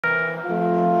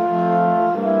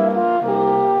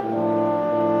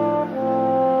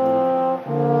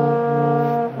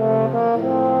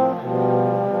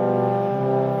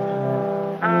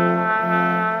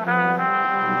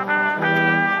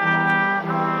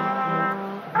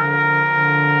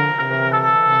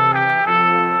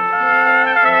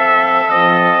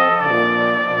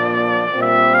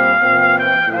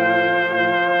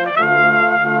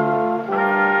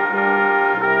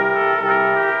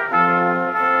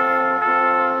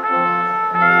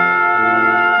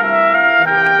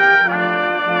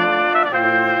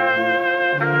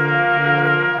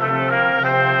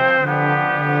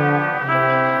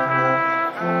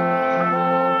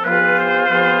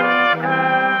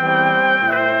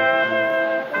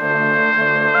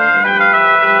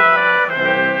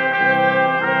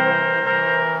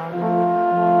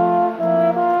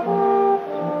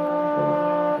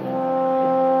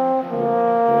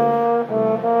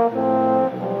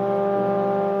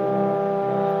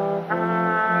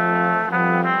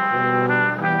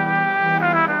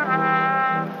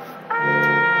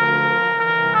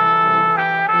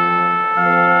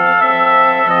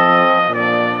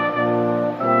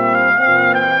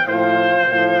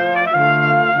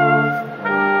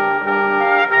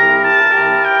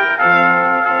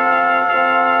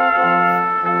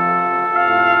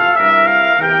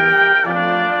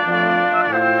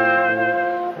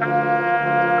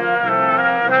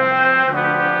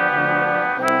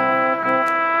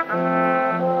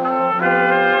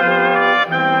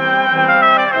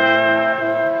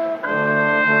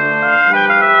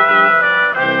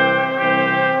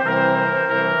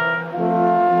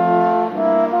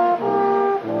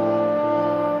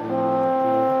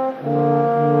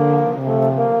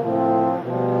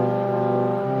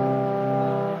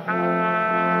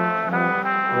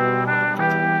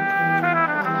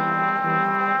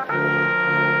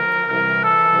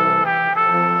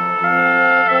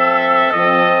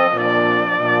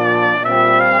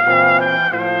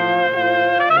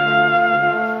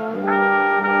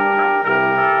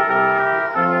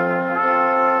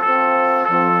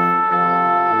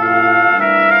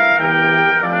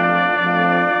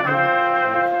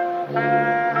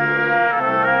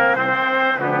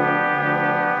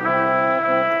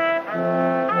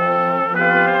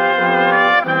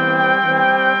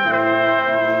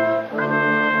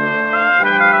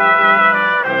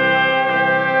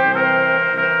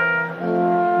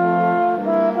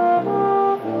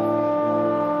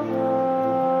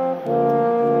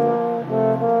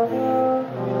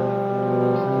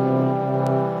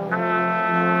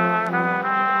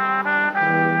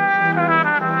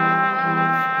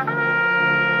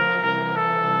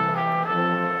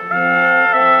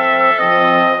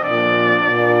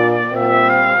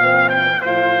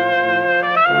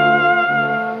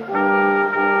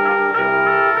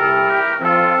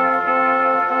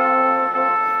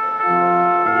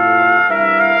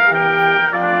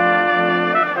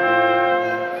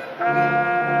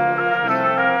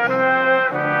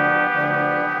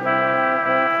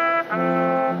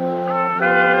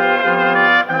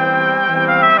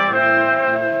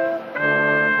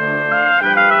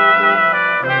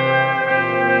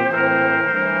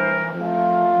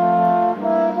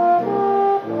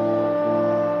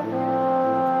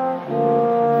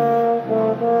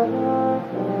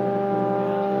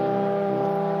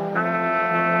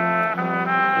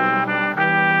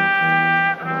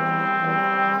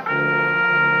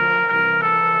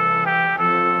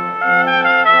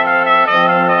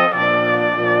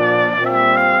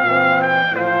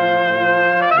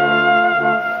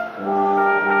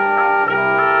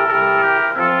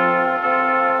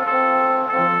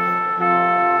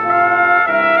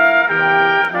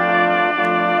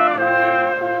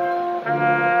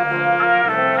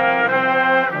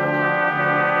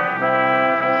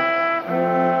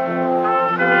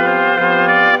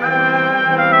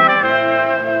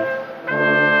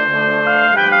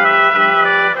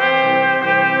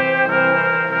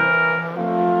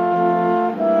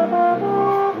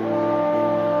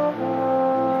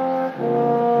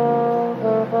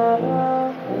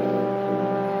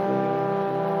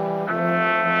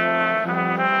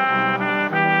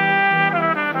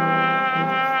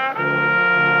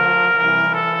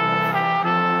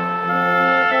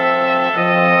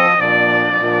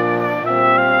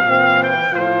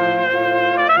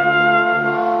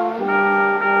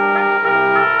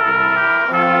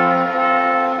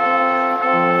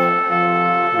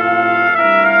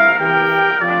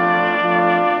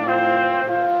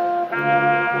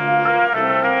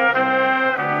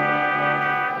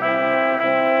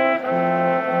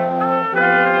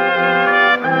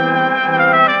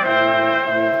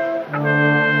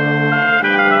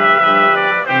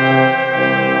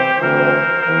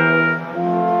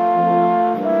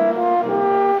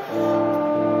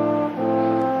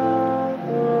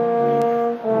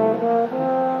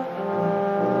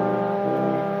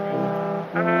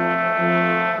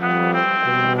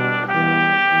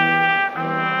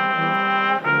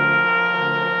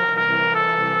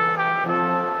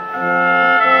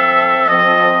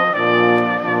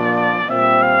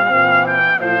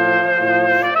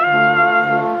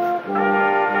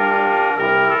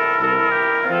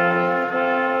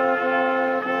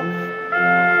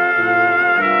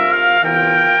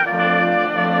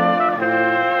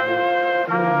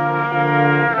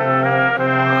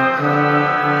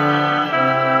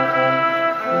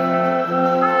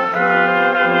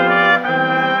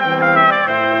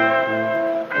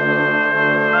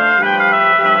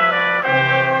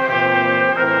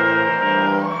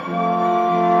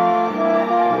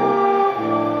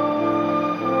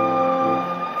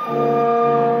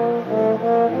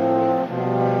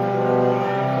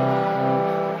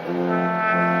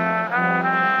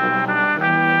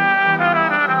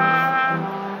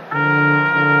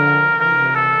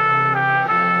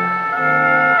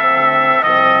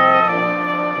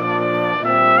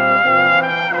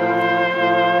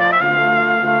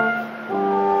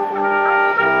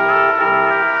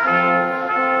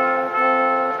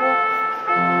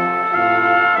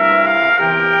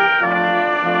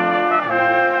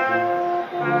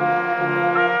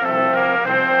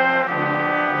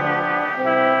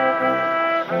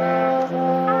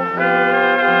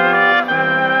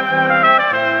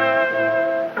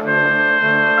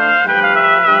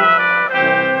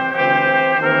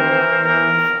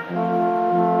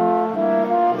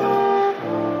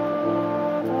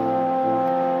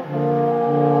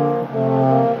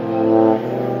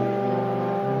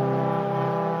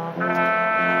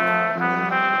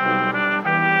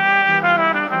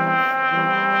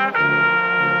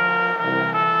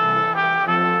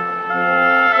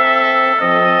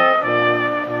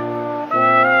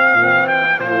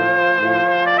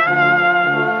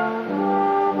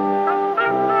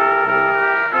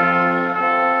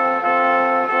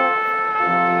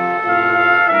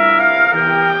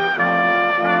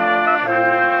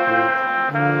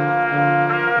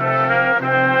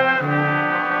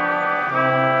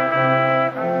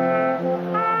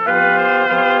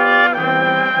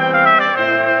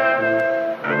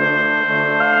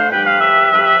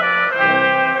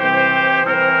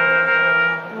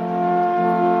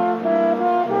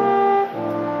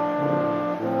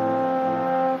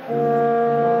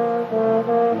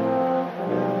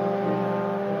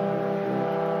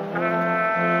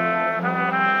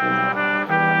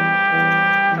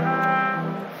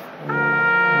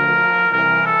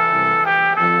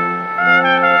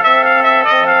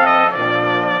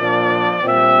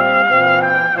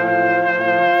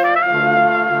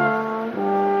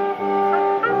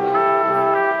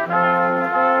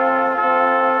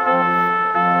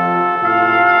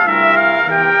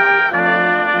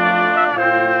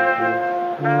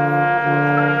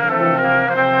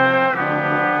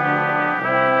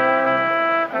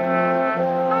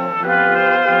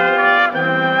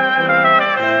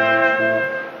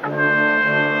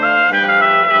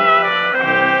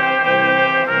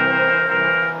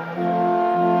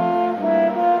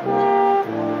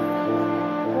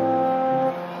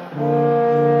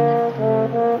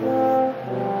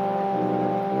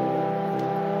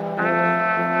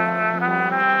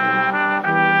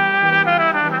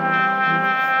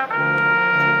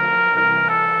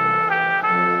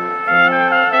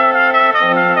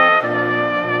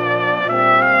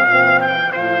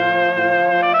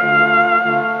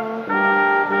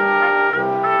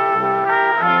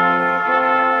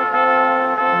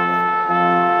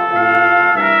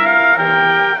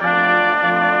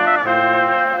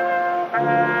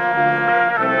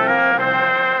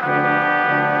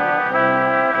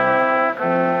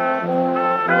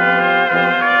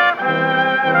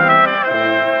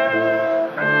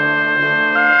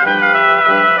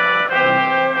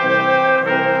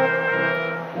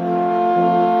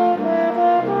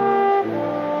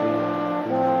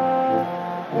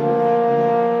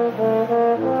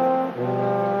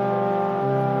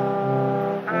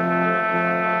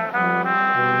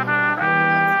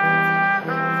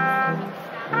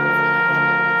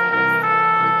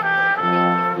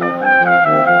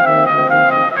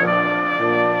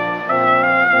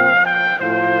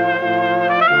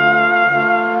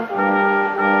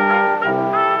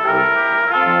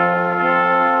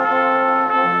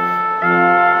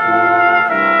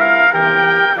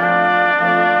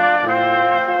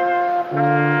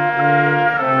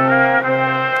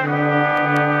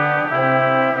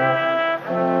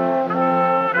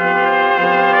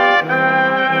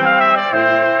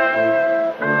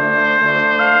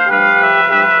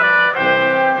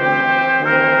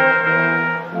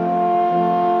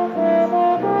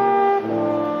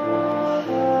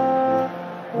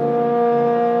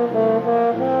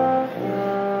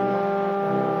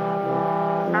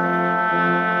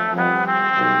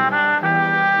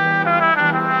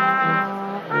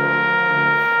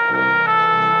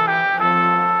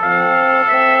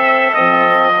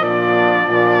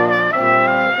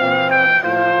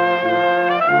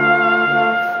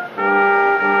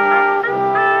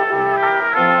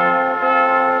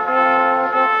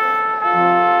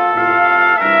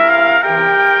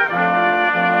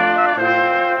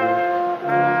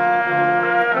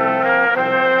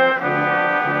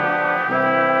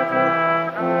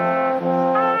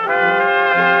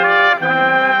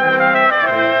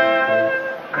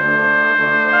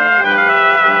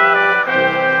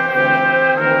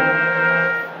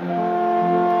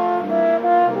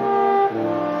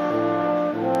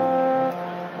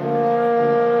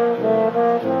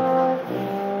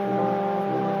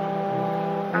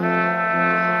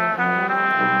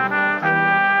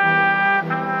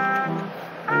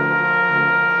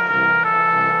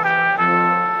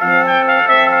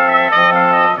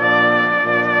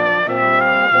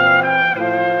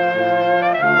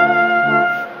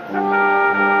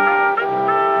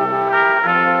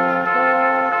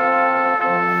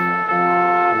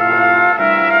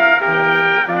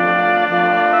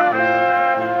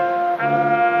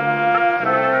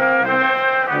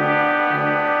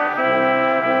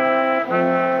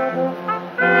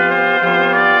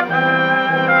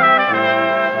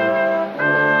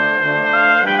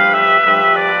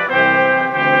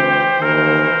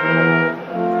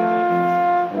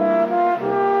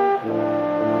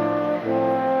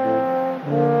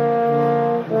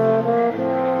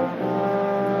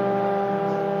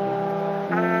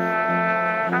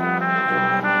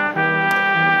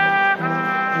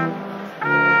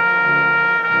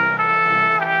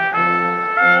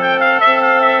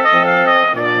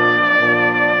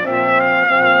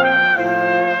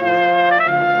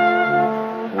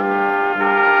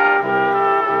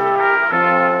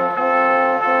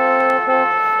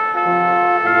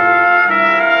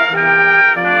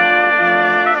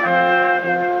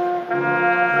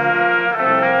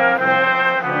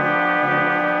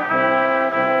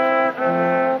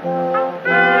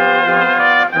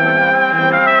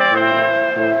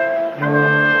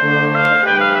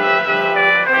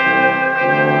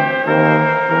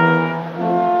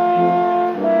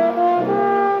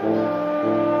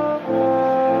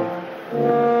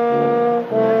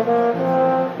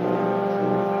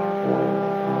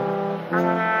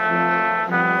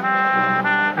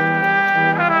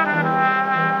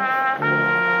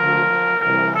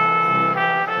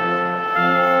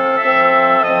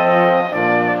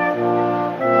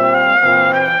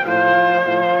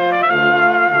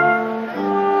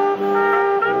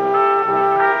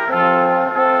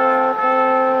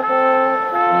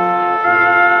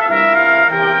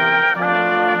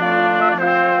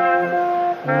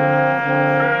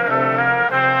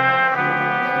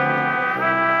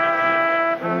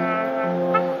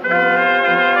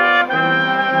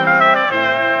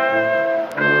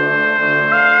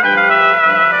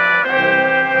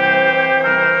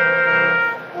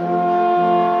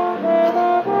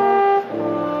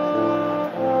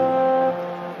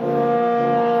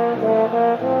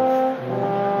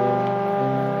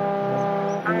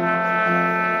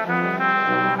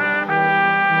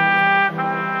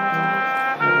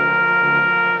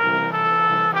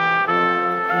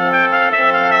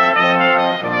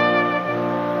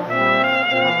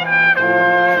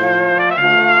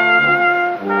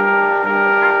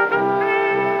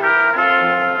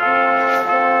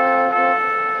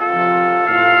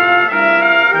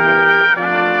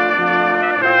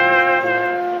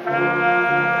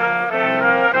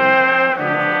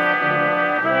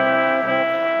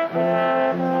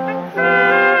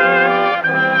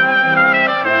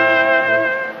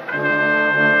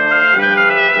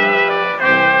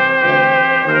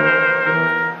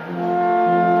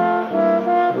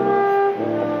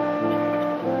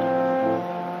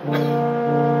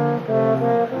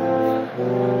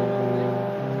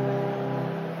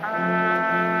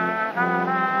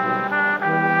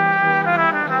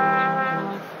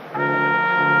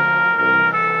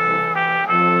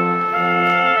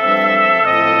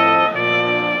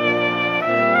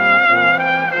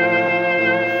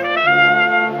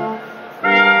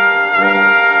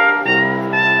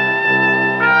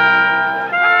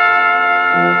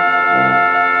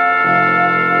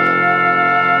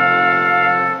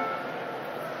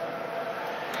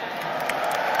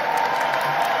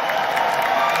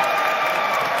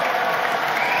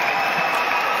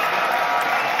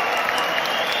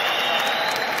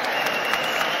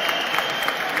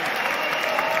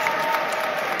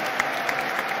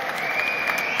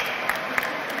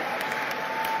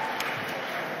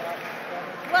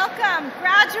Welcome,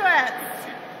 graduates.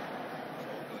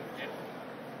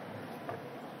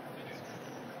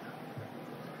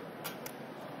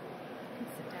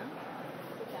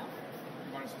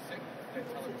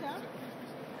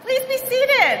 Please be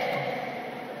seated.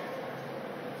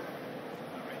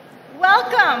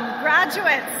 Welcome,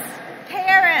 graduates,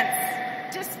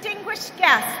 parents, distinguished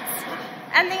guests,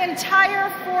 and the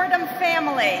entire Fordham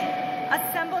family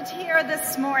assembled here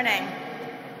this morning.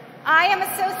 I am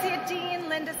Associate Dean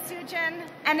Linda Sugin,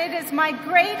 and it is my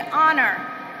great honor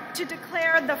to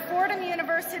declare the Fordham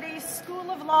University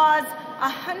School of Law's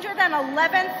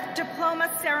 111th diploma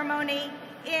ceremony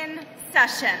in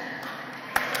session.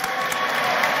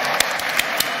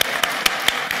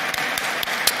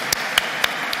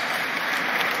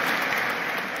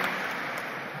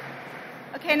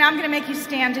 Okay, now I'm going to make you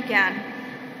stand again.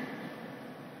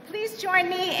 Please join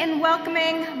me in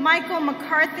welcoming Michael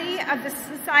McCarthy of the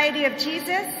Society of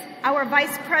Jesus, our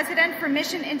Vice President for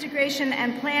Mission Integration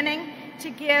and Planning, to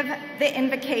give the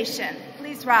invocation.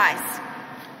 Please rise.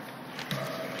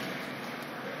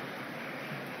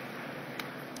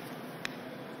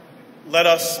 Let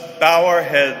us bow our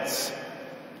heads.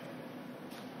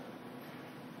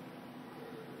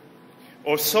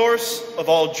 O source of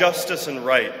all justice and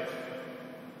right,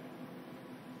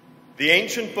 the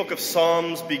ancient book of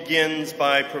Psalms begins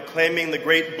by proclaiming the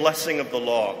great blessing of the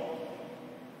law.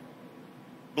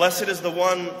 Blessed is the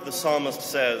one, the psalmist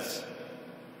says,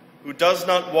 who does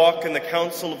not walk in the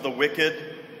counsel of the wicked,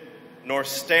 nor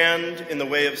stand in the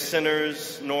way of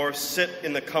sinners, nor sit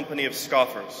in the company of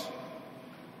scoffers.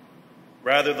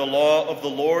 Rather, the law of the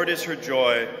Lord is her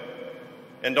joy,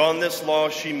 and on this law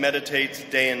she meditates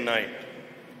day and night.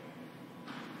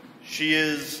 She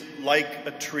is like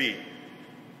a tree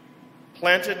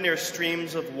planted near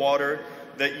streams of water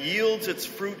that yields its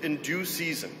fruit in due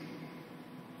season,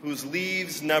 whose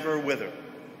leaves never wither,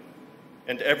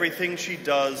 and everything she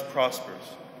does prospers.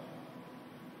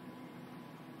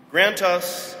 Grant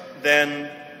us, then,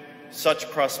 such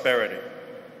prosperity.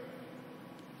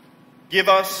 Give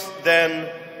us, then,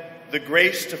 the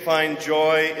grace to find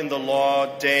joy in the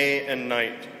law day and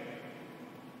night.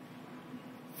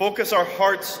 Focus our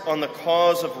hearts on the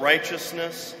cause of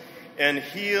righteousness and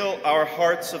heal our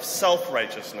hearts of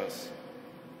self-righteousness.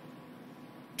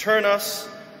 Turn us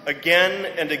again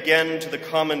and again to the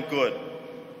common good,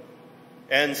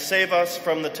 and save us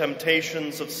from the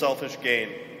temptations of selfish gain.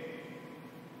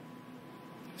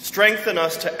 Strengthen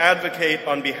us to advocate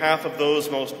on behalf of those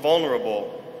most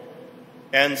vulnerable,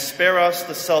 and spare us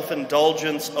the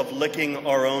self-indulgence of licking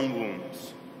our own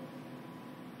wounds.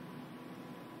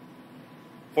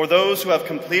 For those who have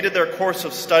completed their course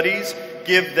of studies,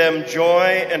 give them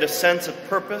joy and a sense of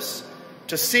purpose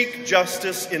to seek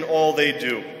justice in all they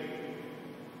do.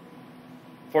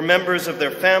 For members of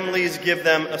their families, give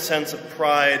them a sense of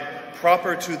pride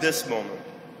proper to this moment.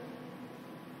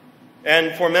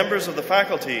 And for members of the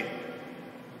faculty,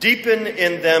 deepen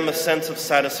in them a sense of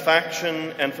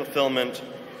satisfaction and fulfillment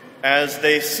as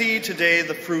they see today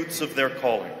the fruits of their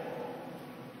calling.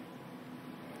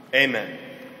 Amen.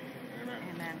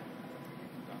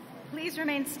 Please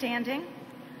remain standing.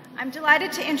 I'm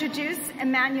delighted to introduce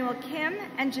Emmanuel Kim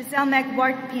and Giselle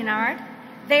Megwart-Pinard.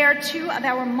 They are two of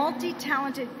our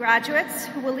multi-talented graduates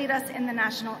who will lead us in the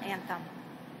national anthem.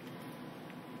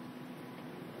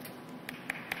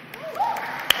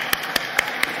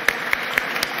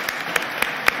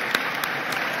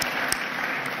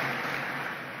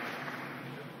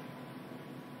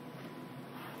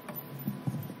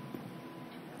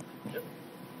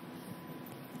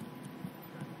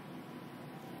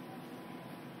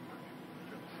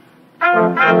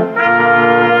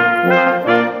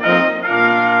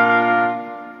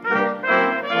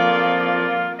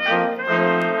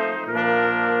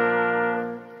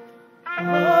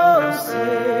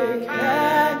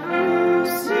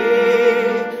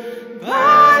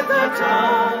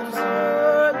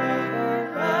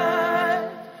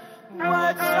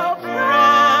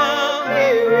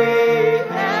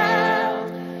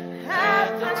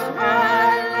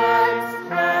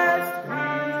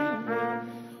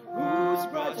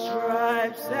 Try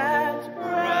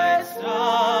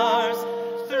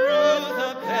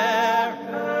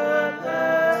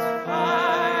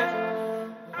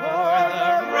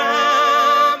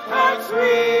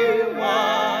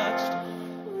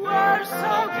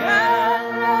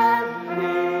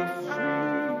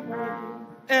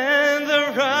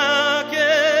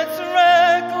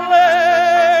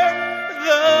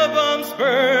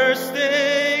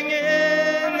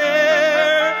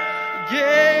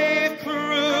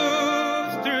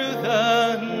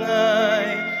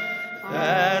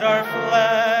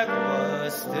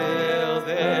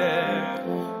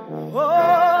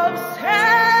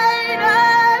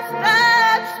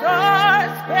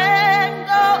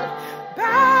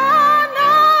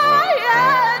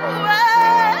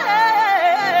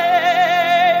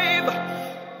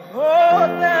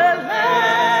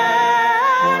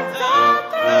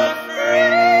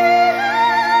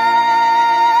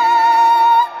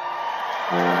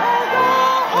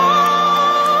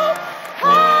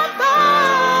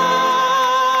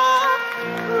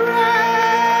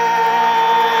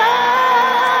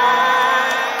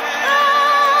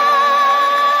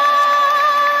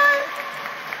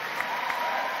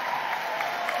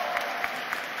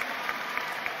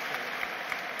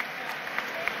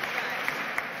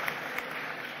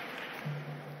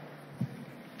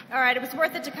All right, it was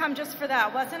worth it to come just for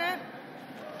that, wasn't it?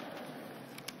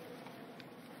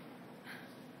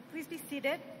 Please be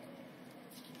seated.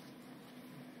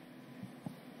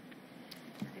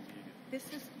 This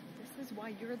is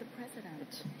why you're the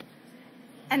president.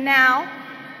 And now,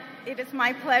 it is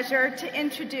my pleasure to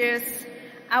introduce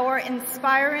our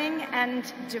inspiring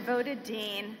and devoted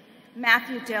Dean,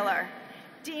 Matthew Diller.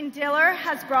 Dean Diller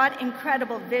has brought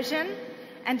incredible vision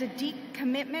and a deep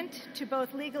commitment to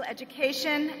both legal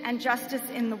education and justice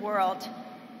in the world.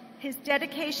 His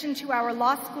dedication to our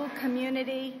law school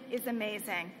community is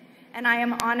amazing, and I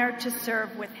am honored to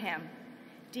serve with him.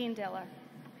 Dean Diller.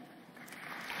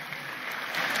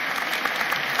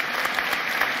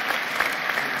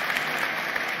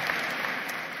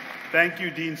 Thank you,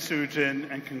 Dean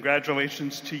Sugin, and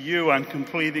congratulations to you on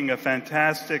completing a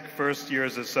fantastic first year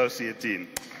as Associate Dean.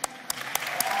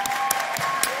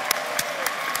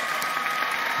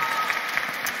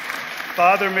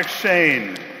 Father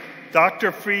McShane,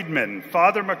 Dr. Friedman,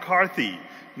 Father McCarthy,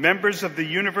 members of the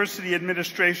University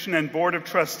Administration and Board of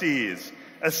Trustees,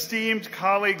 esteemed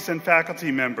colleagues and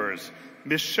faculty members,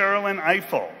 Ms. Sherilyn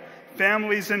Eiffel,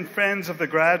 families and friends of the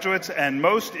graduates, and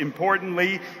most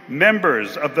importantly,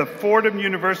 members of the Fordham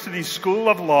University School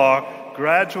of Law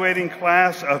graduating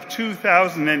class of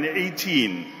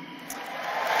 2018.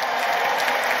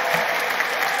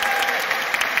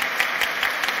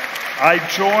 I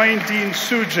join Dean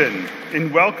Sugin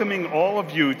in welcoming all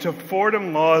of you to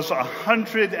Fordham Law's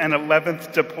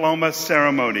 111th diploma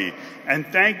ceremony, and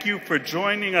thank you for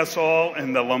joining us all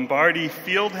in the Lombardi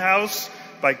Fieldhouse.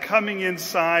 By coming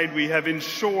inside, we have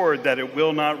ensured that it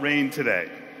will not rain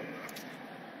today.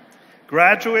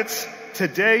 Graduates,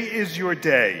 today is your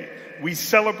day. We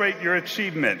celebrate your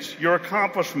achievements, your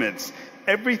accomplishments.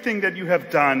 Everything that you have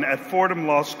done at Fordham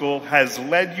Law School has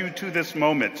led you to this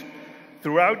moment.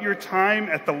 Throughout your time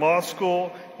at the law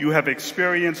school, you have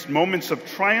experienced moments of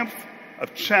triumph,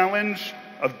 of challenge,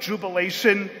 of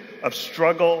jubilation, of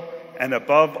struggle, and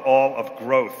above all, of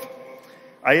growth.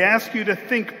 I ask you to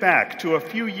think back to a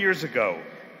few years ago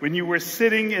when you were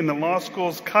sitting in the law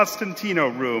school's Costantino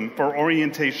room for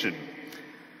orientation.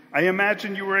 I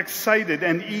imagine you were excited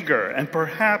and eager and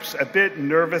perhaps a bit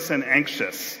nervous and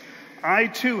anxious. I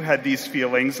too had these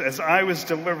feelings as I was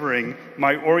delivering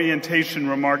my orientation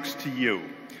remarks to you.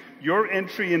 Your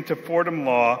entry into Fordham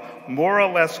Law more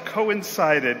or less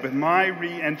coincided with my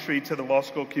re-entry to the law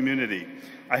school community.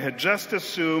 I had just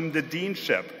assumed the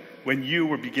deanship when you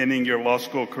were beginning your law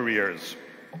school careers.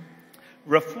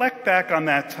 Reflect back on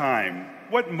that time.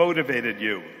 What motivated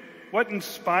you? What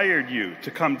inspired you to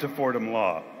come to Fordham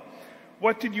Law?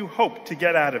 What did you hope to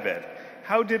get out of it?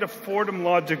 How did a Fordham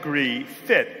Law degree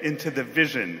fit into the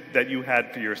vision that you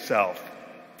had for yourself?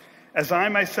 As I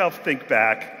myself think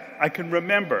back, I can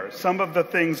remember some of the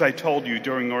things I told you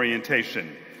during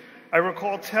orientation. I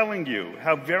recall telling you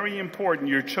how very important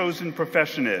your chosen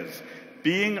profession is.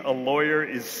 Being a lawyer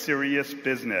is serious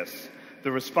business.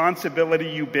 The responsibility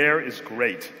you bear is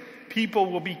great.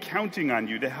 People will be counting on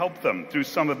you to help them through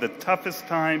some of the toughest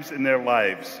times in their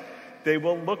lives. They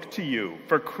will look to you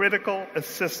for critical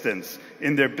assistance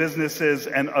in their businesses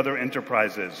and other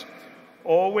enterprises.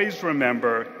 Always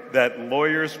remember that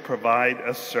lawyers provide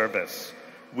a service.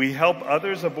 We help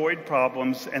others avoid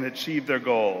problems and achieve their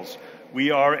goals.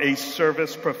 We are a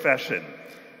service profession.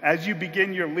 As you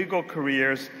begin your legal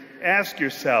careers, ask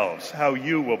yourselves how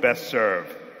you will best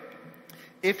serve.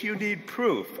 If you need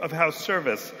proof of how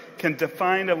service can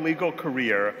define a legal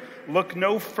career, look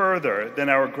no further than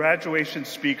our graduation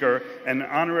speaker and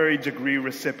honorary degree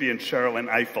recipient, Sherilyn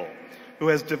Eiffel, who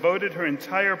has devoted her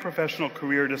entire professional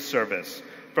career to service,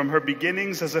 from her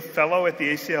beginnings as a fellow at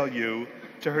the ACLU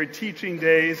to her teaching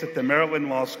days at the Maryland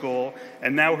Law School,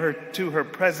 and now to her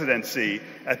presidency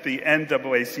at the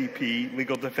NAACP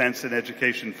Legal Defense and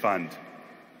Education Fund.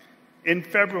 In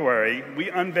February,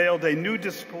 we unveiled a new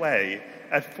display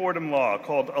at Fordham Law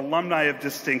called Alumni of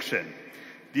Distinction.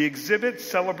 The exhibit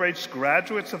celebrates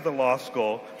graduates of the law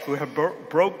school who have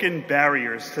broken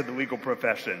barriers to the legal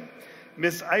profession.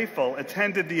 Ms. Eiffel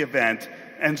attended the event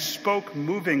and spoke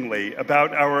movingly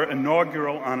about our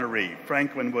inaugural honoree,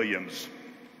 Franklin Williams.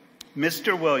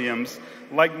 Mr. Williams,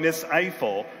 like Ms.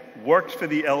 Eiffel, worked for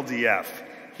the LDF.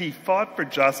 He fought for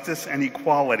justice and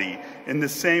equality in the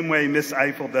same way Ms.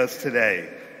 Eiffel does today,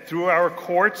 through our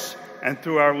courts and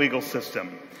through our legal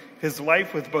system. His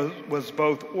life was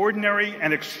both ordinary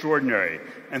and extraordinary,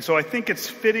 and so I think it's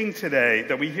fitting today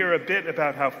that we hear a bit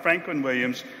about how Franklin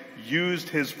Williams used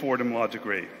his Fordham Law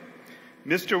degree.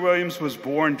 Mr. Williams was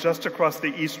born just across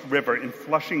the East River in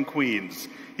Flushing, Queens.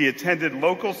 He attended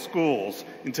local schools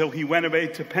until he went away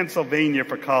to Pennsylvania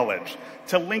for college,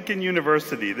 to Lincoln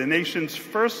University, the nation's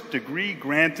first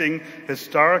degree-granting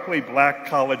historically black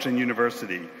college and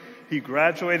university. He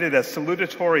graduated as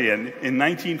salutatorian in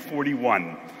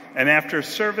 1941, and after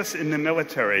service in the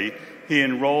military, he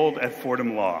enrolled at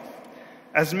Fordham Law.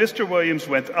 As Mr. Williams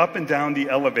went up and down the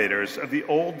elevators of the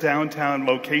old downtown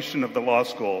location of the law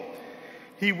school,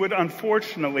 he would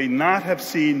unfortunately not have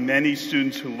seen many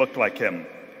students who looked like him.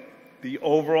 The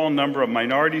overall number of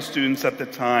minority students at the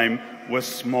time was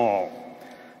small.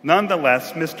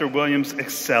 Nonetheless, Mr. Williams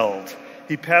excelled.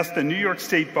 He passed the New York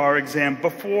State Bar exam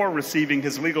before receiving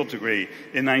his legal degree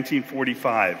in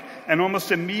 1945, and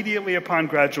almost immediately upon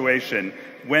graduation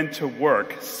went to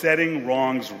work setting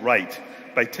wrongs right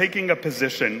by taking a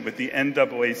position with the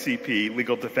NAACP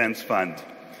Legal Defense Fund.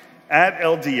 At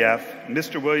LDF,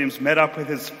 Mr. Williams met up with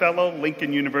his fellow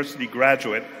Lincoln University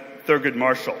graduate, Thurgood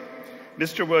Marshall.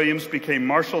 Mr. Williams became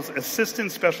Marshall's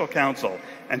assistant special counsel,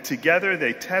 and together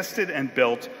they tested and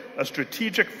built a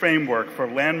strategic framework for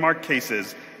landmark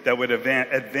cases that would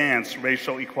advance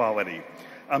racial equality.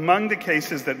 Among the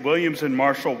cases that Williams and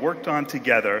Marshall worked on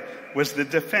together was the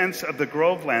defense of the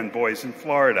Groveland boys in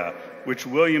Florida, which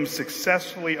Williams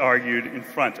successfully argued in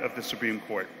front of the Supreme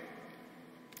Court.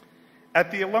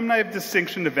 At the Alumni of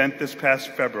Distinction event this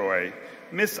past February,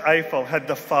 Miss Eiffel had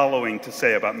the following to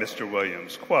say about Mr.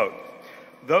 Williams, quote,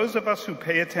 "Those of us who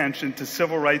pay attention to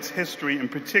civil rights history in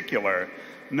particular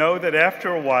know that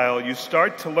after a while you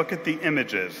start to look at the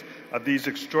images of these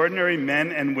extraordinary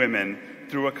men and women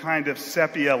through a kind of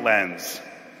sepia lens.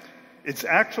 It's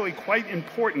actually quite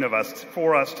important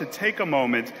for us to take a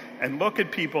moment and look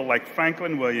at people like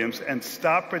Franklin Williams and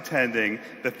stop pretending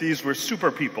that these were super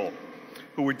people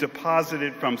who were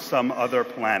deposited from some other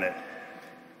planet."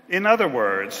 In other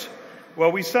words,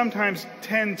 while we sometimes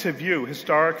tend to view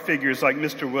historic figures like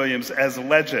Mr. Williams as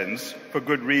legends for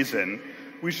good reason,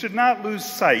 we should not lose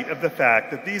sight of the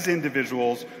fact that these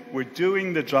individuals were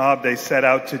doing the job they set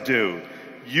out to do,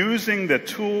 using the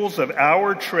tools of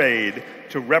our trade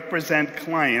to represent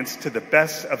clients to the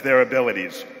best of their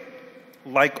abilities.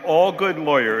 Like all good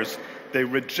lawyers, they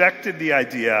rejected the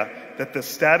idea that the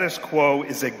status quo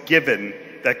is a given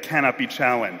that cannot be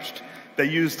challenged. They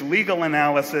used legal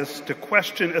analysis to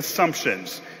question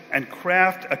assumptions and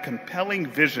craft a compelling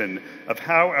vision of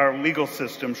how our legal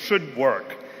system should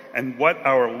work and what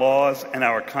our laws and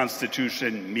our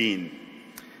Constitution mean.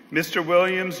 Mr.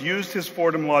 Williams used his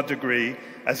Fordham Law degree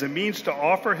as a means to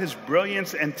offer his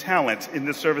brilliance and talent in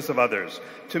the service of others,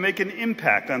 to make an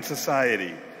impact on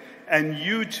society. And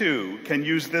you, too, can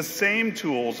use the same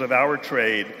tools of our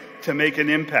trade to make an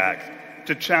impact,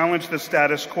 to challenge the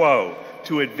status quo,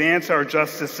 to advance our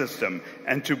justice system,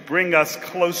 and to bring us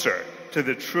closer to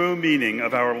the true meaning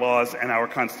of our laws and our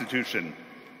Constitution.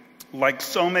 Like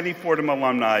so many Fordham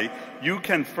alumni, you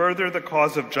can further the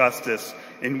cause of justice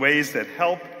in ways that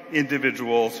help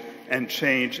individuals and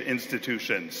change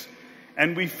institutions.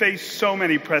 And we face so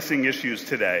many pressing issues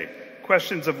today.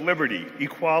 Questions of liberty,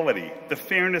 equality, the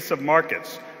fairness of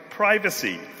markets,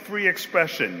 privacy, free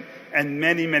expression, and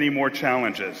many, many more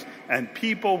challenges. And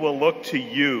people will look to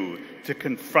you to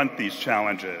confront these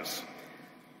challenges.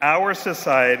 Our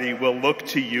society will look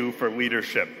to you for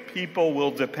leadership. People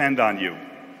will depend on you.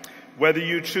 Whether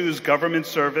you choose government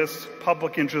service,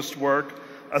 public interest work,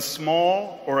 a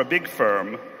small or a big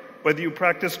firm, whether you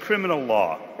practice criminal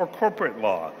law or corporate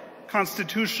law,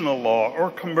 constitutional law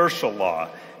or commercial law,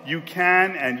 you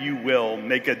can and you will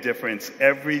make a difference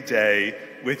every day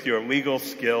with your legal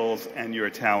skills and your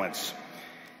talents.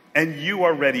 And you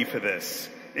are ready for this.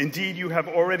 Indeed, you have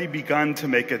already begun to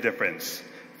make a difference.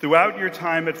 Throughout your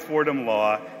time at Fordham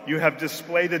Law, you have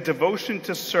displayed a devotion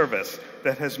to service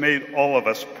that has made all of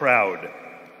us proud.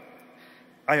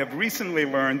 I have recently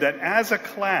learned that as a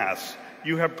class,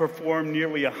 you have performed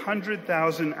nearly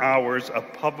 100,000 hours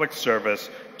of public service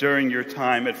during your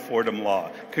time at Fordham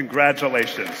Law.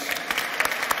 Congratulations.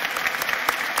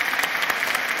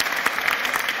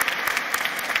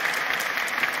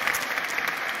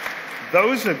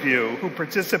 Those of you who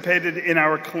participated in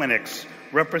our clinics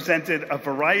represented a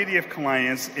variety of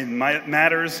clients in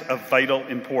matters of vital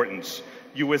importance.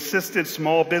 You assisted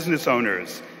small business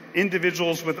owners,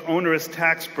 individuals with onerous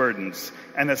tax burdens,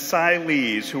 and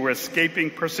asylees who were escaping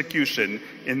persecution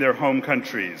in their home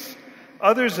countries.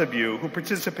 Others of you who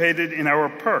participated in our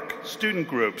PERC student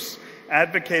groups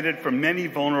advocated for many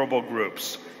vulnerable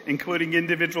groups, including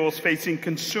individuals facing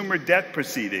consumer debt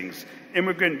proceedings,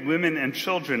 immigrant women and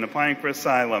children applying for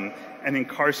asylum, and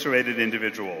incarcerated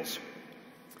individuals.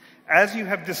 As you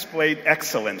have displayed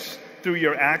excellence through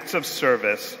your acts of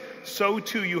service, so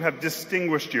too you have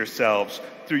distinguished yourselves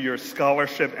through your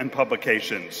scholarship and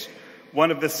publications.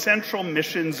 One of the central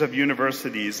missions of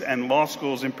universities and law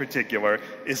schools in particular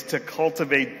is to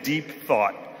cultivate deep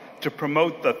thought, to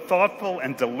promote the thoughtful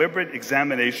and deliberate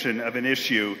examination of an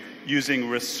issue using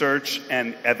research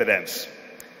and evidence.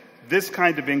 This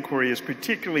kind of inquiry is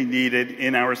particularly needed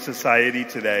in our society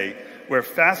today, where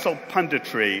facile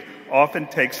punditry often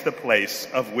takes the place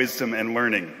of wisdom and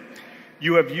learning.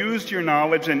 You have used your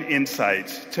knowledge and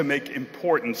insights to make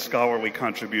important scholarly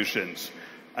contributions.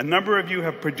 A number of you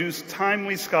have produced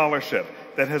timely scholarship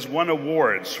that has won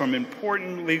awards from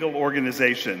important legal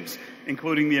organizations,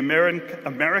 including the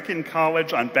American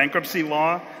College on Bankruptcy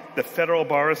Law, the Federal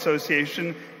Bar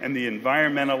Association, and the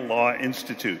Environmental Law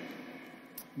Institute.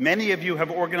 Many of you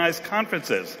have organized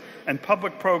conferences and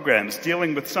public programs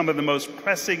dealing with some of the most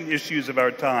pressing issues of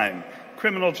our time: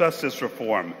 criminal justice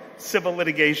reform, civil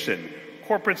litigation,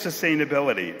 corporate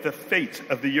sustainability, the fate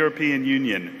of the European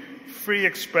Union, free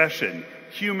expression,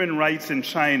 human rights in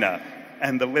China,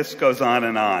 and the list goes on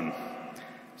and on.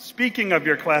 Speaking of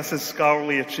your class's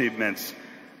scholarly achievements,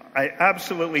 I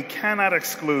absolutely cannot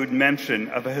exclude mention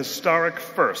of a historic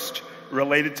first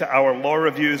related to our law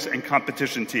reviews and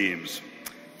competition teams.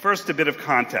 First, a bit of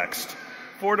context.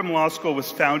 Fordham Law School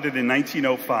was founded in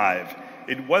 1905.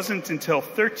 It wasn't until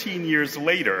 13 years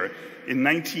later, in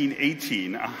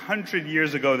 1918, 100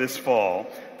 years ago this fall,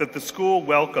 that the school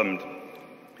welcomed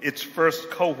its first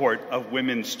cohort of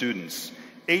women students.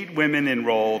 8 women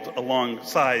enrolled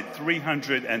alongside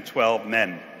 312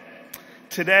 men.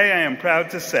 Today, I am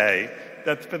proud to say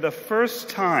that for the first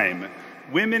time,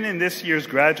 women in this year's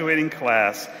graduating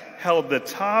class held the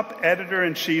top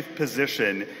editor-in-chief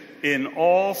position in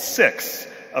all 6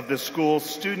 of the school's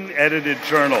student-edited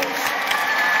journals.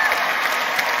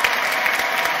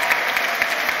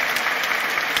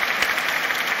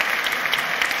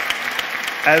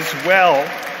 As well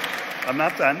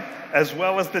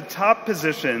as the top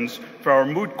positions for our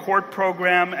moot court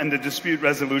program and the Dispute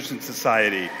Resolution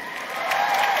Society.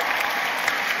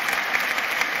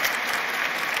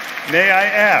 May I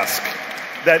ask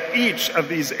that each of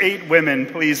these 8 women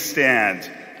please stand.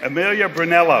 Amelia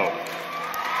Brunello,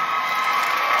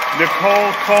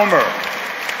 Nicole Comer,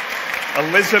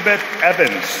 Elizabeth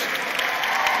Evans,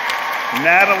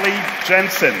 Natalie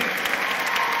Jensen,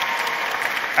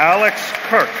 Alex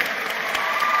Kirk,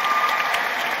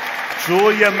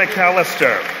 Julia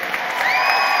McAllister,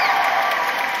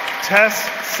 Tess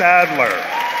Sadler,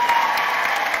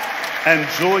 and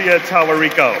Julia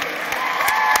Tallarico.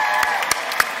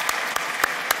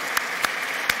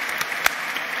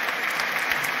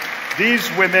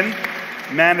 These women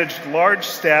managed large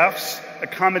staffs,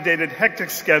 accommodated hectic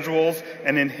schedules,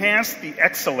 and enhanced the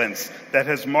excellence that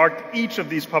has marked each of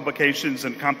these publications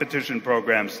and competition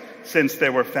programs since they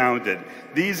were founded.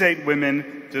 These 8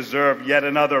 women deserve yet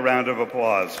another round of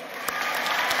applause.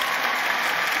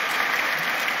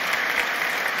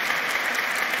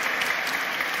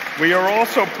 We are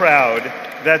also proud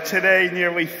that today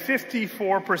nearly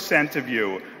 54% of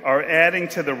you are adding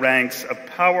to the ranks of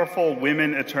powerful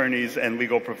women attorneys and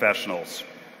legal professionals.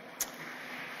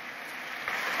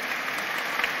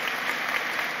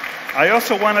 I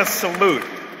also want to salute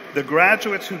the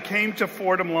graduates who came to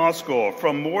Fordham Law School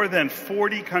from more than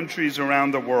 40 countries around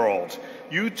the world.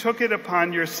 You took it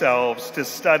upon yourselves to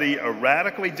study a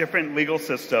radically different legal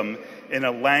system in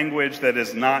a language that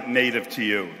is not native to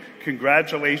you.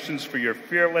 Congratulations for your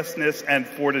fearlessness and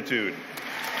fortitude.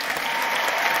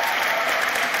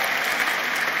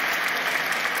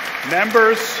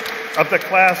 Members of the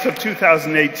class of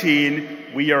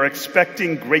 2018, we are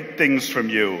expecting great things from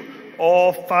you.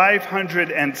 All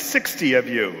 560 of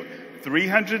you,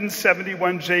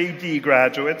 371 JD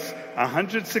graduates,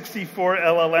 164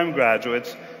 LLM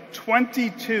graduates,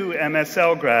 22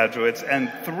 MSL graduates, and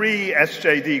 3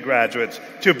 SJD graduates,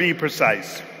 to be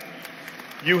precise.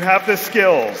 You have the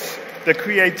skills, the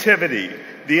creativity,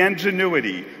 the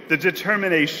ingenuity, the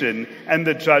determination, and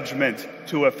the judgment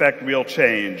to effect real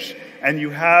change. And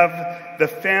you have the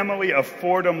family of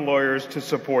Fordham lawyers to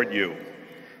support you.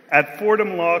 At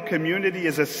Fordham Law, community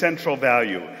is a central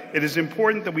value. It is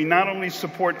important that we not only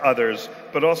support others,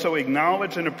 but also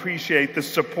acknowledge and appreciate the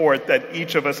support that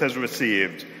each of us has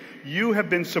received. You have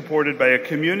been supported by a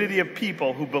community of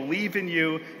people who believe in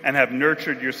you and have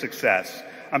nurtured your success.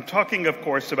 I'm talking, of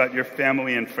course, about your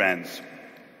family and friends,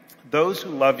 those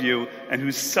who love you and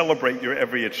who celebrate your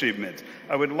every achievement.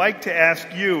 I would like to ask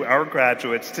you, our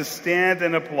graduates, to stand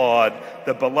and applaud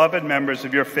the beloved members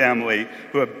of your family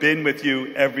who have been with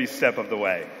you every step of the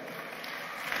way.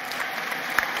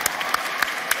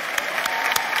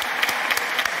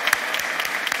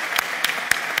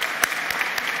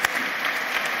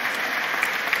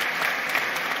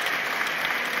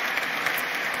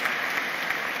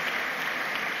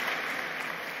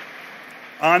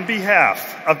 On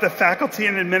behalf of the faculty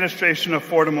and administration of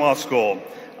Fordham Law School,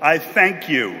 I thank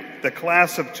you, the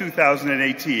class of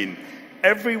 2018.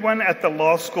 Everyone at the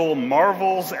law school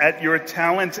marvels at your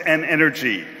talent and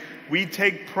energy. We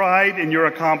take pride in your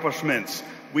accomplishments.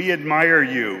 We admire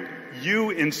you. You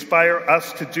inspire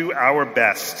us to do our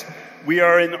best. We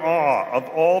are in awe of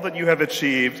all that you have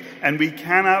achieved, and we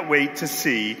cannot wait to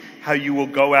see how you will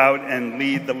go out and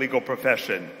lead the legal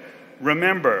profession.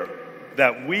 Remember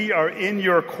that we are in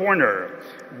your corner.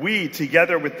 We,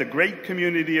 together with the great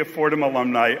community of Fordham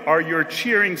alumni, are your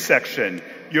cheering section,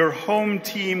 your home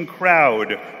team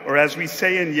crowd, or as we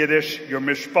say in Yiddish, your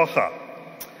mishpacha.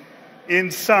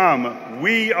 In sum,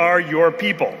 we are your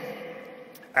people.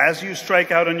 As you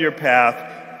strike out on your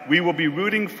path, we will be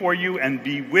rooting for you and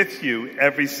be with you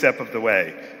every step of the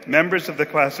way. Members of the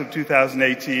class of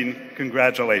 2018,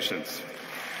 congratulations.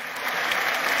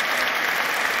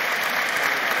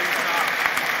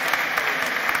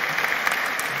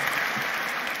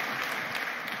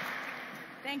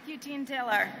 Thank you, Dean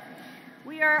Diller.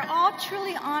 We are all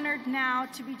truly honored now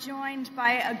to be joined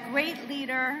by a great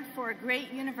leader for a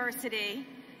great university,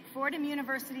 Fordham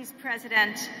University's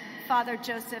president, Father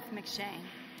Joseph McShane.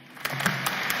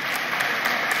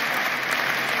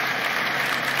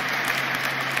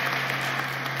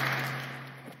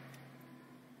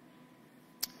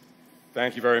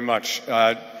 Thank you very much.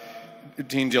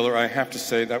 Dean Diller, I have to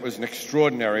say that was an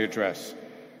extraordinary address,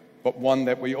 but one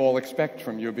that we all expect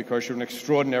from you because you're an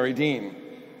extraordinary dean.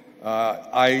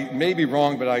 I may be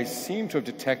wrong, but I seem to have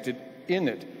detected in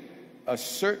it a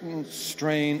certain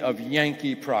strain of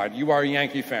Yankee pride. You are a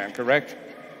Yankee fan, correct?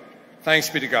 Thanks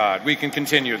be to God. We can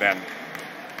continue then.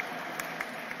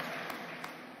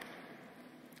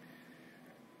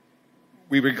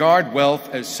 We regard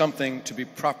wealth as something to be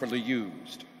properly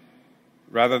used,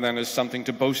 rather than as something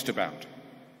to boast about.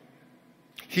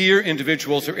 Here,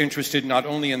 individuals are interested not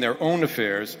only in their own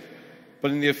affairs,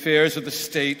 but in the affairs of the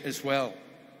state as well.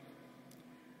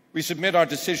 We submit our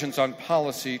decisions on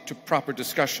policy to proper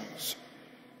discussions,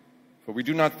 for we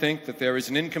do not think that there is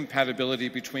an incompatibility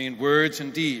between words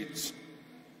and deeds.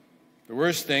 The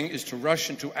worst thing is to rush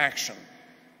into action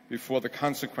before the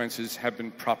consequences have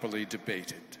been properly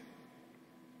debated.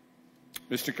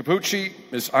 Mr. Capucci,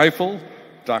 Ms. Eiffel,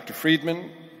 Dr.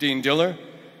 Friedman, Dean Diller,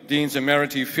 Deans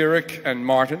Emeriti Fierick and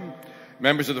Martin,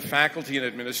 members of the faculty and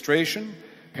administration,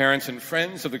 parents and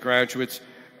friends of the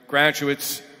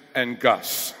graduates and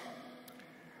Gus.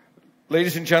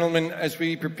 Ladies and gentlemen, as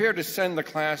we prepare to send the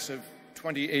class of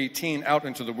 2018 out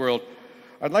into the world,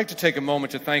 I'd like to take a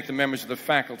moment to thank the members of the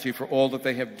faculty for all that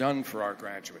they have done for our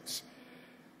graduates.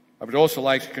 I would also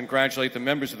like to congratulate the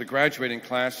members of the graduating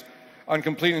class on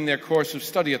completing their course of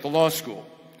study at the law school.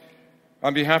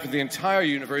 On behalf of the entire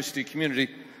university community,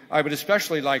 I would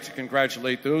especially like to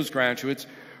congratulate those graduates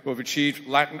who have achieved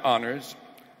Latin honors,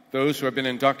 those who have been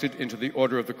inducted into the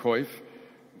Order of the Coif,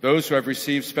 those who have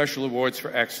received special awards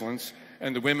for excellence,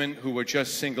 and the women who were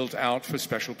just singled out for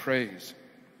special praise.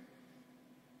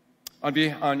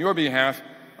 On your behalf,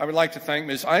 I would like to thank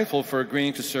Ms. Eiffel for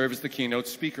agreeing to serve as the keynote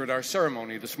speaker at our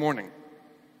ceremony this morning.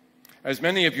 As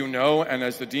many of you know, and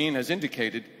as the Dean has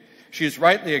indicated, she is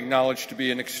rightly acknowledged to be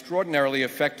an extraordinarily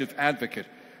effective advocate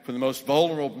for the most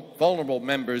vulnerable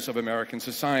members of American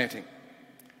society.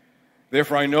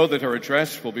 Therefore, I know that her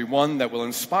address will be one that will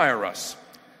inspire us,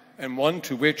 and one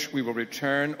to which we will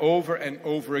return over and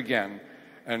over again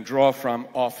and draw from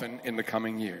often in the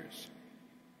coming years.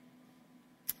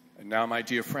 And now, my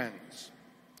dear friends,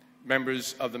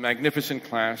 members of the magnificent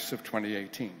class of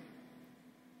 2018.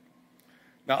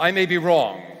 Now, I may be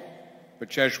wrong, but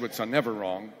Jesuits are never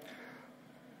wrong.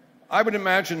 I would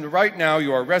imagine that right now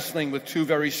you are wrestling with two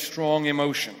very strong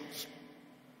emotions,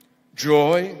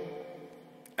 joy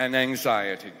and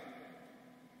anxiety.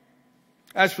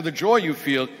 As for the joy you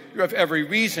feel, you have every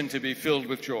reason to be filled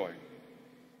with joy.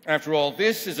 After all,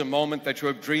 this is a moment that you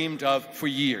have dreamed of for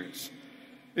years.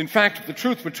 In fact, if the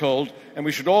truth were told, and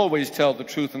we should always tell the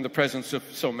truth in the presence of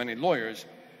so many lawyers,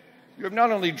 you have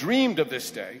not only dreamed of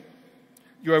this day,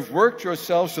 you have worked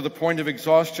yourselves to the point of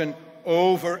exhaustion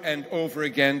over and over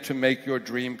again to make your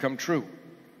dream come true.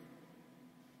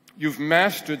 You've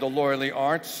mastered the lawyerly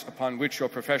arts upon which your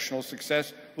professional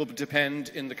success will depend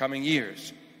in the coming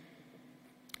years.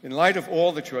 In light of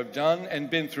all that you have done and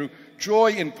been through,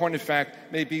 joy, in point of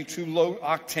fact, may be too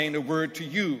low-octane a word to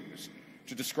use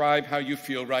to describe how you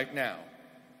feel right now.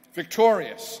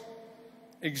 Victorious,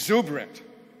 exuberant,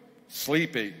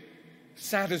 sleepy,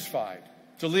 satisfied,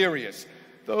 delirious.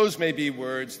 Those may be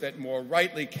words that more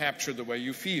rightly capture the way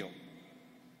you feel.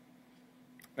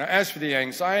 Now, as for the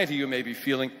anxiety you may be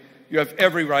feeling, you have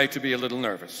every right to be a little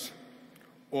nervous.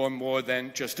 or more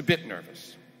than just a bit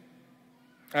nervous.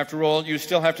 After all, you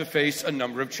still have to face a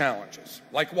number of challenges.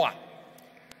 Like what?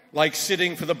 Like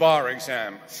sitting for the bar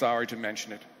exam, sorry to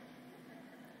mention it.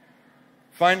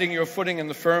 Finding your footing in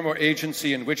the firm or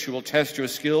agency in which you will test your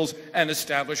skills and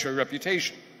establish your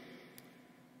reputation.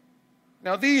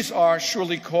 Now, these are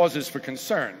surely causes for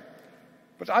concern,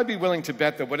 but I'd be willing to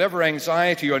bet that whatever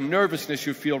anxiety or nervousness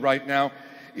you feel right now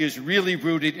is really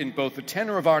rooted in both the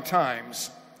tenor of our times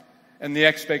and the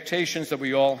expectations that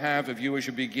we all have of you as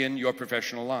you begin your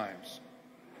professional lives.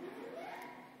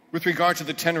 With regard to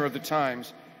the tenor of the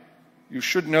times, you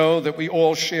should know that we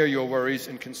all share your worries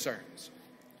and concerns.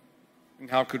 And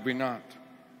how could we not?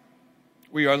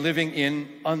 We are living in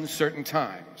uncertain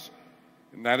times,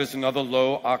 and that is another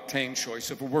low-octane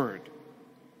choice of a word.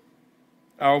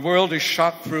 Our world is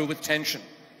shot through with tension.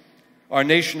 Our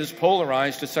nation is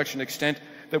polarized to such an extent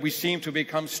that we seem to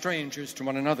become strangers to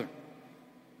one another.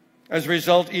 As a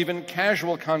result, even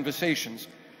casual conversations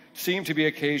seem to be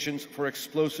occasions for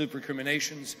explosive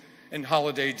recriminations, and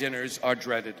holiday dinners are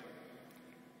dreaded.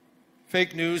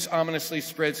 Fake news ominously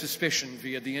spreads suspicion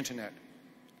via the internet.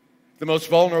 The most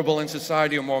vulnerable in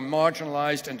society are more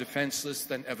marginalized and defenseless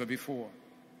than ever before.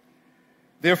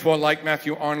 Therefore, like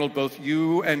Matthew Arnold, both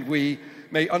you and we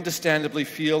may understandably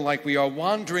feel like we are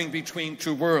wandering between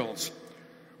two worlds,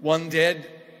 one dead,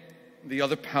 the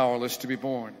other powerless to be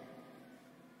born.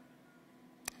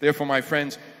 Therefore, my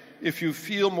friends, if you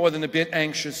feel more than a bit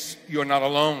anxious, you're not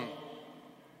alone.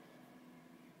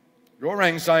 Your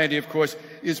anxiety, of course,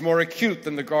 is more acute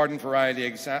than the garden variety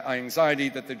anxiety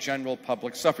that the general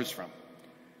public suffers from.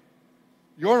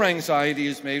 Your anxiety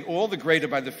is made all the greater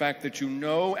by the fact that you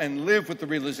know and live with the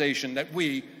realization that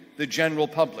we, the general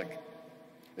public,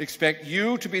 expect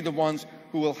you to be the ones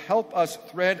who will help us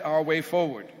thread our way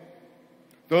forward,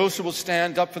 those who will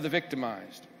stand up for the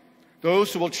victimized,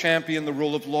 those who will champion the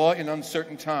rule of law in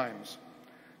uncertain times,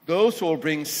 those who will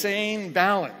bring sane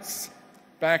balance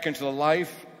back into the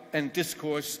life and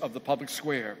discourse of the public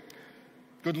square.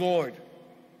 Good Lord,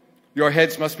 your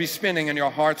heads must be spinning and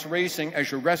your hearts racing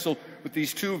as you wrestle with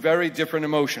these two very different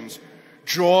emotions,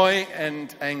 joy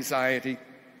and anxiety,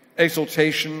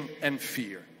 exultation and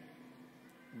fear.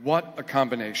 What a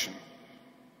combination.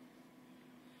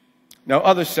 Now,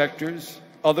 other sectors,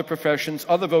 other professions,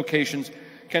 other vocations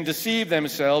can deceive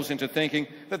themselves into thinking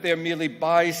that they are merely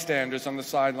bystanders on the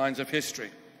sidelines of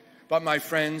history. But, my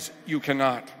friends, you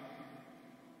cannot.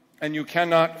 And you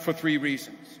cannot for three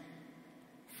reasons.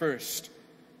 First,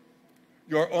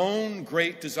 your own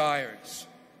great desires,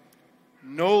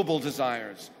 noble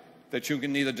desires that you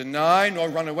can neither deny nor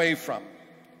run away from,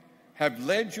 have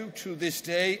led you to this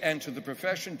day and to the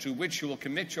profession to which you will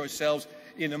commit yourselves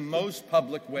in a most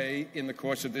public way in the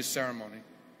course of this ceremony.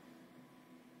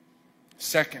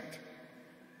 Second,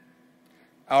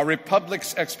 our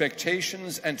republic's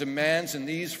expectations and demands in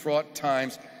these fraught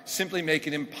times simply make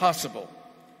it impossible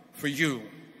for you,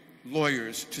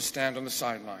 lawyers, to stand on the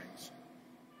sidelines.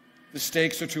 The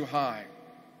stakes are too high.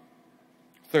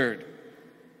 Third,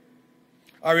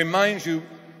 I remind you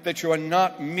that you are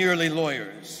not merely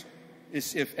lawyers,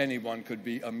 as if anyone could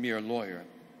be a mere lawyer,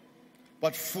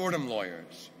 but Fordham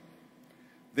lawyers.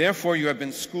 Therefore, you have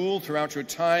been schooled throughout your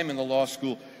time in the law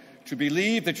school to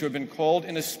believe that you have been called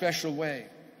in a special way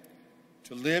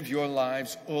to live your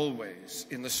lives always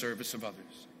in the service of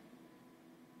others.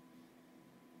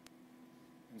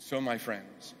 And so, my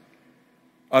friends,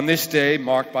 on this day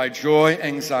marked by joy,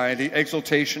 anxiety,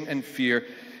 exultation, and fear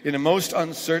in a most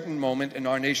uncertain moment in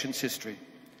our nation's history,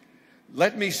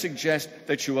 let me suggest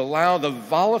that you allow the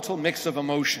volatile mix of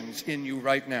emotions in you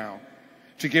right now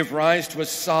to give rise to a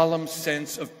solemn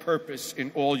sense of purpose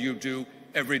in all you do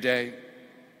every day.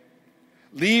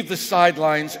 Leave the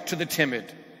sidelines to the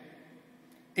timid.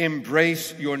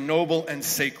 Embrace your noble and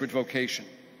sacred vocation.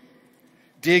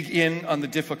 Dig in on the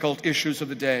difficult issues of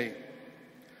the day.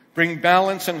 Bring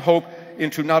balance and hope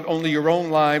into not only your own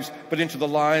lives, but into the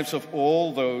lives of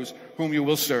all those whom you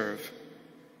will serve.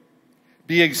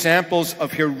 Be examples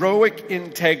of heroic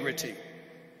integrity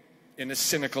in a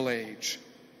cynical age.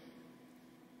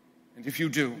 And if you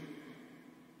do,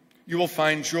 you will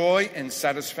find joy and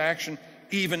satisfaction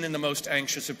even in the most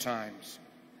anxious of times.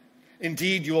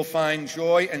 Indeed, you will find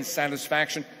joy and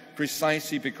satisfaction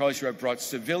precisely because you have brought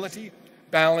civility,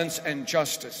 balance, and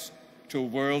justice to a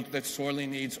world that sorely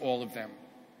needs all of them.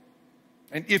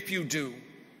 And if you do,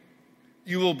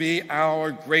 you will be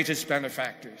our greatest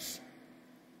benefactors,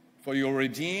 for you will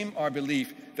redeem our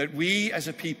belief that we as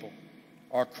a people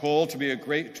are called to be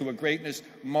to a greatness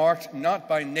marked not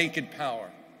by naked power,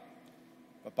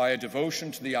 but by a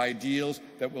devotion to the ideals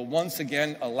that will once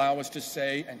again allow us to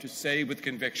say, and to say with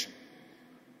conviction,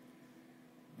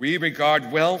 We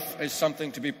regard wealth as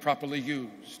something to be properly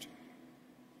used,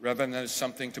 rather than as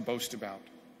something to boast about.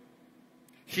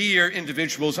 Here,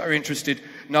 individuals are interested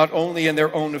not only in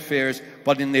their own affairs,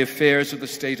 but in the affairs of the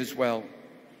state as well.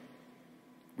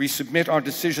 We submit our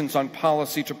decisions on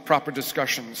policy to proper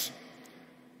discussions,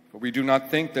 but we do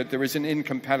not think that there is an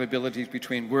incompatibility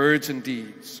between words and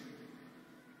deeds.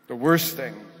 The worst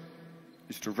thing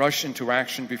is to rush into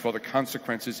action before the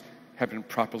consequences have been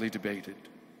properly debated.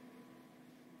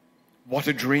 What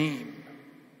a dream!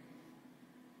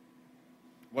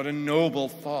 What a noble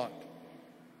thought!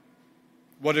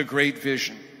 What a great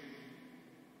vision!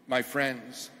 My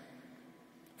friends,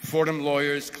 Fordham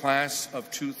Lawyers Class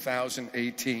of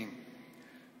 2018,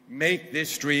 make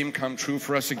this dream come true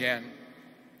for us again.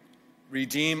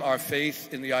 Redeem our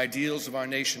faith in the ideals of our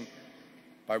nation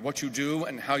by what you do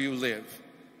and how you live.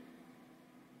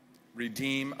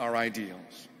 Redeem our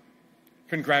ideals.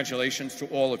 Congratulations to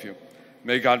all of you.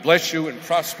 May God bless you and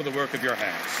prosper the work of your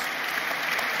hands.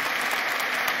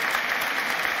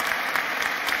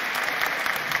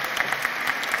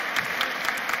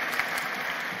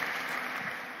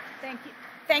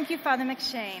 Thank you, Father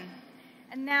McShane.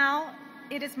 And now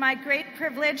it is my great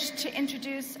privilege to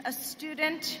introduce a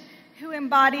student who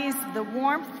embodies the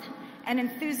warmth and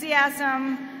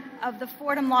enthusiasm of the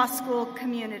Fordham Law School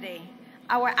community,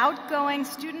 our outgoing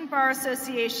Student Bar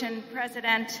Association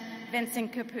President,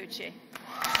 Vincent Capucci.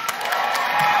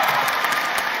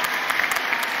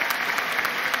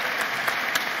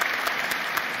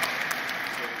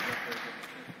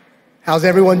 How's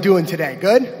everyone doing today?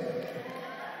 Good?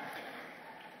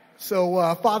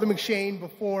 So Father McShane,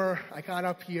 before I got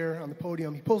up here on the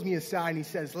podium, he pulls me aside and he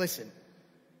says, listen,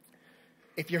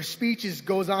 if your speech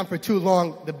goes on for too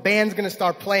long, the band's going to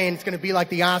start playing. It's going to be like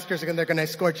the Oscars, and they're going to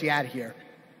escort you out of here.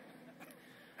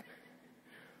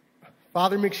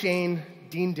 Father McShane,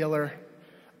 Dean Diller,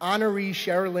 honoree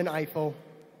Sherilyn Eiffel,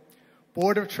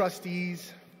 Board of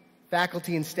Trustees,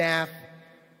 faculty and staff,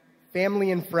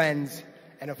 family and friends,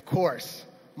 and of course,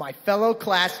 my fellow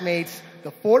classmates, the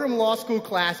Fordham Law School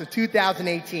class of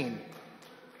 2018.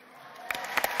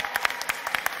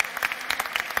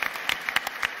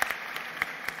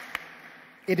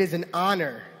 It is an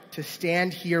honor to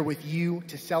stand here with you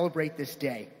to celebrate this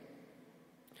day.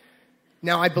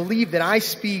 Now, I believe that I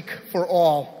speak for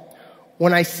all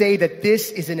when I say that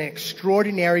this is an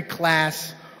extraordinary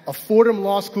class of Fordham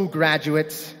Law School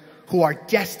graduates who are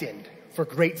destined for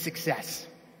great success.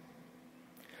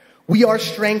 We are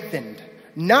strengthened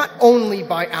not only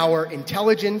by our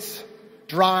intelligence,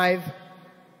 drive,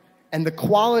 and the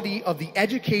quality of the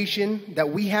education that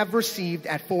we have received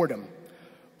at Fordham,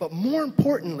 but more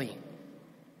importantly,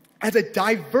 as a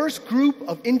diverse group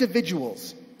of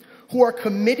individuals who are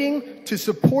committing to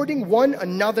supporting one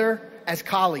another as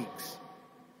colleagues.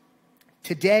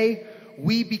 Today,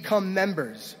 we become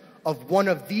members of one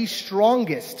of the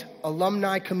strongest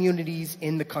alumni communities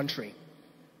in the country.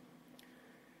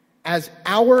 As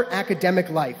our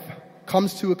academic life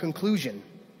comes to a conclusion,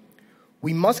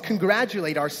 we must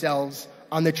congratulate ourselves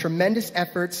on the tremendous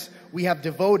efforts we have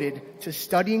devoted to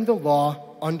studying the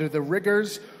law under the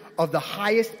rigors of the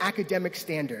highest academic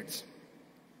standards.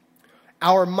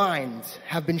 Our minds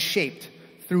have been shaped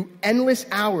through endless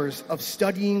hours of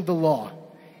studying the law,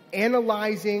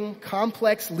 analyzing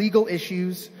complex legal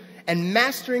issues, and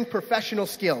mastering professional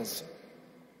skills.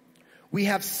 We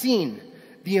have seen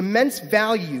the immense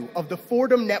value of the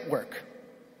Fordham network,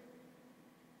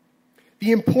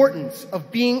 the importance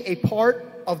of being a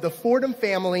part of the Fordham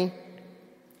family,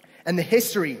 and the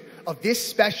history of this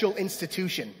special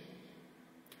institution.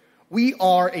 We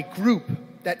are a group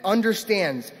that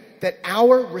understands that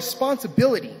our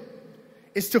responsibility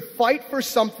is to fight for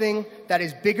something that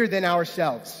is bigger than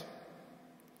ourselves,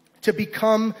 to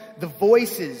become the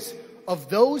voices of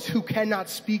those who cannot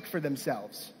speak for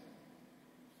themselves.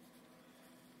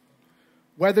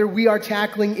 Whether we are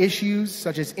tackling issues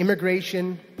such as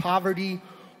immigration, poverty,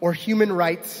 or human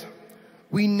rights,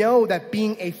 we know that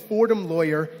being a Fordham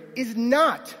lawyer is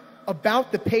not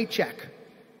about the paycheck,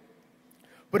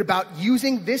 but about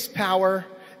using this power,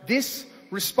 this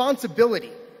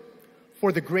responsibility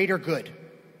for the greater good.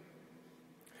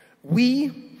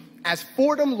 We, as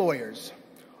Fordham lawyers,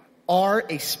 are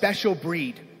a special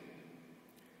breed.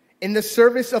 In the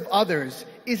service of others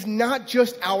is not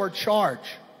just our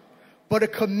charge, but a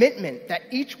commitment that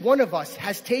each one of us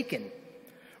has taken,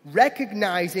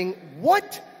 recognizing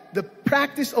what the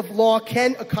practice of law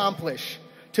can accomplish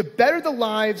to better the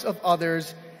lives of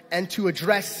others and to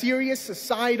address serious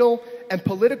societal and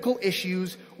political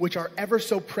issues which are ever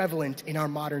so prevalent in our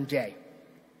modern day.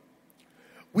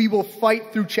 We will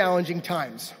fight through challenging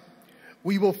times.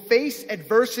 We will face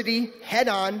adversity head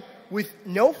on with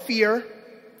no fear.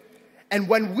 And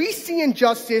when we see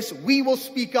injustice, we will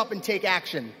speak up and take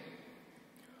action.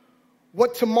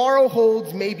 What tomorrow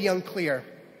holds may be unclear,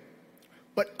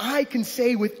 but I can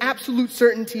say with absolute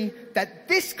certainty that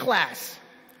this class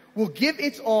will give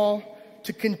its all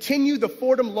to continue the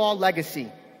Fordham Law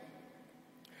legacy.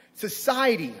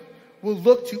 Society will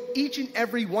look to each and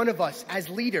every one of us as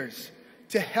leaders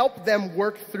to help them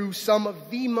work through some of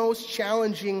the most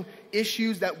challenging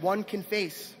issues that one can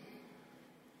face.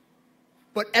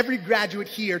 But every graduate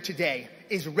here today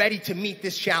is ready to meet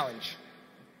this challenge.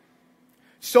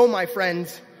 So, my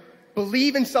friends,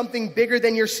 believe in something bigger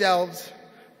than yourselves,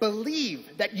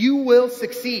 believe that you will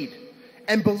succeed,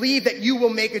 and believe that you will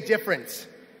make a difference.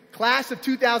 Class of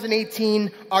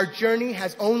 2018, our journey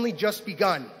has only just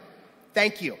begun.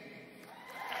 Thank you.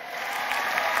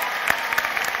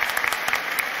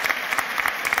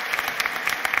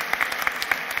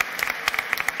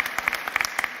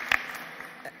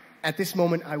 At this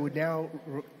moment, I would now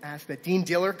ask that Dean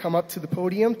Diller come up to the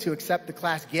podium to accept the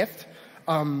class gift.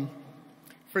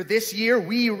 For this year,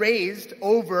 we raised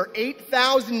over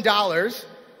 $8,000.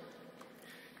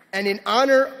 And in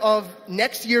honor of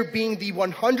next year being the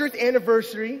 100th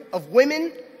anniversary of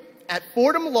women at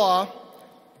Fordham Law,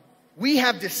 we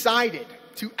have decided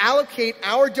to allocate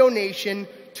our donation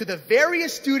to the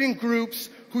various student groups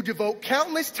who devote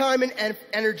countless time and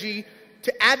energy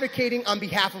to advocating on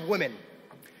behalf of women.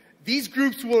 These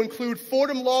groups will include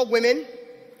Fordham Law Women,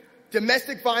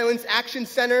 Domestic Violence Action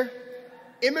Center,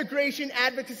 Immigration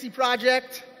Advocacy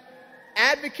Project,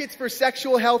 Advocates for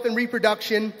Sexual Health and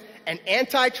Reproduction, and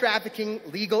Anti-Trafficking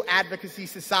Legal Advocacy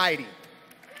Society.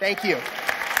 Thank you.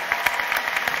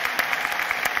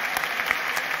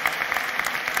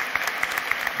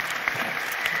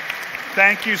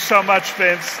 Thank you so much,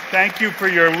 Vince. Thank you for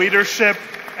your leadership,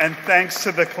 and thanks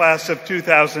to the class of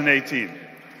 2018.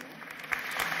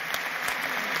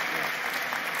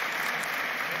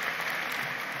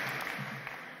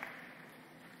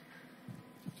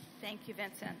 Thank you,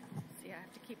 Vincent. See, I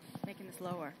have to keep making this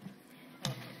lower.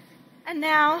 And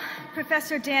now,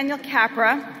 Professor Daniel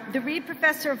Capra, the Reed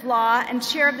Professor of Law and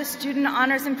Chair of the Student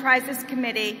Honors and Prizes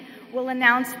Committee, will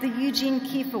announce the Eugene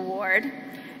Keefe Award.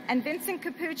 And Vincent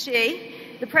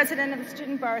Capucci, the President of the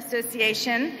Student Bar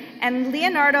Association, and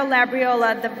Leonardo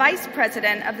Labriola, the Vice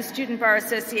President of the Student Bar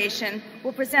Association,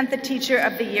 will present the Teacher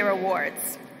of the Year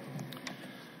Awards.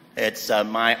 It's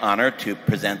my honor to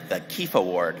present the Keefe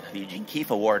Award. The Eugene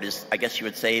Keefe Award is, I guess you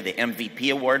would say, the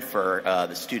MVP award for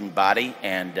the student body,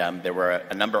 and there were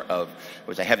a number of, it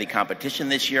was a heavy competition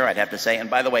this year, I'd have to say. And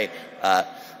by the way,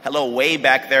 hello way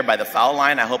back there by the foul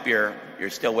line. I hope you're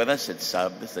still with us. It's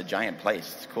this is a giant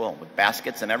place. It's cool with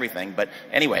baskets and everything. But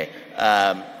anyway,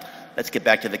 let's get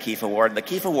back to the Keefe Award. The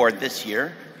Keefe Award this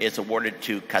year is awarded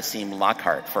to Kasim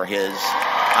Lockhart for his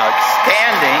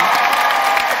outstanding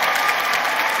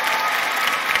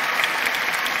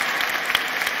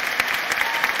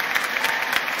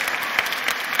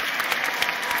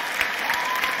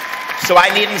So I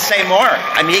needn't say more.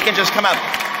 I mean, he can just come up.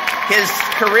 His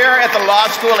career at the law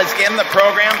school is in the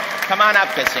program. Come on up,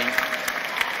 Kasim.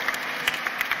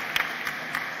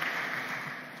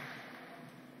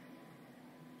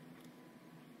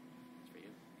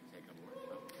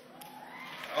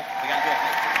 Oh, we got to do it.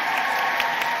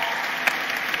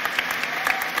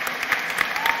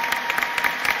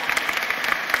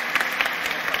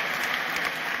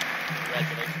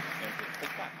 Congratulations.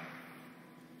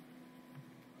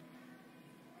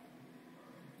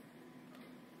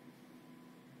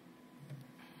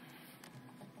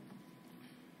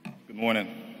 Good morning.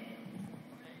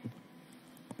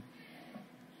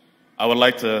 I would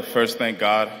like to first thank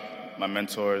God, my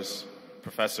mentors,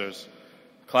 professors,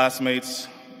 classmates,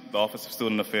 the Office of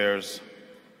Student Affairs,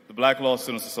 the Black Law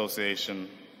Students Association,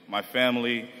 my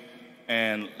family,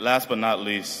 and last but not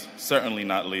least, certainly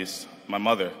not least, my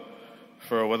mother.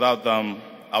 For without them,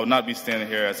 I would not be standing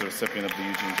here as a recipient of the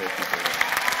Eugene J. Keefe Award.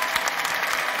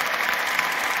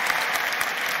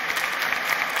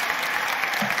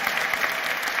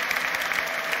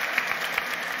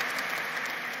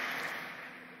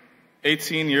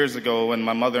 "18 years ago, when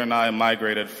my mother and I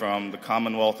migrated from the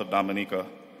Commonwealth of Dominica,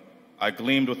 I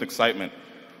gleamed with excitement.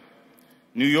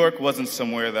 New York wasn't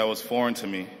somewhere that was foreign to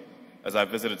me, as I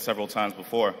visited several times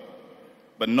before,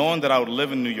 but knowing that I would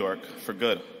live in New York for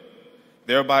good,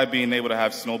 thereby being able to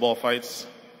have snowball fights,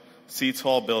 see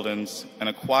tall buildings, and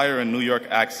acquire a New York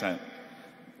accent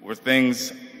were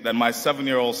things that my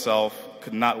 7-year-old self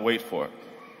could not wait for.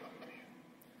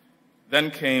 Then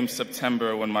came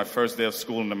September, when my first day of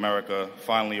school in America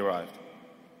finally arrived.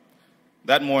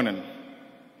 That morning,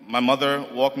 my mother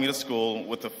walked me to school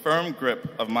with a firm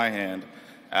grip of my hand,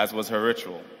 as was her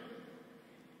ritual.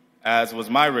 As was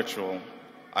my ritual,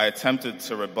 I attempted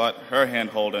to rebut her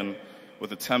hand-holding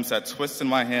with attempts at twisting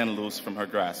my hand loose from her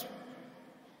grasp.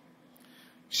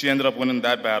 She ended up winning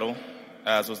that battle,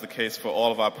 as was the case for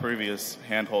all of our previous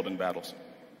hand-holding battles.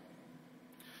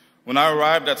 When I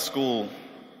arrived at school,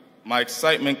 my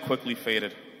excitement quickly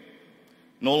faded.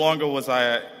 No longer was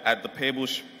I at the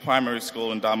Peebush Primary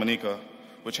School in Dominica,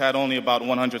 which had only about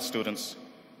 100 students.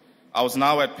 I was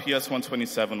now at PS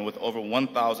 127 with over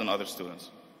 1,000 other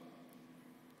students.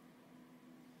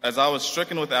 As I was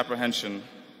stricken with apprehension,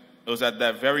 it was at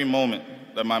that very moment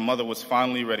that my mother was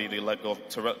finally ready to let go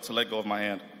of my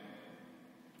hand.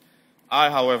 I,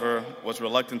 however, was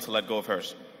reluctant to let go of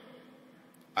hers.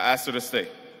 I asked her to stay,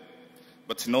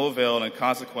 but to no avail, and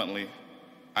consequently,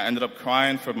 I ended up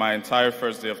crying for my entire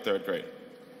first day of third grade.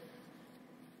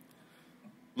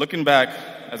 Looking back,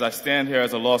 as I stand here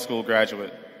as a law school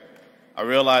graduate, I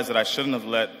realize that I shouldn't have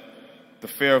let the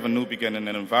fear of a new beginning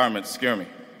and environment scare me.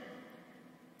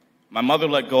 My mother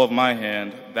let go of my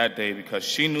hand that day because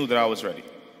she knew that I was ready.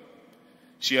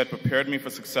 She had prepared me for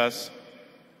success,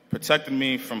 protected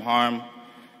me from harm,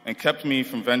 and kept me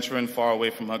from venturing far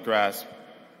away from her grasp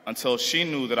until she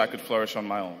knew that I could flourish on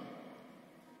my own.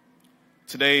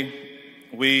 Today,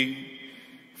 we,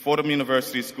 Fordham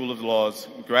University School of Law's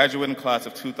graduating class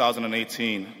of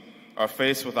 2018, are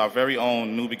faced with our very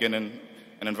own new beginning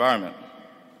and environment,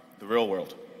 the real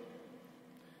world.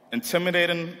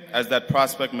 Intimidating as that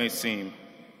prospect may seem,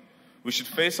 we should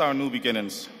face our new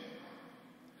beginnings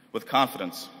with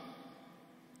confidence.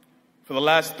 For the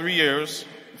last 3 years,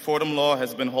 Fordham Law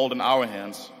has been holding our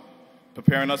hands,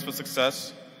 preparing us for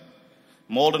success,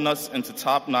 molding us into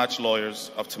top-notch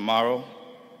lawyers of tomorrow,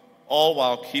 all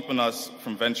while keeping us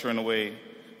from venturing away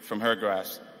from her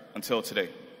grasp until today,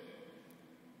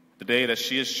 the day that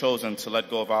she has chosen to let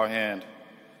go of our hand,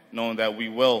 knowing that we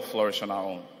will flourish on our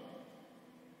own.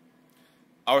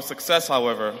 Our success,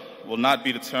 however, will not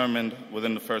be determined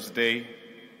within the first day,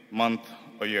 month,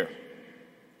 or year.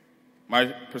 My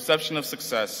perception of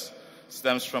success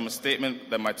stems from a statement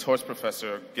that my torts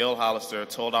professor, Gail Hollister,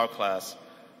 told our class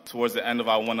towards the end of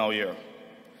our 1L year.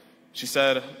 She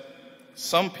said,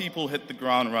 "Some people hit the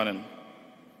ground running.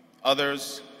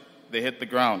 Others, they hit the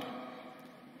ground.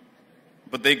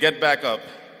 But they get back up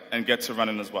and get to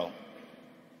running as well."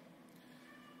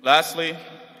 Lastly,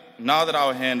 now that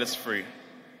our hand is free,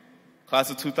 class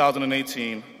of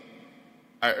 2018,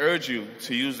 I urge you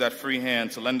to use that free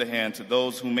hand to lend a hand to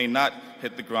those who may not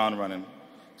hit the ground running,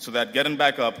 so that getting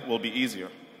back up will be easier.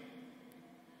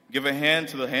 Give a hand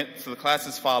to the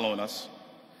classes following us,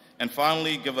 and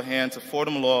finally give a hand to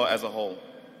Fordham Law as a whole.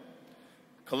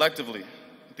 Collectively,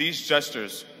 these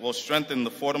gestures will strengthen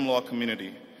the Fordham Law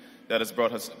community that has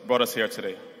brought us here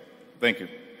today. Thank you.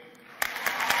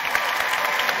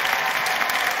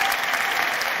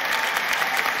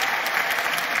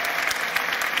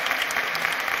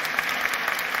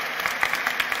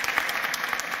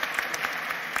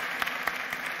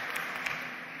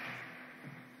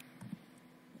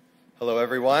 Hello,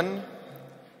 everyone.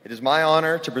 It is my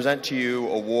honor to present to you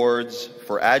awards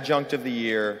for Adjunct of the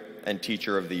Year and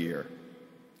Teacher of the Year.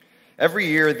 Every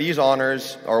year, these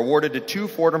honors are awarded to 2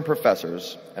 Fordham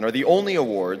professors and are the only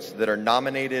awards that are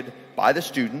nominated by the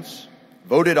students,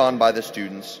 voted on by the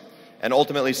students, and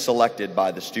ultimately selected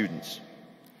by the students.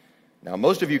 Now,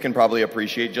 most of you can probably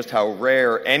appreciate just how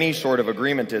rare any sort of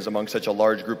agreement is among such a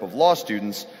large group of law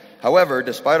students. However,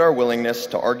 despite our willingness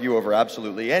to argue over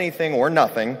absolutely anything or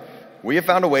nothing, we have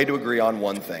found a way to agree on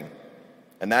one thing,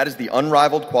 and that is the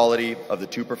unrivaled quality of the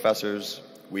 2 professors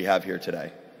we have here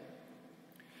today.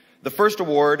 The first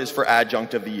award is for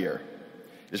Adjunct of the Year.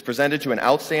 It is presented to an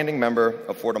outstanding member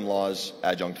of Fordham Law's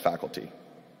adjunct faculty.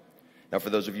 Now, for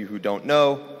those of you who don't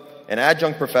know, an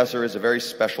adjunct professor is a very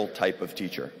special type of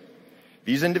teacher.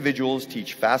 These individuals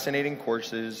teach fascinating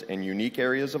courses in unique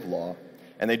areas of law,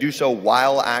 and they do so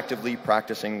while actively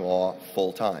practicing law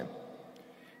full-time.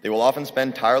 They will often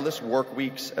spend tireless work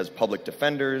weeks as public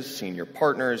defenders, senior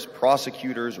partners,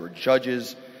 prosecutors, or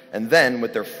judges, and then,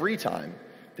 with their free time,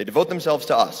 they devote themselves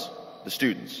to us, the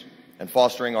students, and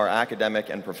fostering our academic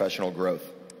and professional growth.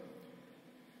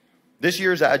 This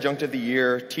year's Adjunct of the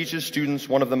Year teaches students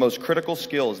one of the most critical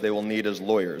skills they will need as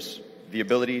lawyers, the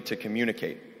ability to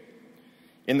communicate.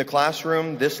 In the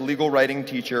classroom, this legal writing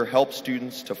teacher helps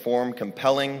students to form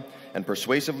compelling and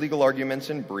persuasive legal arguments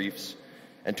in briefs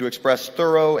and to express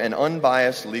thorough and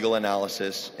unbiased legal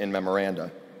analysis in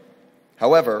memoranda.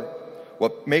 However,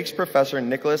 what makes Professor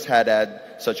Nicholas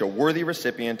Haddad such a worthy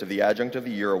recipient of the Adjunct of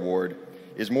the Year award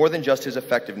is more than just his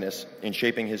effectiveness in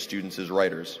shaping his students as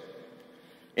writers.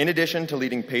 In addition to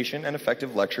leading patient and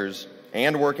effective lectures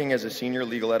and working as a senior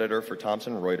legal editor for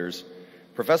Thomson Reuters,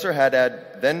 Professor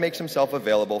Haddad then makes himself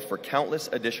available for countless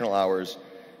additional hours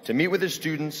to meet with his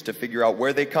students to figure out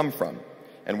where they come from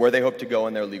and where they hope to go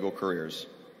in their legal careers.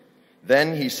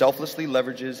 Then he selflessly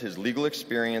leverages his legal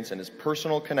experience and his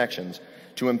personal connections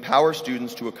to empower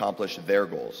students to accomplish their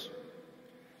goals.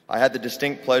 I had the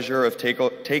distinct pleasure of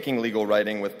taking legal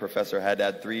writing with Professor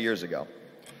Haddad 3 years ago.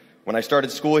 When I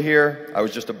started school here, I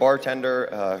was just a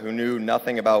bartender who knew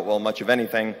nothing about, well, much of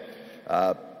anything,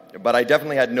 but I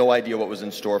definitely had no idea what was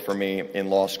in store for me in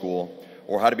law school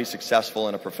or how to be successful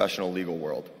in a professional legal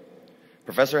world.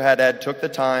 Professor Haddad took the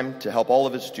time to help all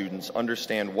of his students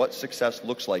understand what success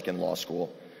looks like in law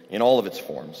school in all of its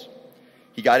forms.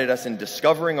 He guided us in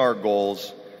discovering our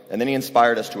goals, and then he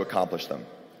inspired us to accomplish them.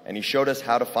 And he showed us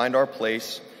how to find our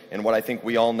place in what I think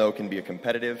we all know can be a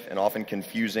competitive and often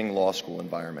confusing law school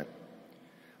environment.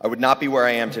 I would not be where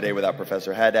I am today without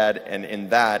Professor Haddad, and in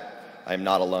that, I am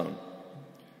not alone.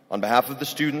 On behalf of the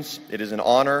students, it is an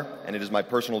honor and it is my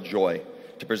personal joy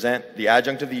to present the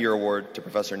Adjunct of the Year Award to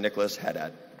Professor Nicholas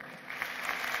Haddad.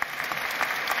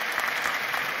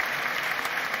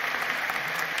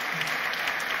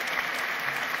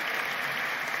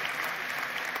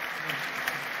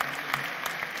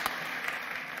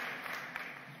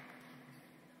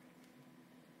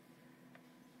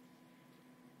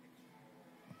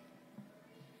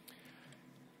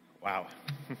 Wow.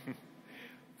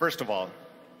 First of all,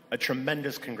 a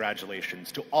tremendous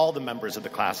congratulations to all the members of the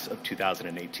class of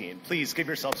 2018. Please give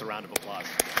yourselves a round of applause.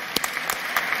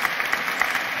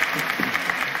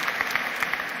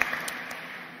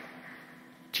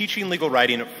 Teaching legal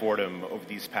writing at Fordham over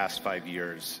these past 5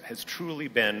 years has truly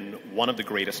been one of the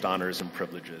greatest honors and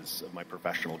privileges of my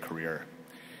professional career.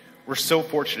 We're so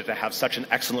fortunate to have such an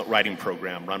excellent writing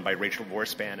program run by Rachel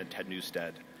Vorspan and Ted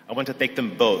Newstead. I want to thank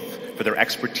them both for their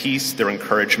expertise, their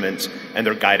encouragement, and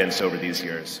their guidance over these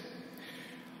years.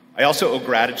 I also owe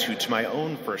gratitude to my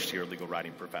own first-year legal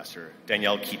writing professor,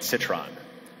 Danielle Keats-Citron,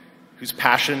 whose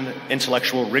passion,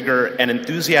 intellectual rigor, and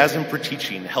enthusiasm for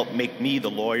teaching helped make me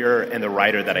the lawyer and the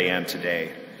writer that I am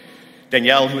today.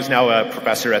 Danielle, who is now a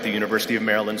professor at the University of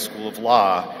Maryland School of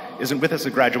Law, isn't with us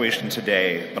at graduation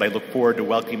today, but I look forward to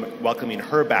welcoming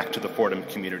her back to the Fordham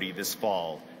community this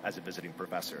fall as a visiting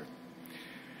professor.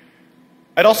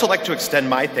 I'd also like to extend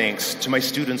my thanks to my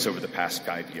students over the past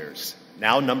 5 years,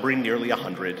 now numbering nearly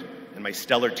 100, and my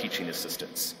stellar teaching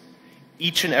assistants.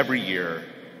 Each and every year,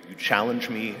 you challenge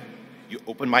me, you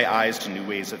open my eyes to new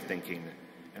ways of thinking,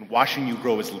 and watching you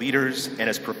grow as leaders and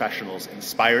as professionals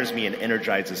inspires me and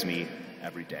energizes me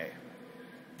every day.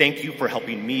 Thank you for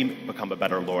helping me become a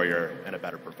better lawyer and a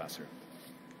better professor.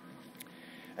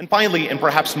 And finally, and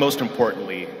perhaps most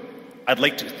importantly, I'd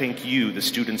like to thank you, the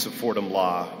students of Fordham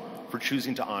Law, for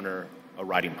choosing to honor a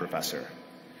writing professor.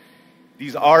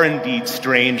 These are indeed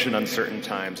strange and uncertain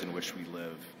times in which we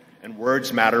live, and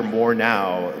words matter more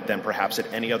now than perhaps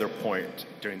at any other point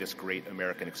during this great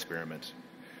American experiment.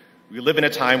 We live in a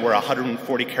time where a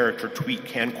 140-character tweet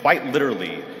can quite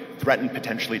literally threaten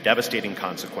potentially devastating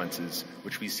consequences,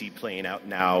 which we see playing out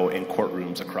now in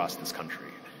courtrooms across this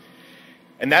country.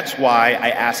 And that's why I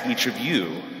ask each of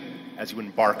you, as you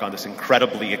embark on this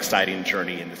incredibly exciting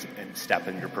journey and step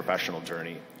in your professional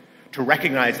journey, to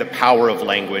recognize the power of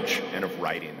language and of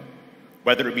writing,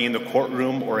 whether it be in the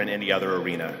courtroom or in any other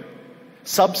arena.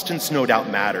 Substance no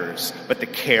doubt matters, but the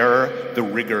care, the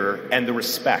rigor, and the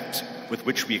respect with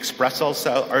which we express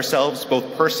ourselves,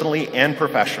 both personally and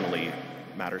professionally,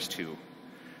 matters too.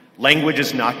 Language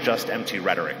is not just empty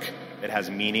rhetoric. It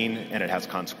has meaning and it has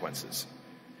consequences.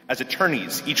 As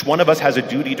attorneys, each one of us has a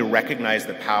duty to recognize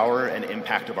the power and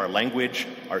impact of our language,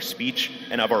 our speech,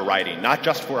 and of our writing, not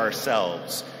just for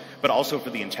ourselves, but also for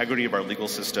the integrity of our legal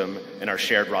system and our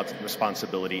shared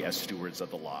responsibility as stewards of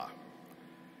the law.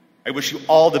 I wish you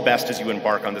all the best as you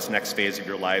embark on this next phase of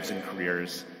your lives and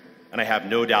careers, and I have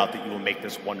no doubt that you will make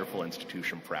this wonderful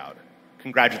institution proud.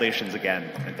 Congratulations again,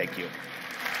 and thank you.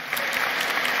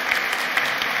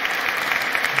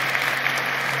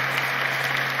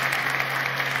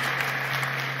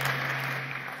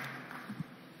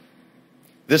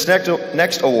 This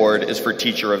next award is for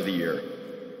Teacher of the Year.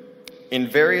 In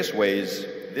various ways,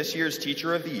 this year's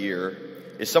Teacher of the Year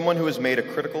is someone who has made a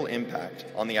critical impact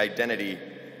on the identity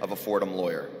of a Fordham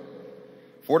lawyer.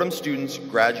 Fordham students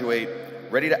graduate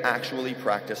ready to actually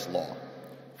practice law,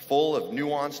 full of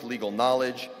nuanced legal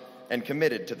knowledge and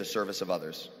committed to the service of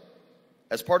others.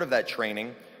 As part of that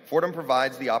training, Fordham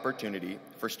provides the opportunity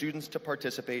for students to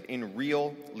participate in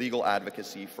real legal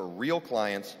advocacy for real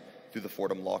clients through the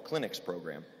Fordham Law Clinics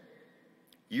program.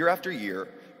 Year after year,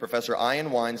 Professor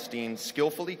Ian Weinstein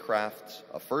skillfully crafts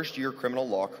a first-year criminal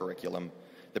law curriculum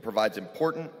that provides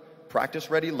important,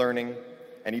 practice-ready learning,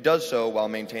 and he does so while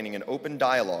maintaining an open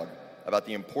dialogue about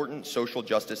the important social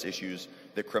justice issues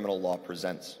that criminal law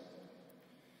presents.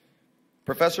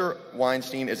 Professor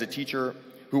Weinstein is a teacher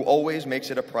who always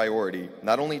makes it a priority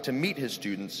not only to meet his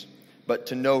students, but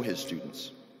to know his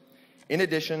students. In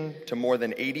addition to more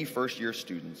than 80 first-year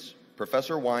students,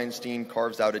 Professor Weinstein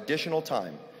carves out additional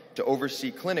time to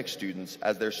oversee clinic students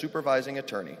as their supervising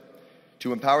attorney,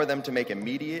 to empower them to make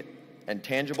immediate and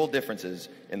tangible differences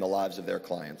in the lives of their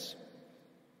clients.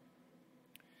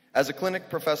 As a clinic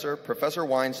professor, Professor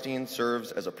Weinstein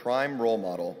serves as a prime role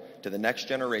model to the next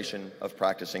generation of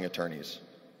practicing attorneys.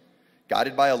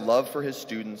 Guided by a love for his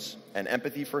students and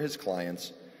empathy for his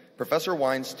clients, Professor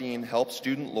Weinstein helps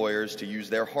student lawyers to use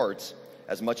their hearts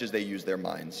as much as they use their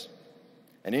minds.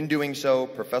 And in doing so,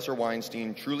 Professor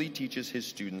Weinstein truly teaches his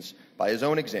students by his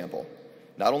own example,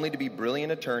 not only to be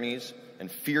brilliant attorneys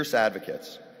and fierce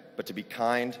advocates, but to be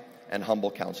kind and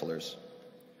humble counselors.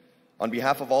 On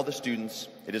behalf of all the students,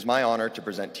 it is my honor to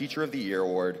present Teacher of the Year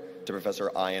Award to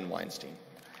Professor Ian Weinstein.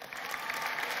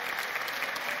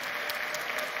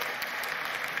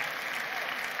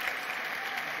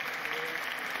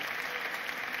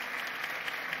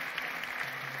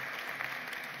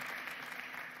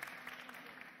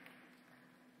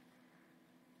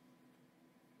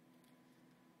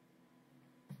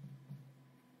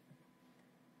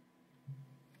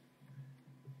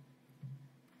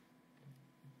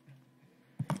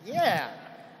 Yeah.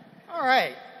 All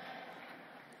right.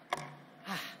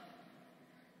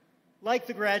 Like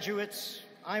the graduates,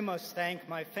 I must thank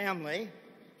my family,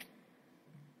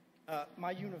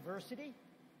 my university,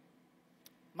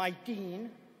 my dean,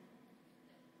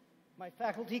 my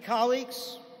faculty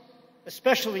colleagues,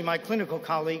 especially my clinical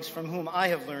colleagues from whom I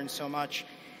have learned so much,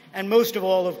 and most of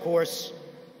all, of course,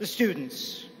 the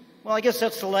students. Well, I guess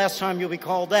that's the last time you'll be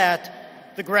called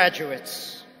that, the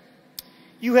graduates.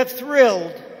 You have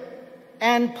thrilled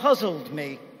and puzzled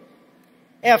me.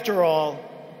 After all,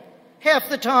 half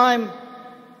the time,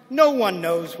 no one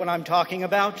knows what I'm talking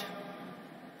about.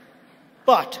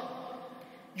 But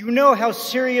you know how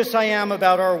serious I am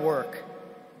about our work,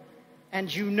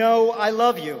 and you know I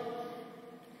love you,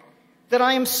 that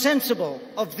I am sensible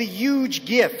of the huge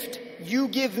gift you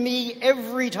give me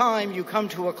every time you come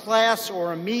to a class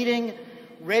or a meeting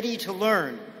ready to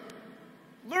learn.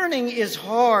 Learning is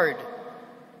hard.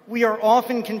 We are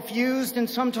often confused and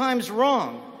sometimes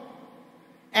wrong.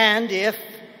 And if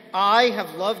I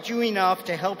have loved you enough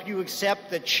to help you accept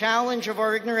the challenge of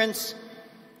our ignorance,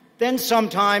 then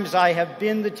sometimes I have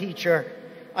been the teacher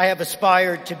I have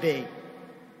aspired to be.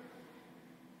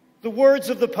 The words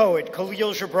of the poet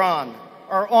Khalil Gibran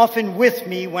are often with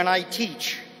me when I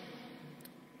teach.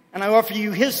 And I offer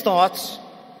you his thoughts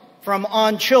from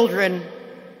On Children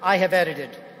I have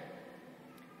edited.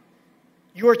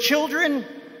 Your children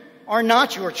are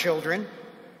not your children.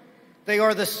 They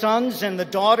are the sons and the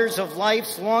daughters of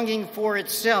life's longing for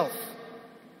itself.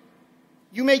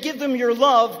 You may give them your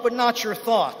love, but not your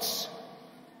thoughts.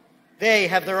 They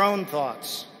have their own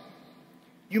thoughts.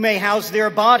 You may house their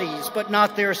bodies, but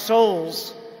not their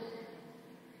souls.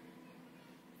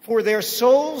 For their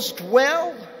souls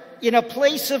dwell in a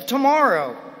place of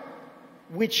tomorrow,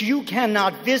 which you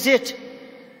cannot visit,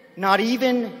 not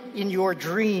even in your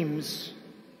dreams.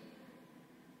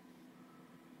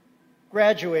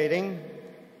 Graduating,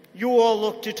 you all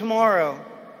look to tomorrow,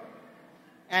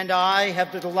 and I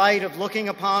have the delight of looking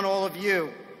upon all of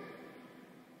you.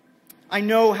 I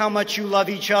know how much you love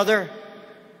each other,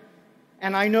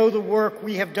 and I know the work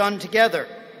we have done together.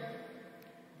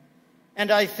 And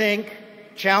I think,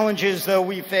 challenges though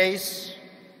we face,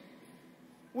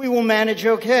 we will manage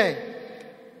okay.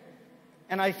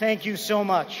 And I thank you so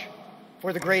much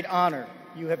for the great honor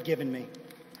you have given me.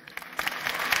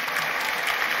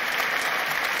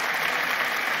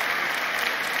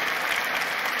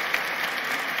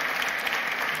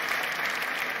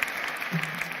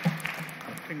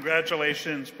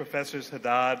 Congratulations, Professors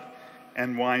Haddad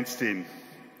and Weinstein.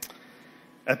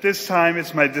 At this time,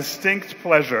 it's my distinct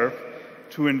pleasure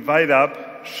to invite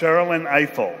up Sherilyn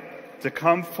Eiffel to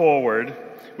come forward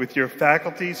with your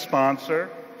faculty sponsor,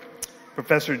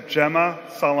 Professor Gemma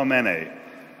Solomene.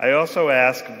 I also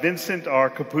ask Vincent R.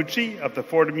 Capucci of the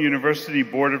Fordham University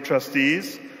Board of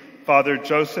Trustees, Father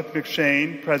Joseph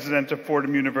McShane, President of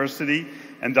Fordham University,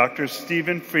 and Dr.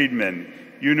 Stephen Friedman,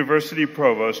 University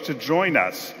Provost, to join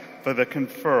us for the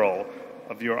conferral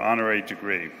of your honorary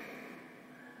degree.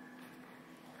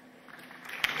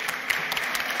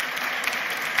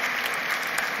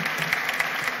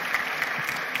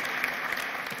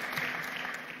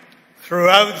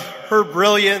 Throughout her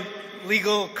brilliant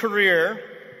legal career,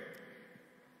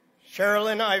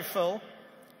 Sherilyn Ifill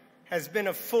has been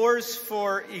a force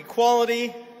for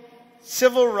equality,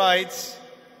 civil rights,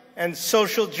 and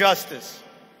social justice.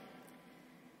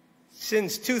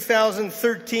 Since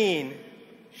 2013,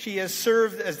 she has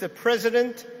served as the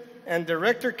president and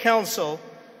director counsel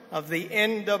of the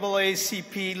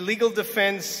NAACP Legal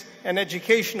Defense and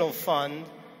Educational Fund,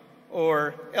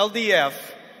 or LDF,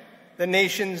 the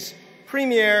nation's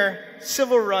premier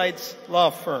civil rights law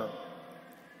firm.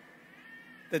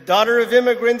 The daughter of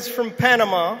immigrants from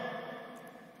Panama,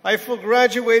 Ifill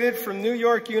graduated from New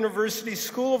York University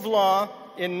School of Law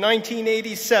in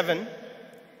 1987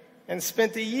 and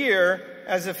spent a year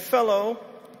as a fellow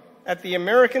at the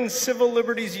American Civil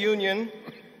Liberties Union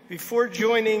before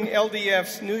joining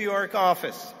LDF's New York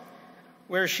office,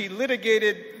 where she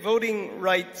litigated voting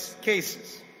rights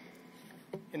cases.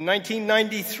 In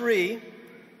 1993,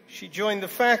 she joined the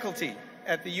faculty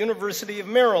at the University of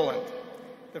Maryland,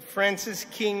 the Francis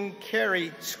King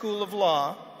Carey School of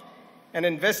Law, and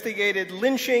investigated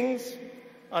lynchings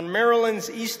on Maryland's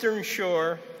Eastern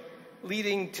Shore,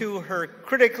 leading to her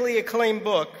critically acclaimed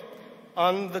book,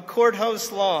 On the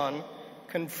Courthouse Lawn,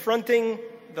 Confronting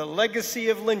the Legacy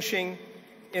of Lynching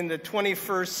in the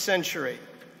 21st Century.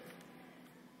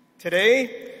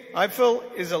 Today, Ifill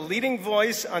is a leading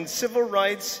voice on civil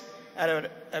rights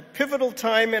at a pivotal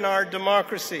time in our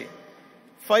democracy,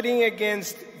 fighting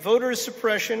against voter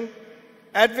suppression,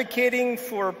 advocating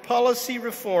for policy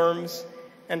reforms,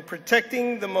 and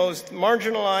protecting the most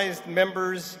marginalized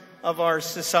members of our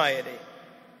society.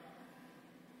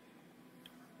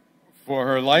 For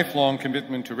her lifelong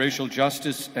commitment to racial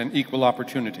justice and equal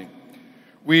opportunity,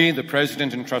 we, the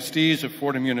President and Trustees of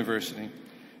Fordham University,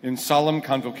 in solemn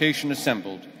convocation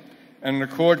assembled, and in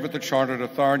accord with the chartered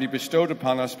authority bestowed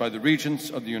upon us by the Regents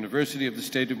of the University of the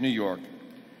State of New York,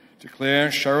 declare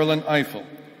Sherilyn Ifill,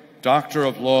 Doctor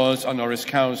of Laws honoris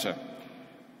causa,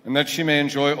 and that she may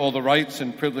enjoy all the rights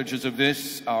and privileges of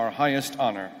this, our highest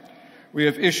honor. We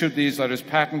have issued these letters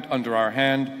patent under our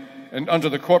hand and under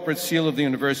the corporate seal of the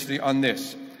university on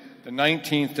this, the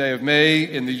 19th day of May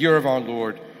in the year of our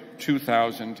Lord,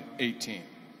 2018.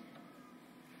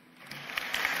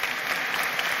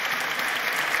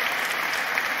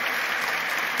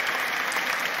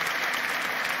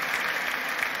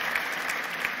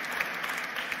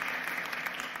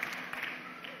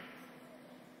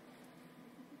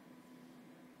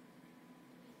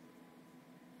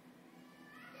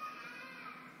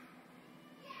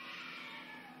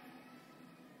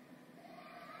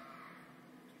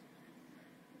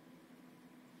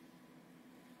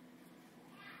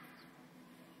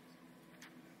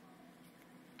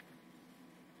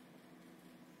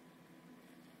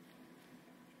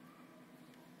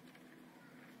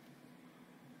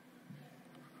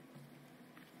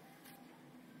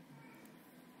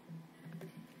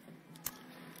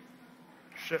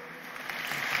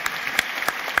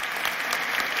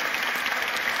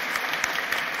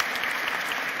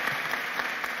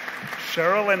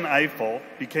 Sherilyn Ifill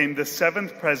became the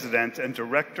 7th president and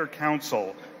director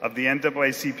counsel of the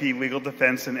NAACP Legal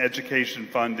Defense and Education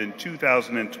Fund in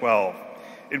 2012.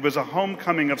 It was a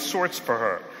homecoming of sorts for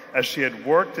her, as she had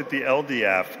worked at the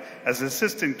LDF as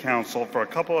assistant counsel for a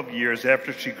couple of years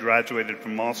after she graduated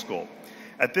from law school.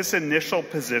 At this initial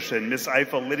position, Ms.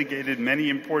 Ifill litigated many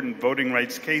important voting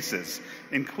rights cases,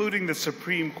 including the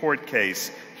Supreme Court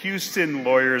case, Houston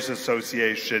Lawyers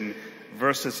Association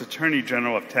versus Attorney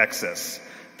General of Texas.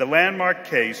 The landmark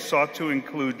case sought to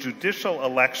include judicial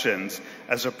elections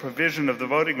as a provision of the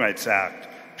Voting Rights Act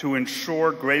to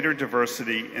ensure greater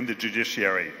diversity in the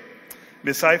judiciary.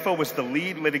 Ms. Ifill was the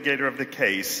lead litigator of the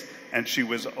case, and she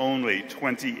was only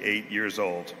 28 years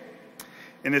old.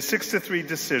 In a 6-3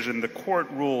 decision, the court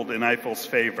ruled in Ifill's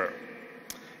favor.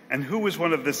 And who was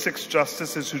one of the 6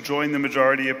 justices who joined the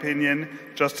majority opinion?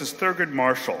 Justice Thurgood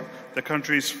Marshall, the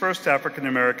country's first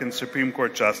African-American Supreme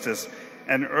Court justice,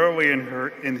 and early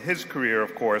in his career,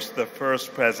 of course, the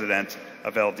first president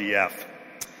of LDF.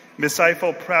 Ms.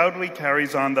 Ifill proudly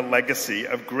carries on the legacy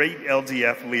of great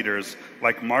LDF leaders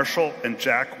like Marshall and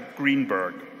Jack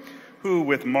Greenberg, who,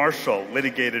 with Marshall,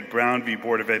 litigated Brown v.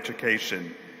 Board of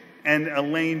Education, and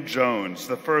Elaine Jones,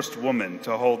 the first woman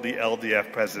to hold the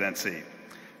LDF presidency.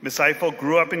 Ms. Ifill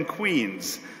grew up in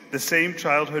Queens, the same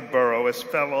childhood borough as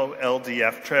fellow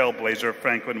LDF trailblazer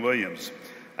Franklin Williams.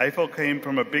 Ifill came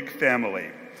from a big family.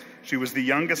 She was the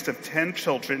youngest of 10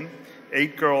 children,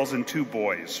 8 girls and 2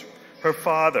 boys. Her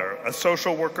father, a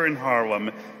social worker in Harlem,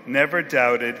 never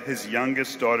doubted his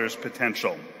youngest daughter's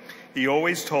potential. He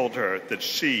always told her that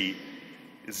she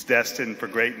is destined for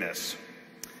greatness.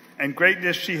 and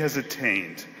greatness she has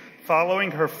attained. Following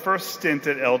her first stint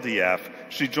at LDF,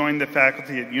 she joined the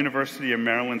faculty at University of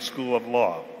Maryland School of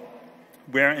Law,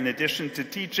 where in addition to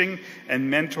teaching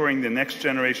and mentoring the next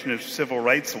generation of civil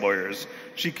rights lawyers,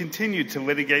 she continued to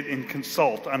litigate and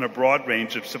consult on a broad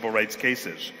range of civil rights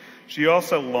cases. She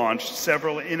also launched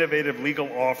several innovative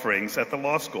legal offerings at the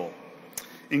law school,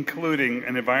 including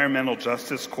an environmental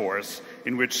justice course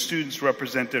in which students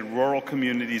represented rural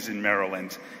communities in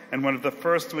Maryland, and one of the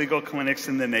first legal clinics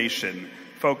in the nation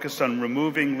focused on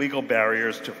removing legal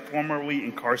barriers to formerly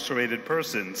incarcerated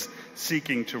persons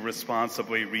seeking to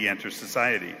responsibly re-enter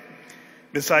society.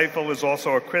 Ms. Eiffel is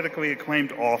also a critically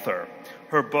acclaimed author.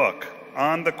 Her book,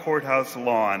 On the Courthouse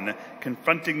Lawn,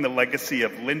 Confronting the Legacy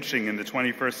of Lynching in the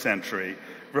 21st Century,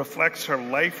 reflects her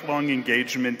lifelong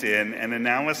engagement in and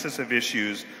analysis of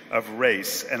issues of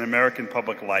race and American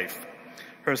public life.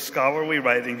 Her scholarly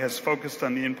writing has focused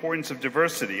on the importance of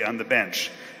diversity on the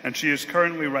bench, and she is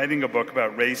currently writing a book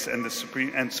about race and the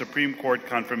Supreme Court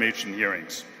confirmation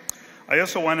hearings. I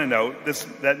also want to note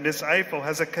that Ms. Eiffel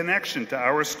has a connection to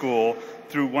our school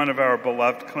through one of our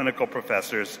beloved clinical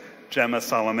professors, Gemma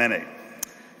Solomene.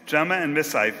 Gemma and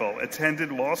Ms. Eiffel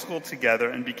attended law school together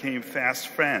and became fast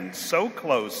friends. So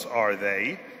close are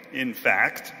they, in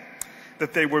fact,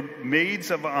 that they were maids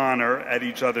of honor at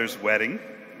each other's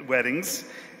weddings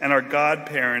and are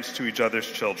godparents to each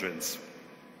other's children.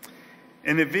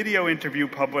 In a video interview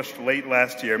published late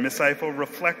last year, Ms. Eiffel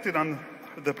reflected on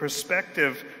the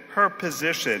perspective her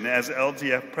position as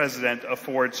LDF president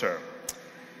affords her.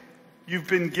 You've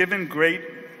been given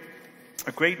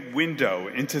a great window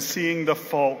into seeing the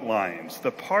fault lines,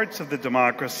 the parts of the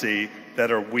democracy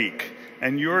that are weak,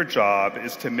 and your job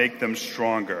is to make them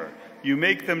stronger. You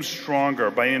make them stronger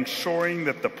by ensuring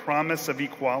that the promise of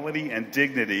equality and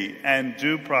dignity and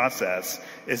due process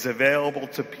is available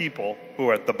to people who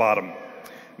are at the bottom.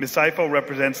 Ms. Eiffel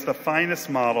represents the finest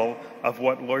model of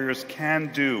what lawyers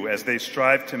can do as they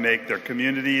strive to make their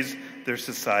communities, their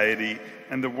society,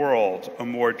 and the world a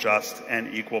more just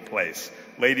and equal place.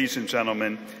 Ladies and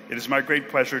gentlemen, it is my great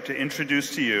pleasure to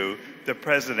introduce to you the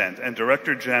President and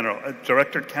Director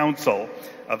Counsel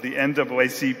of the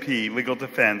NAACP Legal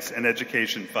Defense and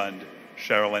Education Fund,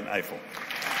 Sherilyn Eiffel.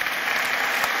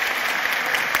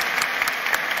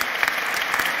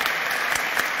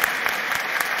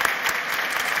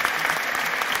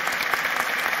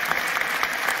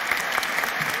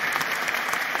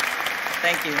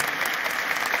 Thank you.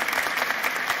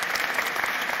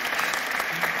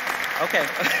 Okay.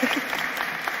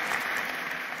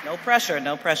 No pressure,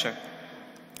 no pressure.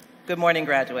 Good morning,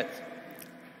 graduates,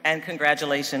 and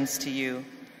congratulations to you.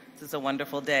 This is a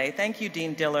wonderful day. Thank you,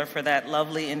 Dean Diller, for that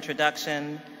lovely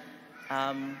introduction.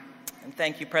 And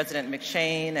thank you, President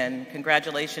McShane, and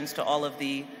congratulations to all of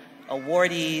the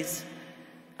awardees.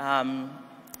 And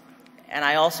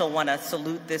I also want to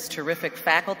salute this terrific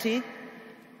faculty.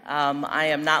 I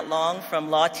am not long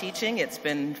from law teaching. It's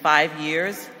been 5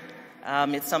 years.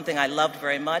 It's something I loved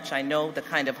very much. I know the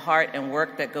kind of heart and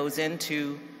work that goes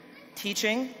into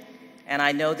teaching, and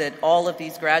I know that all of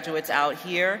these graduates out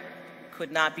here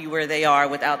could not be where they are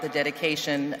without the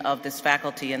dedication of this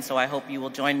faculty, and so I hope you will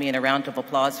join me in a round of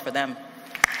applause for them.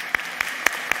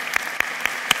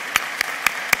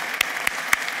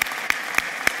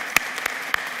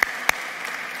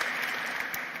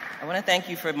 I want to thank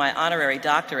you for my honorary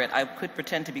doctorate. I could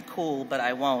pretend to be cool, but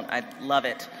I won't. I love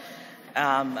it.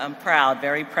 I'm proud,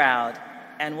 very proud.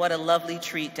 And what a lovely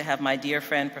treat to have my dear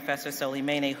friend, Professor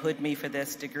Soleimani, hood me for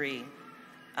this degree.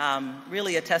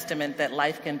 Really a testament that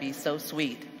life can be so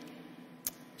sweet.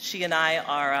 She and I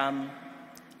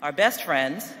are best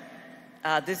friends.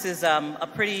 This is a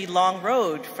pretty long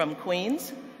road from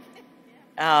Queens.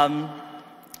 I'm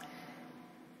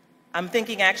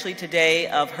thinking actually today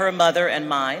of her mother and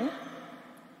mine,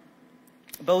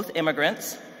 both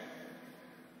immigrants,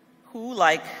 who,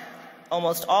 like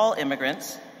almost all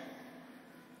immigrants,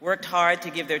 worked hard to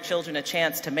give their children a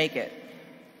chance to make it.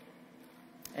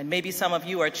 And maybe some of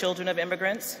you are children of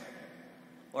immigrants,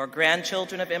 or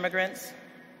grandchildren of immigrants,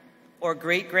 or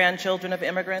great-grandchildren of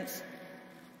immigrants,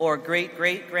 or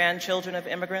great-great-grandchildren of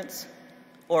immigrants,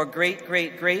 or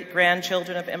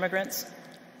great-great-great-grandchildren of immigrants.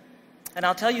 And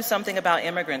I'll tell you something about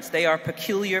immigrants. They are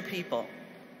peculiar people.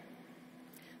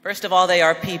 First of all, they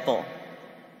are people.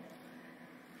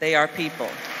 They are people.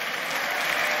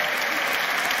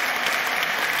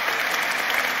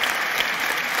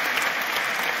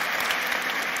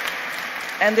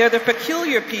 And they're the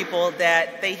peculiar people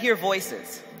that they hear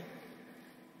voices,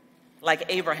 like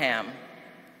Abraham.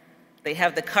 They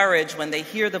have the courage when they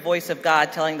hear the voice of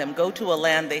God telling them, go to a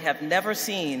land they have never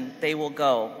seen, they will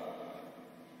go.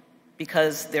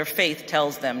 because their faith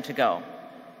tells them to go.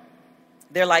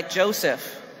 They're like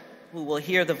Joseph, who will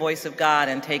hear the voice of God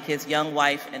and take his young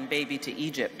wife and baby to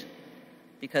Egypt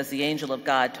because the angel of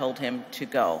God told him to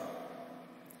go.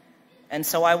 And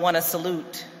so I want to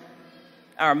salute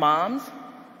our moms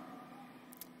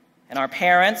and our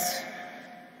parents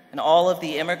and all of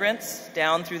the immigrants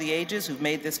down through the ages who've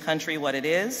made this country what it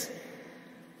is,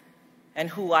 and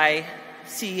who I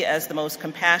see as the most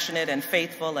compassionate and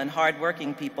faithful and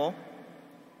hardworking people.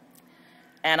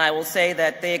 And I will say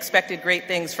that they expected great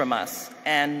things from us.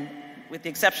 And with the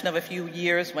exception of a few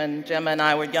years when Gemma and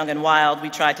I were young and wild, we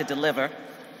tried to deliver.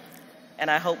 And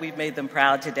I hope we've made them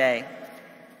proud today.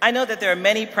 I know that there are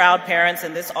many proud parents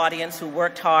in this audience who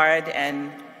worked hard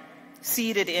and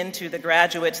seeded into the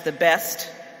graduates the best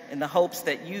in the hopes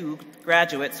that you,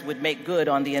 graduates, would make good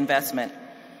on the investment.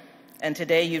 And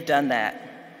today you've done that.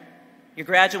 You're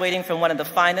graduating from one of the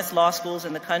finest law schools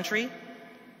in the country.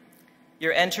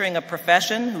 You're entering a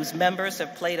profession whose members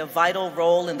have played a vital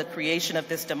role in the creation of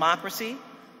this democracy,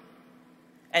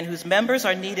 and whose members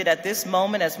are needed at this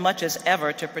moment as much as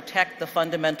ever to protect the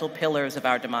fundamental pillars of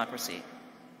our democracy.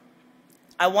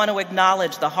 I want to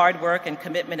acknowledge the hard work and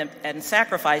commitment and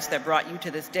sacrifice that brought you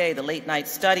to this day, the late night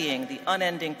studying, the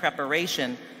unending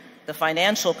preparation, the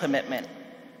financial commitment.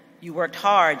 You worked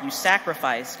hard, you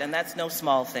sacrificed, and that's no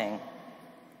small thing.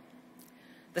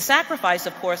 The sacrifice,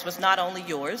 of course, was not only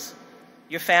yours.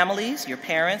 Your families, your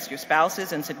parents, your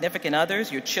spouses and significant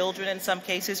others, your children in some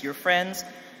cases, your friends,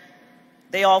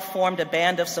 they all formed a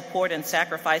band of support and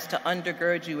sacrifice to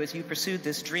undergird you as you pursued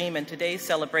this dream, and today's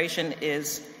celebration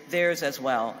is theirs as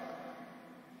well.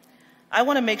 I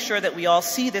want to make sure that we all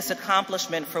see this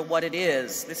accomplishment for what it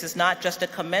is. This is not just a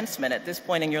commencement. At this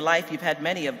point in your life, you've had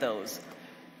many of those.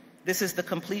 This is the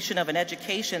completion of an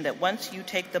education that once you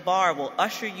take the bar will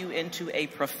usher you into a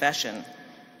profession.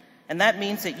 And that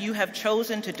means that you have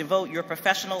chosen to devote your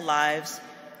professional lives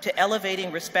to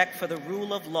elevating respect for the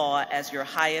rule of law as your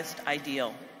highest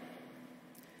ideal.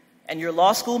 And your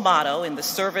law school motto, in the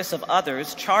service of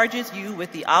others, charges you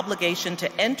with the obligation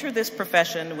to enter this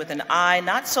profession with an eye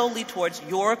not solely towards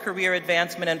your career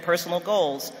advancement and personal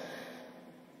goals,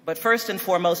 but first and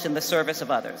foremost in the service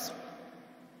of others.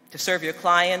 To serve your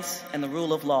clients and the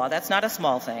rule of law. That's not a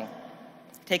small thing.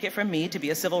 Take it from me, to be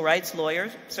a civil rights lawyer,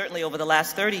 certainly over the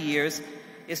last 30 years,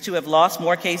 is to have lost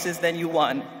more cases than you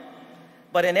won.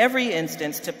 But in every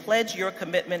instance, to pledge your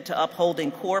commitment to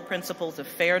upholding core principles of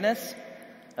fairness,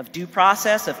 of due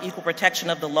process, of equal protection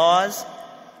of the laws,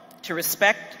 to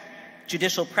respect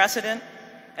judicial precedent,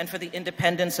 and for the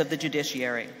independence of the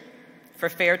judiciary, for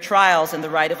fair trials and the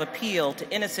right of appeal, to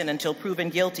innocent until proven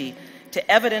guilty,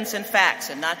 to evidence and facts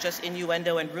and not just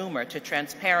innuendo and rumor, to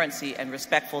transparency and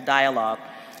respectful dialogue.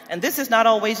 And this is not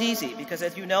always easy because,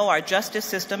 as you know, our justice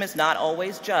system is not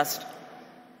always just.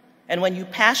 And when you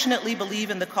passionately believe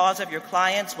in the cause of your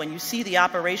clients, when you see the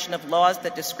operation of laws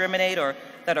that discriminate or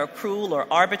that are cruel or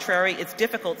arbitrary, it's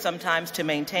difficult sometimes to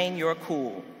maintain your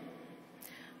cool.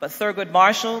 But Thurgood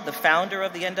Marshall, the founder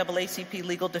of the NAACP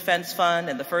Legal Defense Fund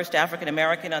and the first African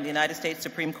American on the United States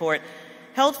Supreme Court,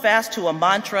 held fast to a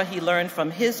mantra he learned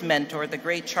from his mentor, the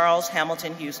great Charles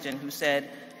Hamilton Houston, who said,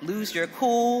 "Lose your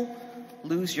cool,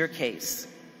 lose your case."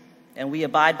 And we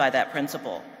abide by that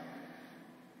principle.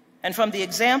 And from the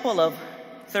example of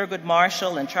Thurgood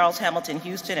Marshall and Charles Hamilton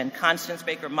Houston and Constance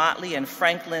Baker Motley and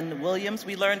Franklin Williams,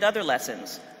 we learned other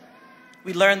lessons.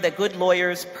 We learned that good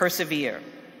lawyers persevere.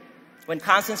 When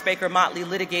Constance Baker Motley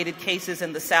litigated cases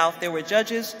in the South, there were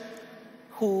judges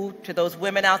who, to those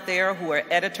women out there who are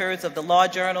editors of the law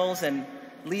journals and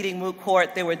leading moot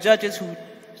court, there were judges who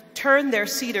turned their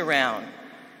seat around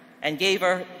and gave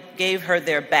her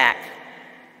their back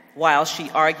while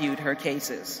she argued her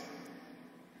cases.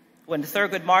 When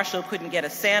Thurgood Marshall couldn't get a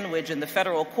sandwich in the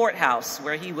federal courthouse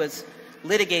where he was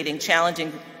litigating,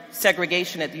 challenging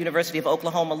segregation at the University of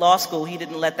Oklahoma Law School, he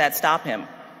didn't let that stop him.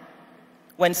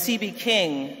 When C.B.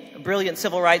 King, a brilliant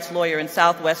civil rights lawyer in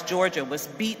Southwest Georgia, was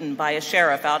beaten by a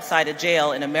sheriff outside a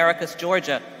jail in Americus,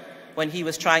 Georgia, when he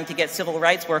was trying to get civil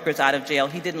rights workers out of jail,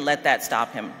 he didn't let that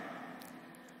stop him.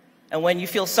 And when you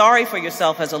feel sorry for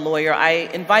yourself as a lawyer, I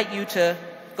invite you to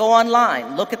go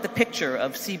online, look at the picture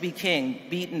of C.B. King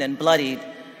beaten and bloodied,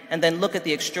 and then look at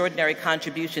the extraordinary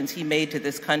contributions he made to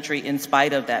this country in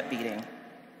spite of that beating.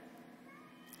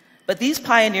 But these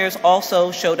pioneers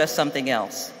also showed us something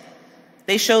else.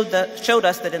 They showed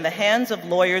us that in the hands of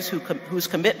lawyers whose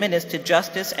commitment is to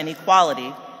justice and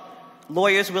equality,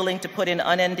 lawyers willing to put in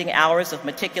unending hours of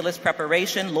meticulous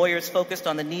preparation, lawyers focused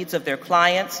on the needs of their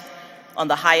clients, on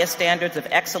the highest standards of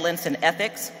excellence and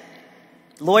ethics,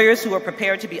 lawyers who are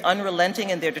prepared to be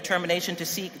unrelenting in their determination to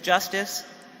seek justice,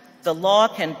 The law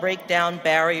can break down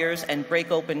barriers and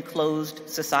break open closed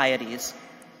societies.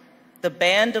 The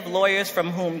band of lawyers from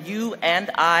whom you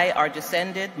and I are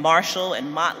descended, Marshall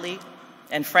and Motley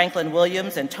and Franklin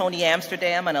Williams and Tony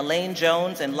Amsterdam and Elaine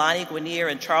Jones and Lonnie Guinier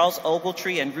and Charles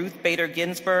Ogletree and Ruth Bader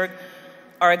Ginsburg,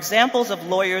 are examples of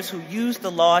lawyers who used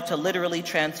the law to literally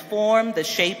transform the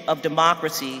shape of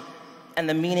democracy and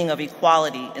the meaning of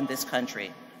equality in this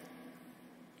country.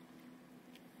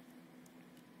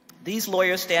 These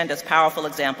lawyers stand as powerful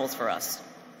examples for us,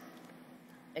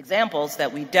 examples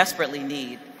that we desperately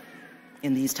need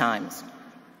in these times.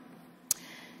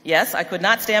 Yes, I could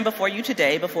not stand before you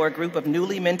today before a group of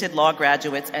newly minted law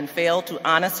graduates and fail to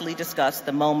honestly discuss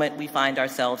the moment we find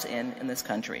ourselves in this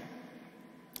country.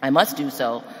 I must do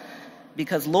so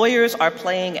because lawyers are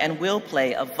playing and will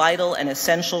play a vital and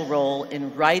essential role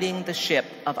in righting the ship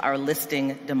of our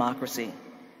listing democracy.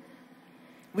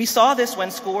 We saw this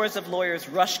when scores of lawyers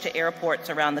rushed to airports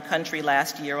around the country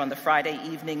last year on the Friday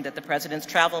evening that the president's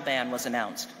travel ban was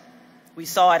announced. We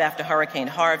saw it after Hurricane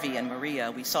Harvey and Maria.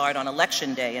 We saw it on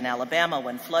Election Day in Alabama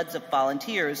when floods of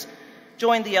volunteers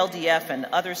joined the LDF and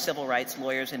other civil rights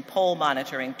lawyers in poll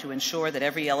monitoring to ensure that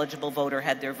every eligible voter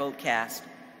had their vote cast.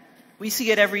 We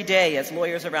see it every day as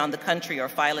lawyers around the country are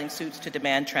filing suits to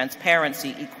demand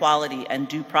transparency, equality, and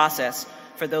due process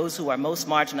for those who are most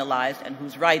marginalized and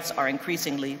whose rights are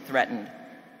increasingly threatened.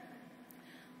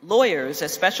 Lawyers,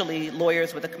 especially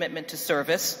lawyers with a commitment to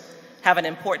service, have an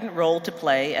important role to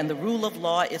play, and the rule of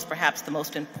law is perhaps the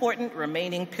most important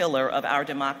remaining pillar of our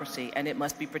democracy, and it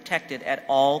must be protected at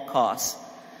all costs.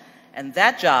 And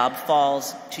that job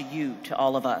falls to you, to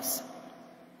all of us.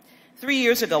 3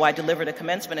 years ago, I delivered a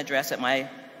commencement address at my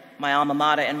alma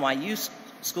mater, NYU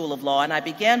School of Law, and I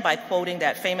began by quoting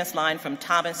that famous line from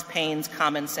Thomas Paine's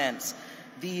Common Sense,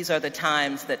 "These are the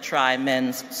times that try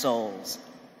men's souls."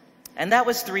 And that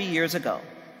was 3 years ago.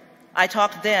 I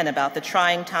talked then about the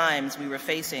trying times we were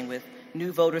facing with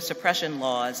new voter suppression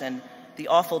laws and the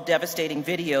awful, devastating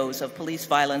videos of police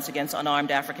violence against unarmed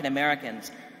African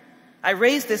Americans. I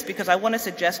raise this because I want to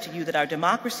suggest to you that our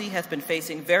democracy has been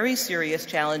facing very serious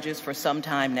challenges for some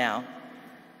time now.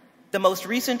 The most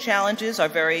recent challenges are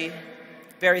very,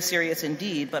 very serious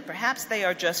indeed, but perhaps they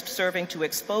are just serving to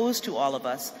expose to all of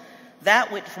us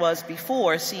that which was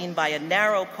before seen by a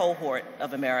narrow cohort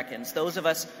of Americans, those of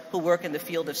us who work in the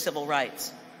field of civil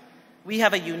rights. We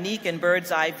have a unique and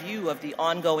bird's-eye view of the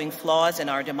ongoing flaws in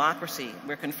our democracy.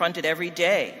 We're confronted every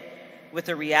day with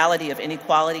the reality of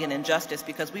inequality and injustice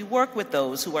because we work with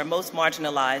those who are most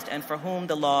marginalized and for whom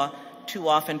the law too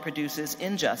often produces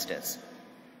injustice.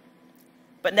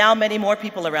 But now many more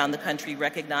people around the country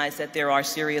recognize that there are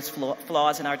serious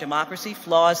flaws in our democracy,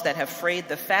 flaws that have frayed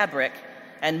the fabric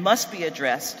and must be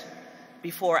addressed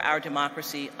before our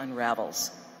democracy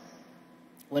unravels.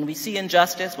 When we see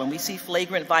injustice, when we see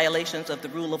flagrant violations of the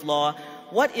rule of law,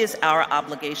 what is our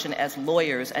obligation as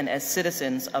lawyers and as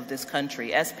citizens of this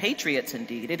country, as patriots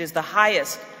indeed? It is the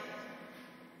highest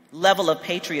level of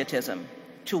patriotism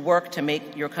to work to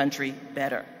make your country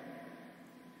better.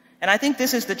 And I think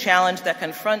this is the challenge that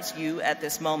confronts you at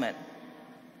this moment.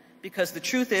 Because the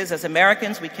truth is, as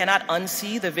Americans, we cannot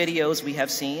unsee the videos we have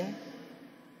seen.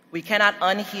 We cannot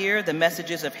unhear the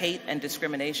messages of hate and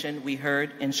discrimination we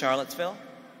heard in Charlottesville.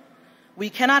 We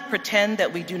cannot pretend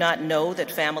that we do not know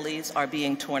that families are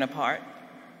being torn apart.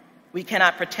 We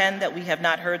cannot pretend that we have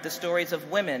not heard the stories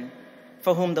of women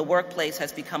for whom the workplace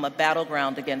has become a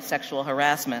battleground against sexual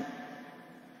harassment.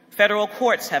 Federal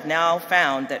courts have now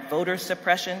found that voter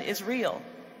suppression is real.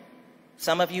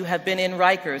 Some of you have been in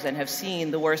Rikers and have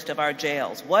seen the worst of our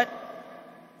jails. What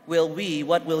will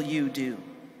you do?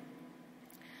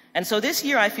 And so this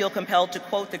year I feel compelled to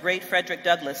quote the great Frederick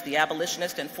Douglass, the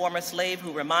abolitionist and former slave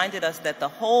who reminded us that the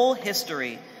whole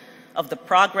history of the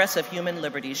progress of human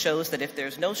liberty shows that if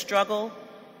there's no struggle,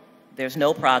 there's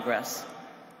no progress.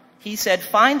 He said,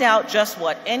 "Find out just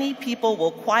what any people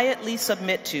will quietly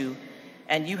submit to,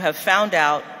 and you have found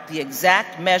out the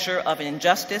exact measure of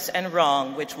injustice and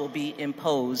wrong which will be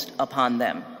imposed upon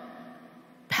them."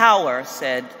 Power,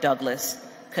 said Douglass,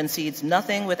 concedes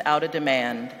nothing without a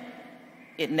demand.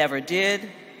 It never did,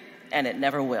 and it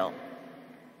never will.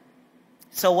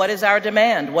 So what is our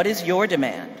demand? What is your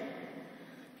demand?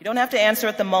 You don't have to answer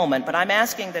at the moment, but I'm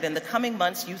asking that in the coming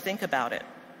months you think about it.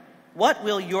 What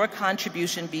will your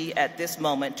contribution be at this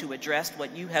moment to address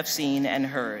what you have seen and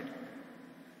heard?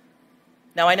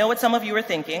 Now, I know what some of you are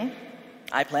thinking.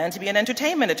 I plan to be an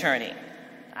entertainment attorney.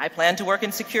 I plan to work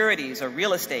in securities or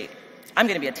real estate. I'm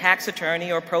going to be a tax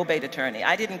attorney or probate attorney.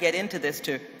 I didn't get into this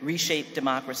to reshape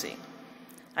democracy.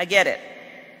 I get it.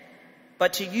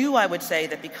 But to you, I would say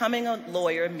that becoming a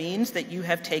lawyer means that you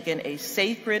have taken a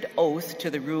sacred oath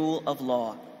to the rule of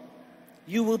law.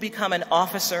 You will become an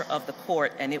officer of the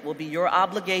court, and it will be your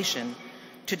obligation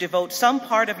to devote some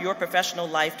part of your professional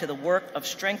life to the work of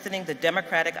strengthening the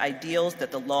democratic ideals that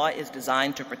the law is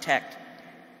designed to protect.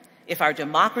 If our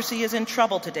democracy is in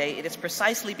trouble today, it is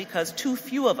precisely because too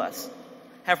few of us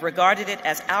have regarded it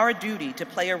as our duty to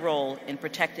play a role in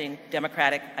protecting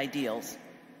democratic ideals,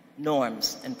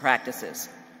 norms, and practices.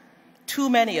 Too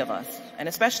many of us, and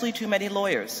especially too many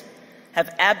lawyers,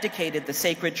 have abdicated the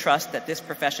sacred trust that this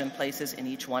profession places in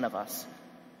each one of us.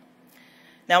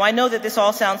 Now, I know that this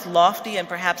all sounds lofty and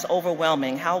perhaps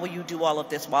overwhelming. How will you do all of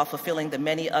this while fulfilling the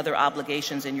many other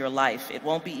obligations in your life? It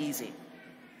won't be easy.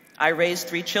 I raised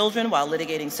 3 children while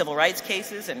litigating civil rights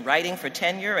cases and writing for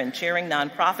tenure and chairing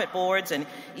nonprofit boards and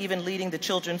even leading the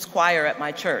children's choir at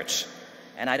my church.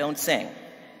 And I don't sing.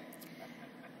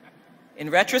 In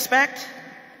retrospect,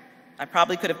 I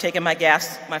probably could have taken my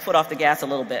foot off the gas a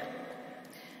little bit.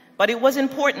 But it was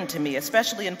important to me,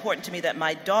 especially important to me, that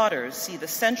my daughters see the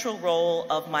central role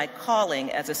of my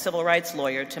calling as a civil rights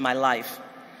lawyer to my life.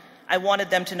 I wanted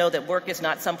them to know that work is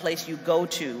not someplace you go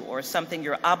to or something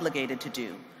you're obligated to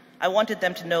do. I wanted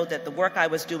them to know that the work I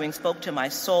was doing spoke to my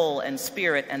soul and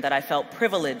spirit and that I felt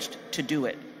privileged to do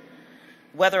it.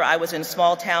 Whether I was in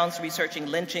small towns researching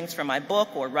lynchings for my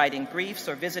book or writing briefs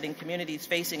or visiting communities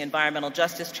facing environmental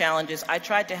justice challenges, I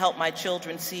tried to help my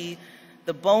children see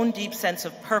the bone-deep sense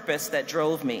of purpose that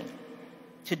drove me.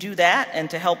 To do that and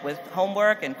to help with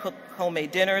homework and cook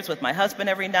homemade dinners with my husband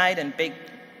every night and bake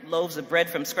loaves of bread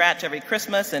from scratch every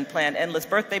Christmas and plan endless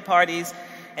birthday parties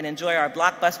and enjoy our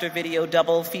Blockbuster video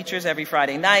double features every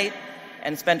Friday night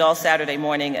and spend all Saturday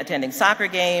morning attending soccer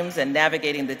games and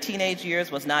navigating the teenage years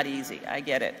was not easy. I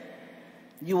get it.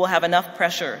 You will have enough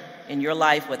pressure in your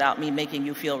life without me making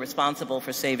you feel responsible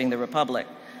for saving the Republic.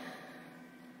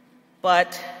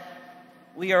 But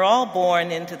we are all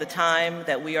born into the time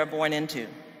that we are born into.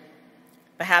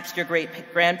 Perhaps your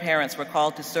great-grandparents were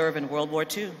called to serve in World War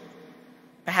II.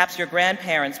 Perhaps your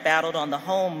grandparents battled on the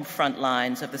home front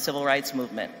lines of the Civil Rights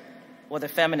Movement or the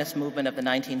feminist movement of the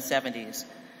 1970s.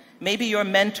 Maybe your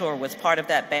mentor was part of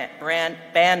that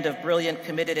band of brilliant,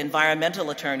 committed environmental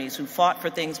attorneys who fought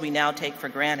for things we now take for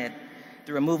granted,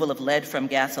 the removal of lead from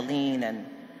gasoline and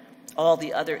all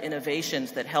the other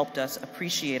innovations that helped us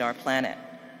appreciate our planet.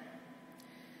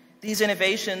 These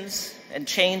innovations and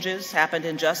changes happened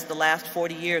in just the last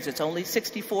 40 years. It's only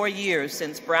 64 years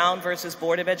since Brown versus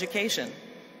Board of Education.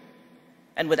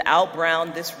 And without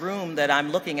Brown, this room that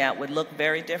I'm looking at would look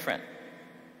very different.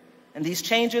 And these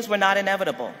changes were not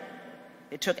inevitable.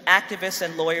 It took activists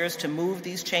and lawyers to move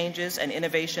these changes and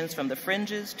innovations from the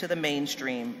fringes to the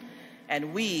mainstream.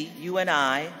 And we, you and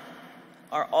I,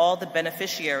 are all the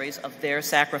beneficiaries of their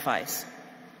sacrifice.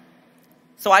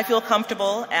 So I feel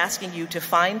comfortable asking you to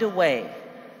find a way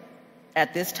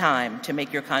at this time to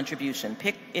make your contribution.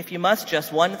 Pick, if you must,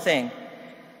 just one thing.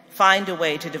 Find a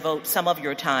way to devote some of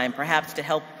your time, perhaps to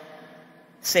help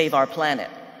save our planet,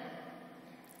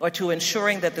 or to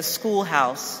ensuring that the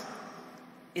schoolhouse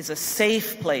is a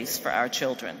safe place for our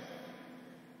children,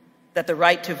 that the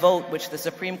right to vote, which the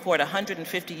Supreme Court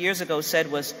 150 years ago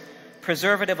said was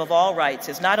preservative of all rights,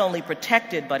 is not only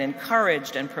protected but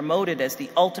encouraged and promoted as the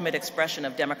ultimate expression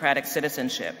of democratic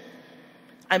citizenship.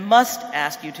 I must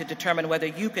ask you to determine whether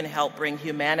you can help bring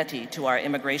humanity to our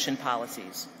immigration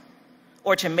policies,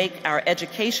 or to make our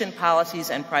education policies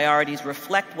and priorities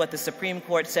reflect what the Supreme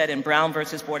Court said in Brown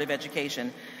versus Board of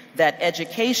Education, that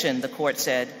education, the court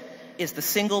said, is the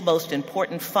single most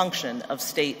important function of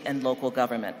state and local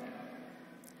government.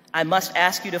 I must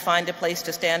ask you to find a place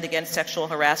to stand against sexual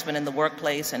harassment in the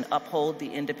workplace and uphold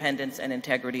the independence and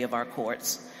integrity of our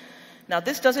courts. Now,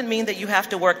 this doesn't mean that you have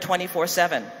to work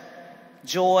 24/7.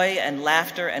 Joy and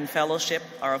laughter and fellowship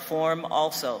are a form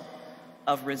also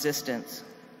of resistance.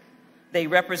 They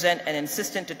represent an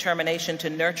insistent determination to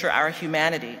nurture our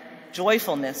humanity.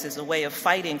 Joyfulness is a way of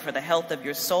fighting for the health of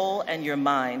your soul and your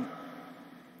mind.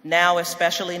 Now,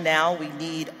 especially now, we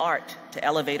need art to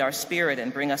elevate our spirit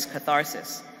and bring us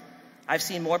catharsis. I've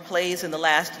seen more plays in the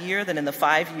last year than in the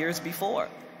 5 years before.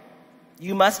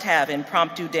 You must have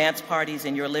impromptu dance parties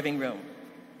in your living room.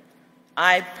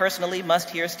 I personally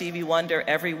must hear Stevie Wonder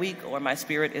every week or my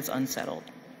spirit is unsettled.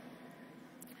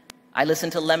 I listen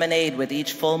to Lemonade with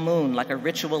each full moon like a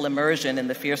ritual immersion in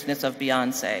the fierceness of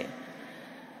Beyoncé.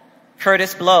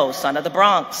 Curtis Blow, Son of the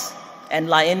Bronx, and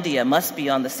La India must be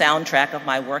on the soundtrack of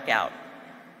my workout.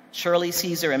 Shirley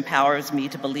Caesar empowers me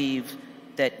to believe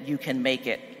that you can make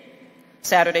it.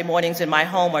 Saturday mornings in my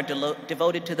home are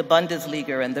devoted to the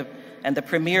Bundesliga and the and the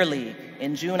Premier League.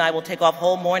 In June, I will take off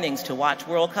whole mornings to watch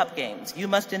World Cup games. You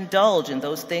must indulge in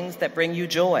those things that bring you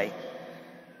joy.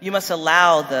 You must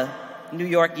allow the New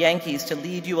York Yankees to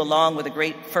lead you along with a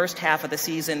great first half of the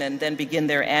season and then begin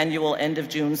their annual end of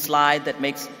June slide that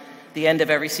makes the end of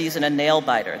every season a nail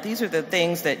biter. These are the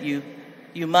things that you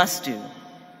must do.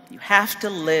 You have to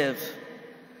live.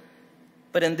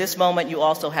 But in this moment, you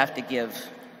also have to give.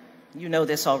 You know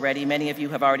this already. Many of you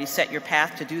have already set your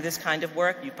path to do this kind of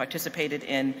work. You've participated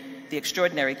in the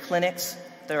extraordinary clinics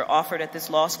that are offered at this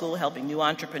law school, helping new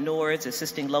entrepreneurs,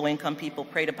 assisting low-income people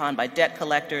preyed upon by debt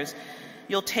collectors.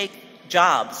 You'll take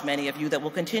jobs, many of you, that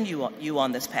will continue you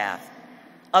on this path.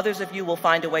 Others of you will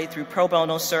find a way through pro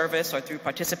bono service or through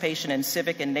participation in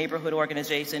civic and neighborhood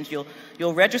organizations.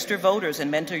 You'll register voters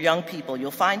and mentor young people.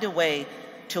 You'll find a way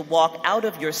to walk out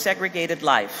of your segregated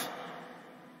life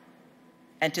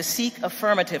and to seek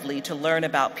affirmatively to learn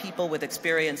about people with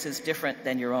experiences different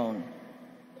than your own.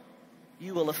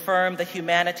 You will affirm the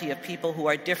humanity of people who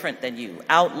are different than you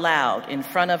out loud in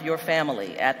front of your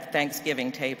family at the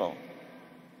Thanksgiving table.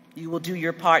 You will do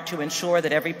your part to ensure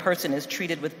that every person is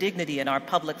treated with dignity in our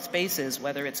public spaces,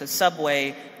 whether it's a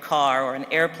subway car or an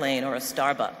airplane or a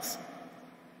Starbucks.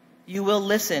 You will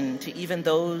listen to even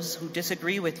those who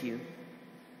disagree with you.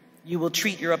 You will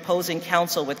treat your opposing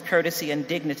counsel with courtesy and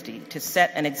dignity to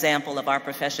set an example of our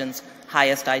profession's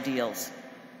highest ideals.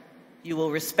 You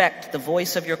will respect the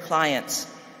voice of your clients.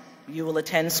 You will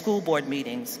attend school board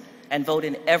meetings and vote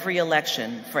in every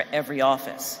election for every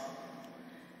office.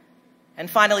 And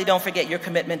finally, don't forget your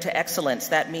commitment to excellence.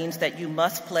 That means that you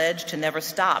must pledge to never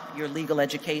stop your legal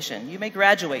education. You may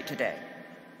graduate today,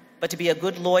 but to be a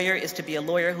good lawyer is to be a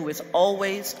lawyer who is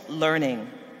always learning.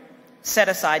 Set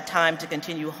aside time to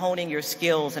continue honing your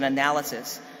skills and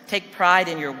analysis. Take pride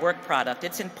in your work product.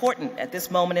 It's important at this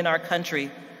moment in our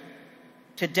country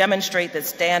to demonstrate that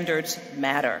standards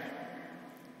matter,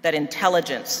 that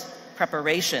intelligence,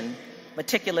 preparation,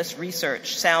 meticulous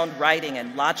research, sound writing,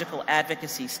 and logical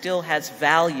advocacy still has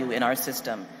value in our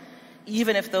system.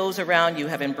 Even if those around you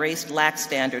have embraced lax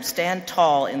standards, stand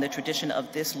tall in the tradition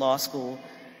of this law school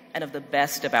and of the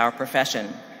best of our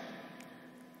profession.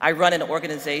 I run an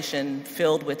organization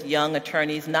filled with young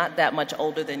attorneys not that much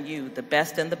older than you, the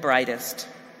best and the brightest,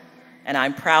 and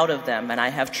I'm proud of them, and I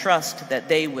have trust that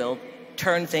they will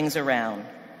turn things around.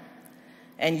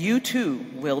 And you too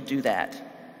will do that.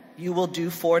 You will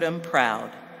do Fordham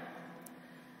proud.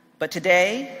 But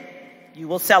today, you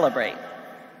will celebrate.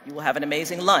 You will have an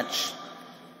amazing lunch,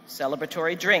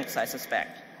 celebratory drinks, I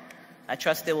suspect. I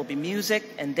trust there will be music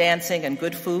and dancing and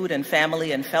good food and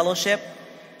family and fellowship.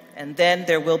 And then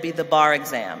there will be the bar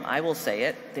exam. I will say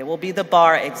it. There will be the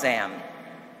bar exam.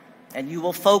 And you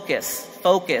will focus,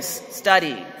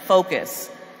 study, focus,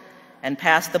 and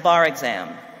pass the bar exam.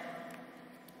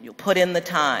 You'll put in the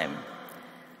time.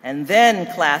 And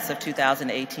then, class of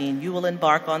 2018, you will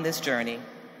embark on this journey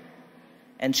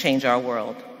and change our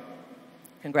world.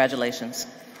 Congratulations.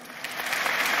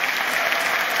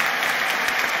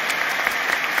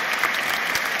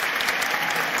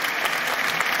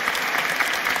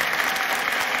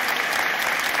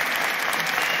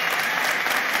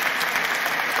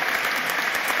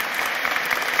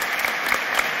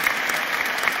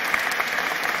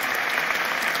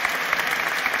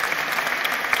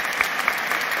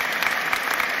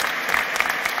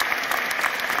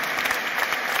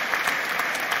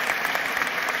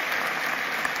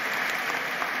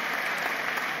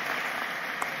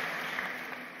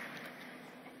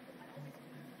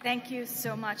 Thank you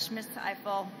so much, Ms.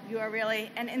 Eiffel. You are really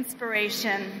an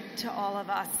inspiration to all of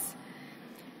us.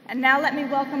 And now let me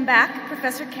welcome back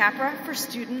Professor Capra for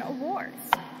Student Awards.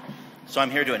 So I'm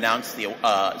here to announce the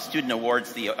student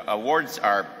awards. The awards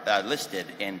are listed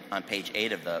on page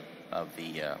 8 of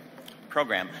the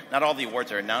program. Not all the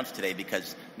awards are announced today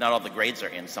because not all the grades are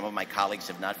in. Some of my colleagues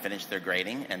have not finished their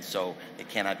grading, and so they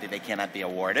cannot be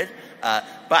awarded.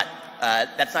 But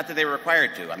that's not that they were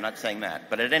required to. I'm not saying that.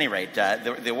 But at any rate,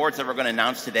 the awards that we're going to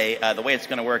announce today, the way it's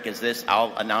going to work is this.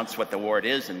 I'll announce what the award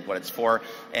is and what it's for,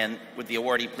 and would the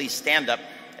awardee please stand up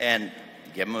and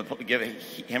give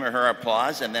him or her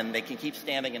applause, and then they can keep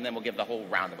standing, and then we'll give the whole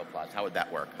round of applause. How would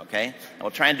that work, okay? And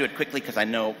we'll try and do it quickly because I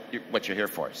know what you're here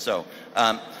for. So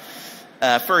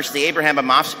first, the Abraham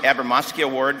Abramowski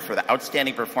Award for the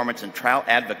Outstanding Performance in Trial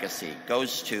Advocacy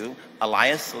goes to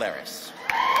Elias Laris.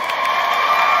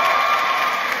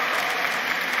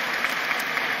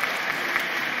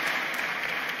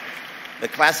 The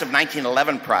Class of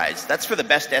 1911 Prize, that's for the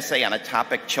best essay on a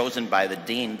topic chosen by the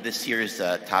dean. This year's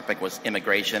topic was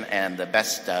immigration, and the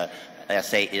best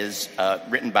essay is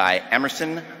written by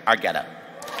Emerson Argueta.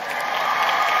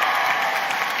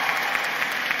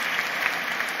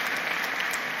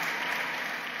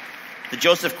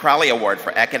 Joseph Crowley Award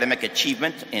for Academic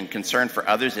Achievement in Concern for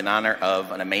Others in honor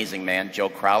of an amazing man, Joe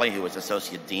Crowley, who was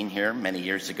Associate Dean here many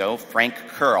years ago, Frank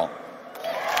Curl.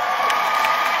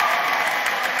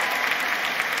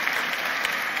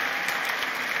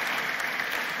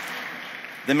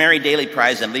 The Mary Daly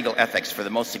Prize in Legal Ethics for the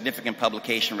most significant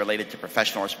publication related to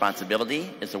professional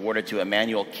responsibility is awarded to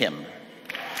Emmanuel Kim.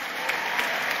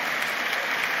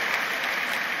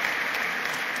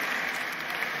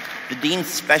 The Dean's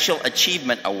Special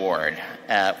Achievement Award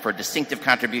for distinctive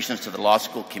contributions to the law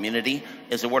school community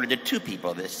is awarded to two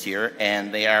people this year,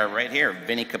 and they are right here,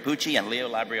 Vinnie Capucci and Leo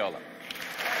Labriola.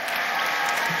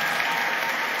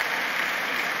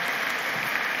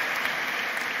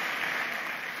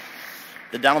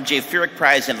 The Donald J. Furyk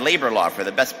Prize in Labor Law for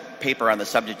the best paper on the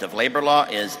subject of labor law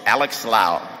is Alex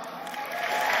Lau.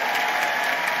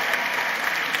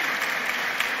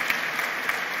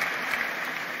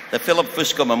 The Philip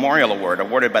Fusco Memorial Award,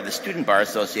 awarded by the Student Bar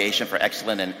Association for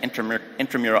excellence in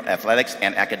intramural athletics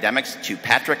and academics, to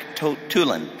Patrick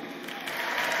Tulin.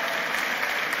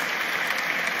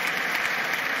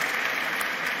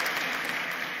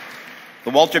 The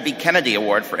Walter B. Kennedy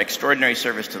Award for extraordinary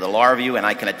service to the law review, and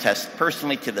I can attest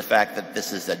personally to the fact that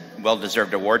this is a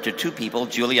well-deserved award, to two people,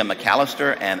 Julia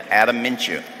McAllister and Adam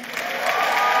Minshew.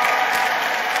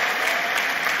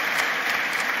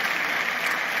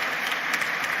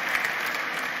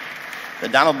 The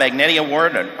Donald Magnetti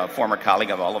Award, a former colleague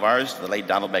of all of ours, the late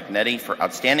Donald Magnetti, for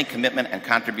outstanding commitment and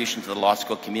contribution to the law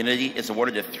school community, is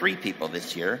awarded to three people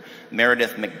this year,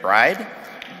 Meredith McBride,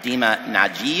 Dima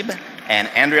Najib, and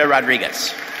Andrea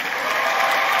Rodriguez.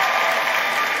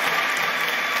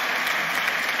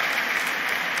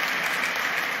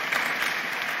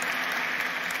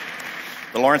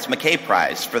 The Lawrence McKay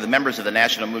Prize for the members of the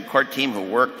National Moot Court team who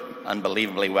worked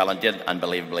unbelievably well and did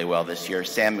unbelievably well this year,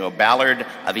 Samuel Ballard,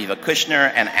 Aviva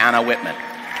Kushner, and Anna Whitman.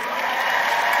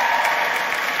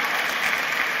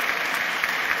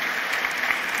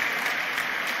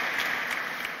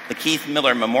 The Keith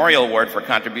Miller Memorial Award for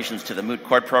contributions to the Moot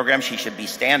Court program, she should be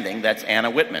standing, that's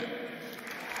Anna Whitman.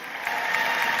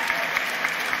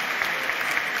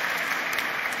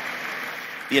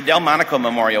 The Adele Monaco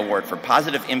Memorial Award for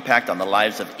positive impact on the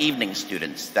lives of evening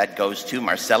students, that goes to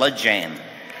Marcella Jane.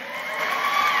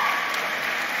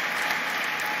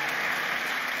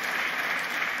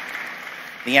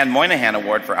 The Ann Moynihan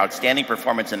Award for outstanding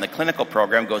performance in the clinical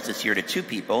program goes this year to two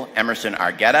people, Emerson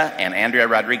Argueta and Andrea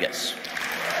Rodriguez.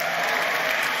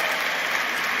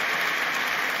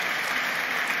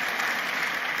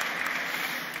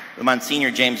 The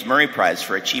Monsignor James Murray Prize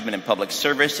for Achievement in Public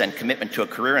Service and Commitment to a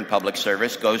Career in Public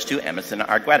Service goes to Emerson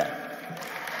Argueta.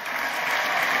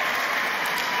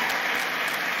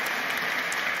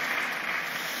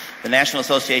 The National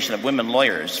Association of Women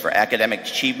Lawyers for Academic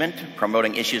Achievement,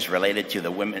 promoting issues related to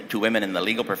women in the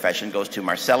legal profession, goes to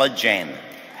Marcella Jane.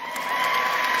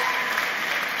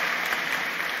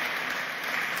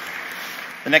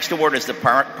 The next award is the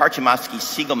Parchimowski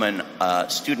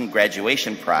Siegelman Student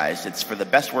Graduation Prize. It's for the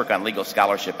best work on legal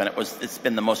scholarship, and it's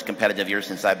been the most competitive year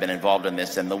since I've been involved in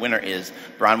this, and the winner is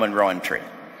Bronwyn Rowantree.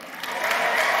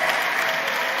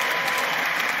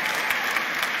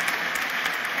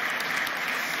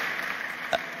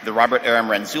 The Robert Aram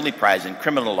Renzulli Prize in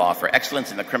Criminal Law for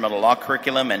excellence in the criminal law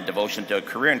curriculum and devotion to a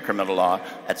career in criminal law,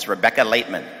 that's Rebecca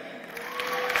Laitman.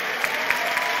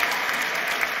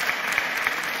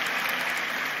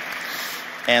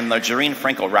 And the Jareen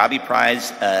Frankel Robbie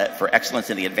Prize for excellence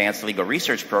in the Advanced Legal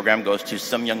Research Program goes to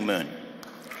Sum Young Moon.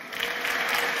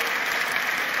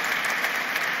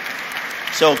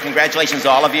 So congratulations to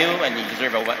all of you, and you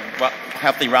deserve a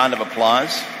healthy round of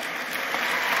applause.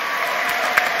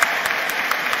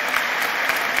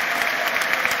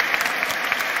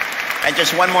 And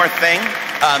just one more thing.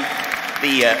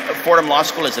 The Fordham Law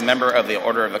School is a member of the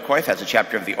Order of the Coif, has a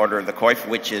chapter of the Order of the Coif,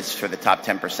 which is for the top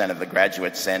 10% of the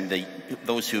graduates. And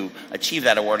those who achieve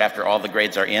that award after all the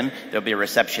grades are in, there'll be a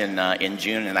reception in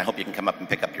June, and I hope you can come up and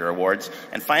pick up your awards.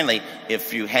 And finally,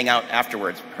 if you hang out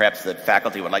afterwards, perhaps the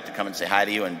faculty would like to come and say hi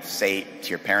to you and say to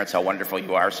your parents how wonderful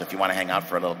you are. So if you want to hang out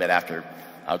for a little bit after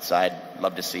outside,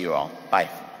 love to see you all. Bye.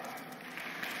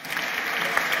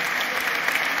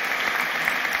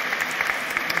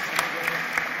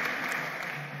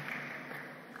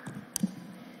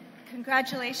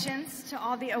 Congratulations to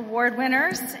all the award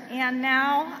winners. And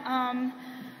now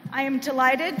I am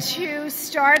delighted to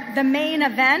start the main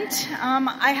event.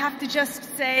 I have to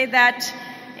just say that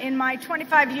in my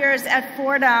 25 years at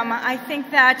Fordham, I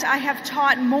think that I have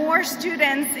taught more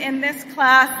students in this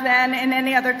class than in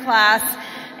any other class.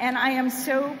 And I am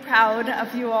so proud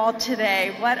of you all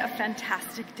today. What a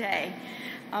fantastic day.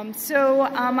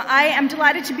 I am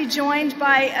delighted to be joined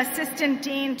by Assistant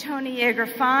Dean Tony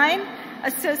Yeager-Fine,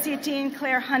 Associate Dean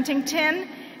Claire Huntington,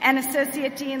 and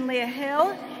Associate Dean Leah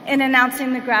Hill in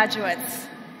announcing the graduates.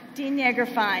 Dean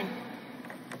Yeager-Fine.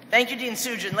 Thank you, Dean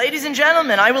Sugin. Ladies and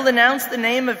gentlemen, I will announce the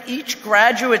name of each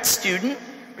graduate student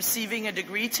receiving a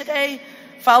degree today,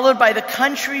 followed by the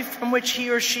country from which he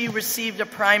or she received a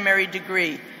primary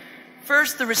degree.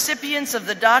 First, the recipients of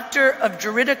the Doctor of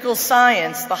Juridical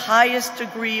Science, the highest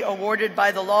degree awarded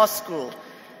by the law school.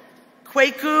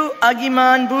 Kweku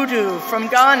Agiman Budu from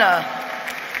Ghana.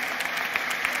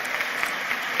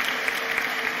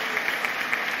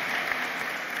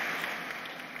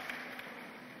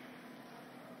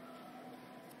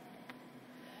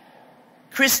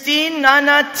 Christine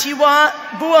Nana Tiwa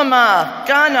Buama,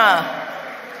 Ghana.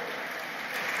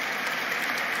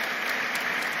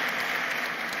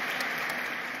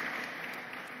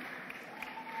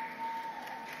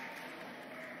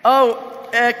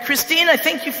 Christine, I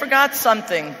think you forgot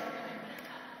something.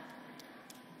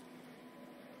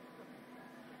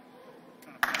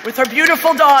 With her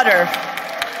beautiful daughter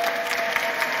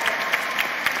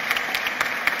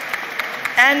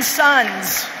and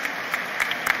sons.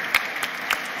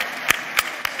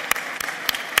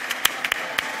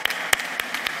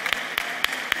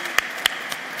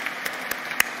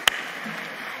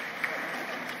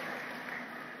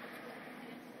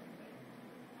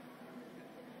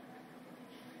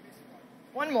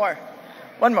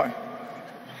 One more.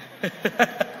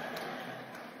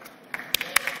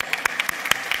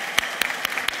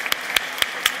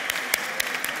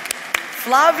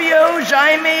 Flavio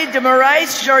Jaime de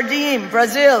Moraes Jardim,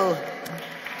 Brazil.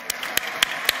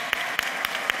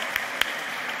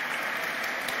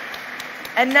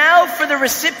 And now for the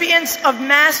recipients of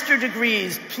master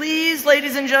degrees. Please,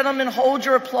 ladies and gentlemen, hold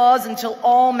your applause until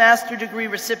all master degree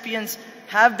recipients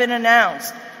have been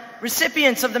announced.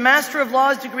 Recipients of the Master of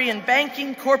Laws degree in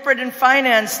Banking, Corporate, and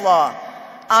Finance Law.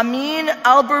 Amin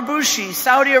Al-Burbushi,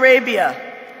 Saudi Arabia.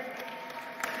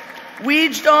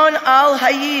 Wijdon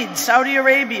Al-Hayid, Saudi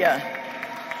Arabia.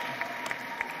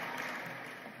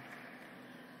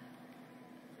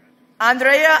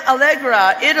 Andrea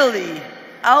Allegra, Italy.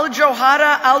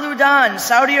 Al-Johara Al-Udan,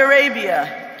 Saudi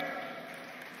Arabia.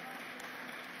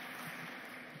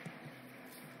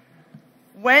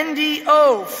 Wendy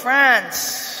O,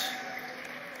 France.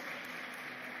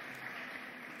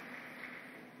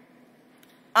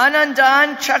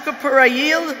 Anandan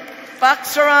Chakraparayil,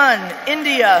 Baksaran,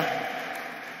 India.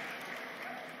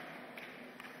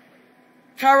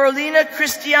 Carolina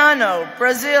Cristiano,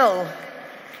 Brazil.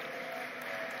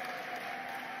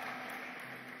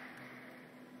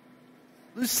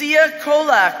 Lucia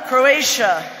Kolak,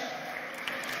 Croatia.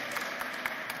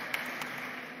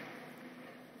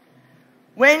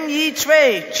 Wen Yi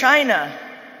Cui, China.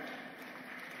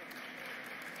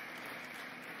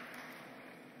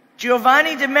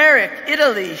 Giovanni de Merrick,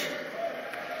 Italy.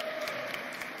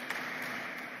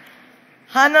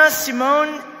 Hanna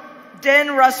Simone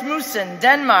Den Rasmussen,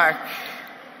 Denmark.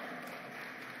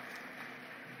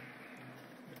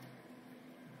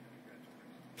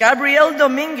 Gabriel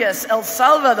Dominguez, El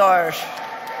Salvador.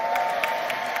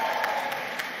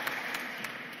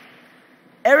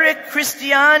 Eric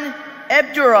Christian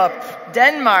Ebdurup,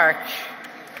 Denmark.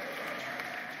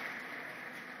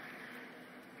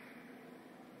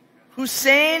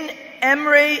 Hussein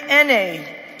Emre Ene,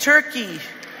 Turkey.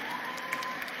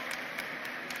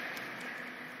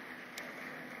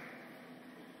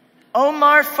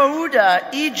 Omar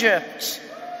Fauda, Egypt.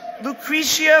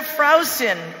 Lucretia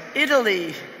Frausin,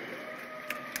 Italy.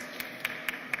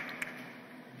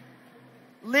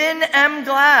 Lynn M.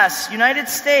 Glass, United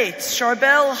States.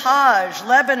 Charbel Haj,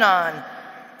 Lebanon.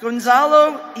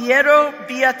 Gonzalo Hierro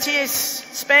Beatis,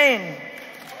 Spain.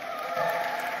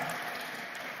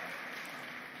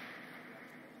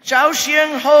 Zhao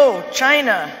Xiang Ho,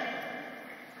 China.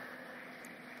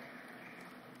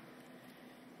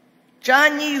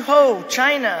 Zhan Yi Ho,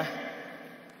 China.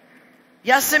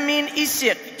 Yasemin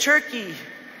Isik, Turkey.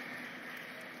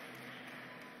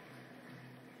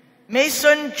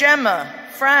 Mason Gemma,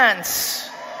 France.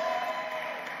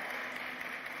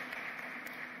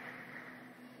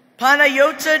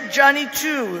 Panayota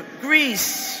Janitu,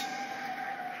 Greece.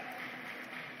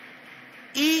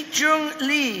 Yi Jung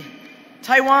Lee,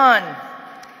 Taiwan.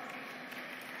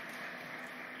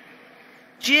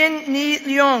 Jin Ni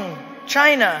Leung,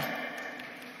 China.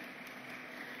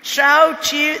 Xiao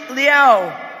Qi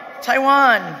Liao,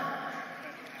 Taiwan.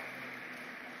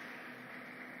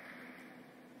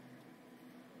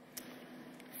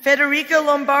 Federica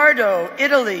Lombardo,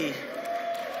 Italy.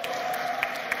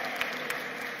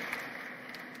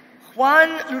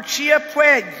 Juan Lucia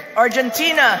Puig,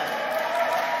 Argentina.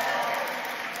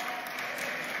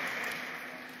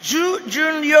 Zhu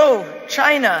Junliu,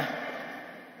 China.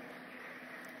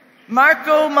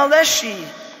 Marco Malesci,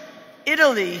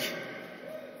 Italy.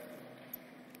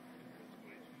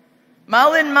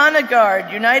 Malin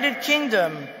Managard, United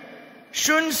Kingdom.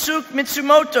 Shunsuke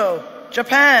Mitsumoto,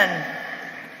 Japan.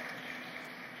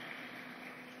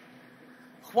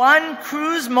 Juan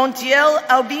Cruz Montiel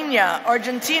Albina,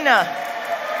 Argentina.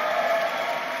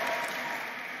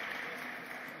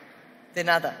 De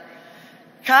nada.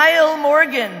 Kyle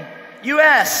Morgan,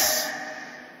 U.S.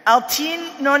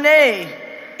 Altine Nonnet,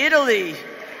 Italy.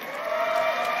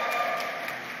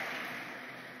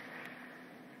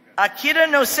 Akira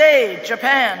Nosei,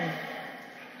 Japan.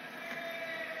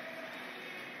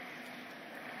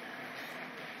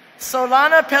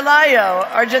 Solana Pelayo,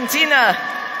 Argentina.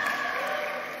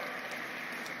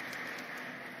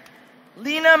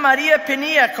 Lina Maria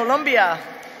Pinilla, Colombia.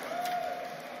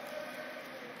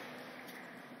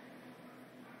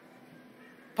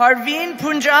 Parveen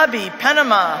Punjabi,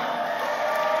 Panama.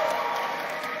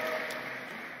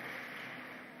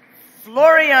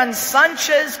 Florian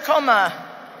Sanchez Coma,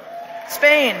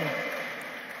 Spain.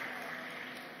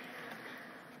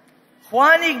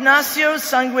 Juan Ignacio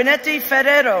Sanguinetti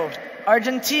Ferrero,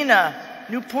 Argentina.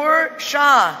 Nupur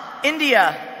Shah,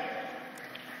 India.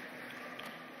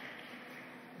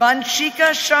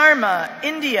 Banshika Sharma,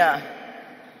 India.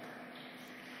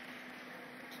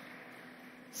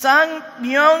 Sang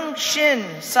Myung Shin,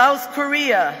 South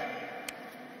Korea.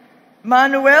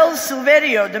 Manuel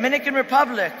Silverio, Dominican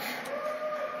Republic.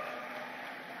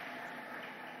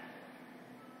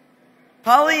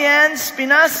 Pollyanne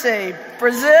Spinace,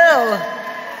 Brazil.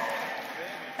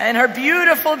 And her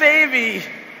beautiful baby.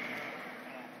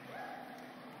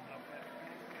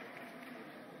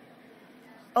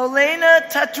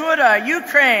 Olena Tatura,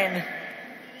 Ukraine.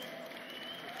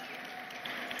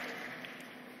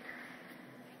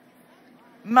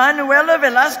 Manuela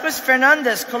Velasquez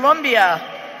Fernandez, Colombia.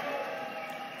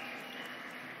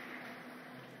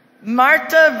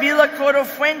 Marta Villacoro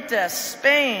Fuentes,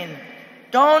 Spain.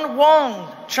 Don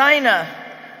Wong, China.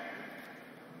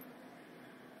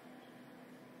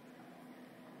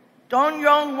 Don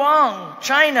Yong Wang,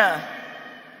 China.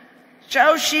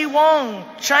 Zhao Shi Wang,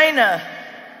 China.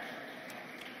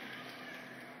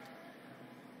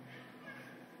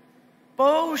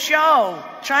 Bo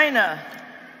Xiao, China.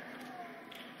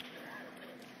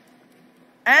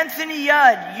 Anthony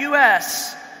Yud,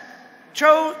 U.S.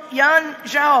 Zhou Yan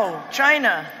Zhao,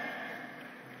 China.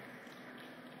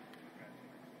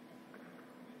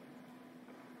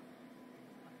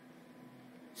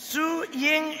 Su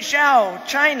Ying Zhao,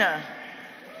 China.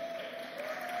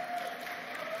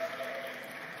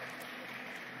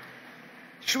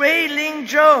 Shui Ling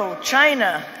Zhou,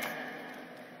 China.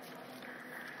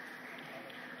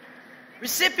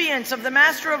 Recipients of the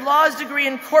Master of Laws degree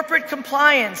in Corporate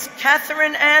Compliance,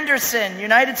 Catherine Anderson,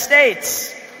 United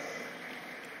States.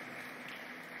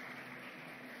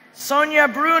 Sonia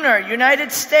Bruner,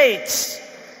 United States.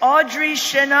 Audrey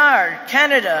Chenard,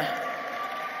 Canada.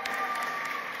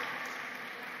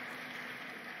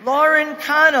 Lauren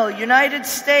Connell, United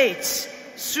States.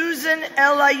 Susan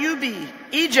El Ayubi,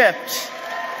 Egypt.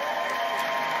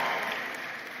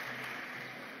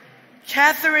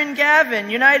 Catherine Gavin,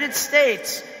 United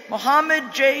States.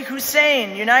 Mohammed J.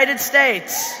 Hussein, United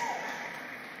States.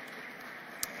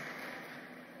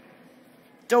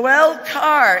 Doel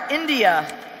Carr, India.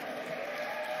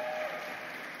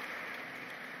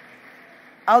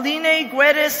 Aline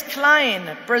Guedes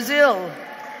Klein, Brazil.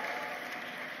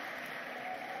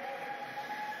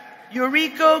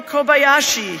 Yuriko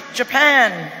Kobayashi,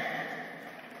 Japan.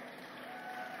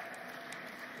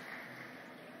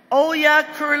 Olya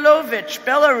Kurilovich,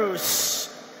 Belarus.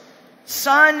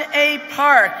 San A.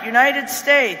 Park, United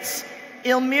States.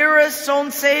 Ilmira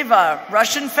Solntseva,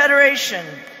 Russian Federation.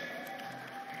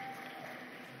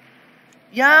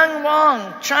 Yang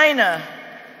Wang, China.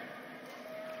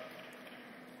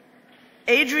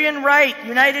 Adrian Wright,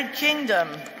 United Kingdom.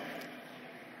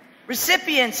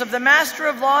 Recipients of the Master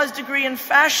of Laws degree in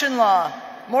Fashion Law,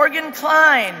 Morgan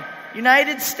Klein,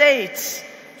 United States.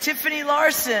 Tiffany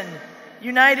Larson,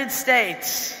 United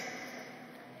States.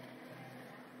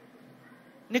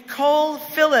 Nicole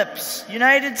Phillips,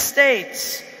 United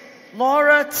States.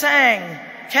 Laura Tang,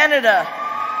 Canada.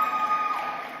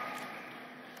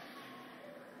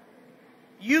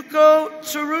 Yuko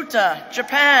Tsuruta,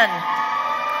 Japan.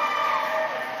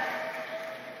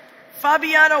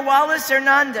 Fabiana Wallace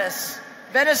Hernandez,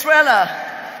 Venezuela.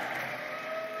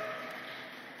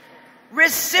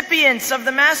 Recipients of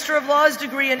the Master of Laws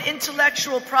degree in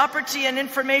Intellectual Property and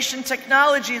Information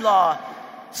Technology Law,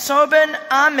 Soban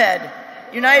Ahmed,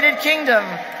 United Kingdom.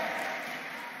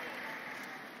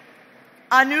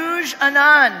 Anuj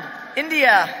Anand,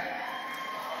 India.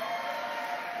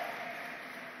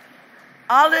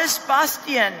 Alice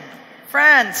Bastien,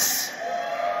 France.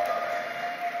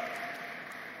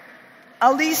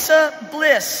 Alisa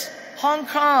Bliss, Hong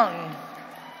Kong.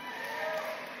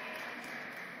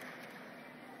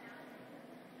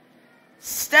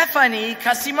 Stephanie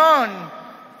Casimon,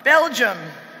 Belgium.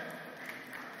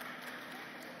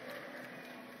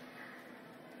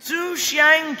 Zhu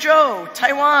Xiang Zhou,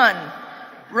 Taiwan.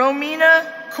 Romina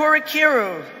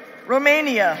Kurikiru,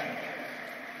 Romania.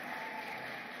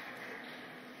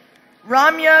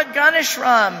 Ramya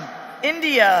Ganeshram,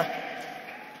 India.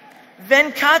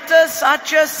 Venkata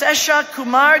Satya Sesha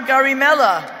Kumar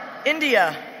Garimella,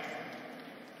 India.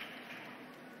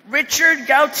 Richard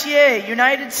Gautier,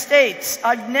 United States.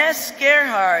 Agnes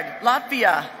Gerhard,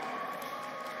 Latvia.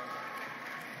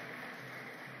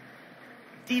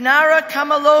 Dinara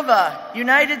Kamalova,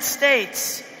 United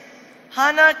States.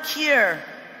 Hannah Kier,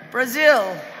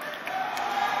 Brazil.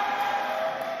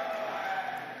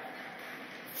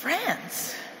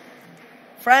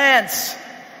 France.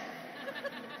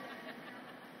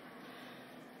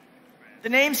 The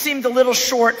name seemed a little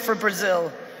short for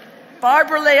Brazil.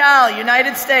 Barbara Leal,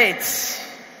 United States.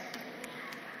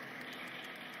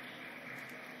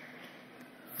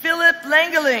 Philip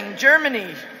Langeling,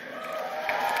 Germany.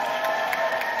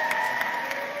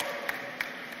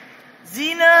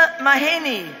 Zina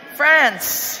Maheni,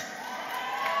 France.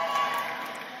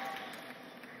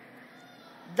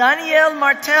 Danielle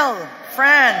Martel,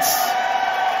 France.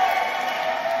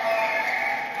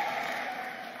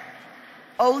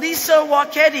 Olisa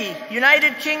Wakedi,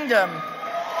 United Kingdom.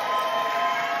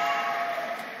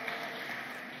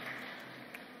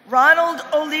 Ronald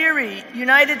O'Leary,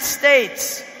 United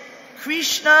States.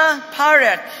 Krishna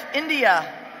Parekh, India.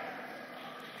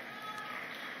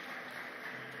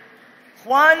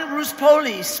 Juan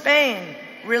Ruspoli, Spain.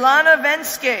 Rilana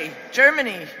Venske,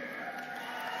 Germany.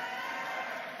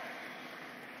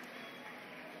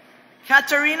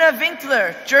 Katarina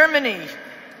Winkler, Germany.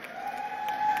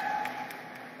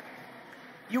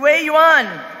 Yue Yuan,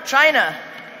 China.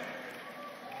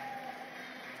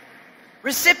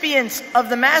 Recipients of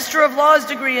the Master of Laws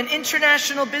degree in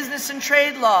International Business and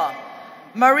Trade Law,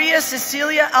 Maria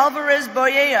Cecilia Alvarez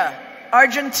Boyea,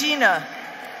 Argentina.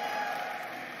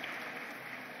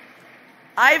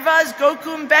 Ayvaz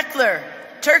Göküm Bekler,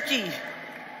 Turkey.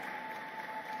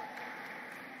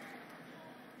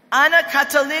 Anna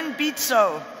Katalin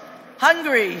Bitso,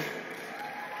 Hungary.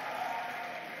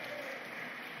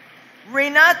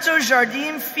 Renato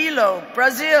Jardim Filho,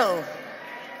 Brazil.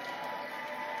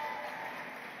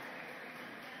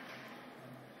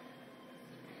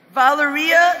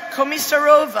 Valeria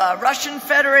Komisarova, Russian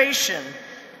Federation.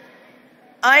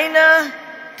 Aina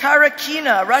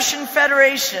Karakina, Russian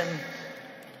Federation.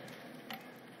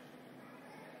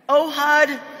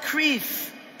 Ohad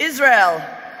Krif, Israel.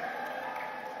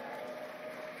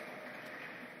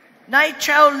 Nai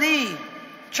Chao Li,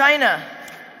 China.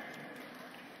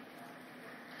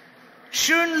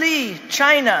 Shun Li,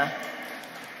 China.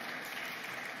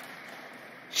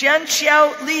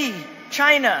 Xianxiao Li,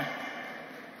 China.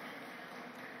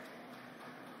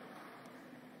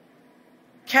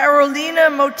 Karolina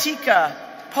Motika,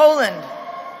 Poland.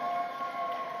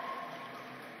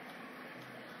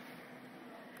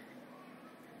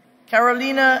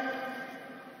 Karolina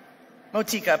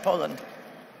Motika, Poland.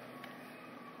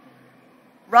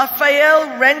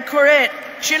 Rafael Rencoret,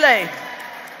 Chile.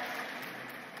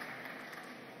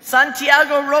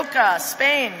 Santiago Roca,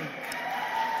 Spain.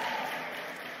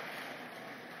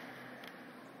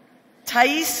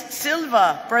 Thais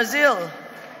Silva, Brazil.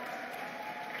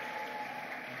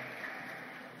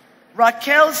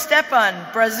 Raquel Stepan,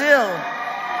 Brazil.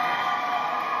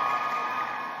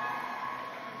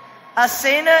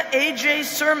 Asena AJ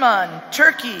Surman,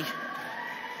 Turkey.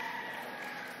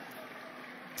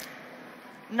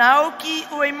 Naoki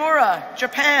Uemura,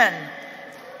 Japan.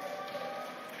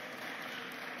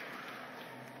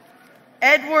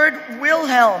 Edward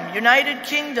Wilhelm, United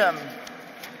Kingdom.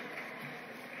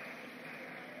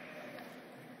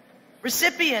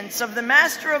 Recipients of the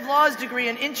Master of Laws degree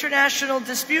in International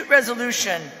Dispute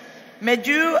Resolution,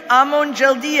 Medu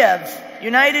Amonjeldiev,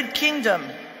 United Kingdom.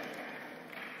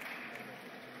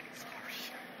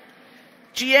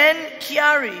 Jean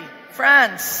Chiari,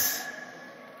 France.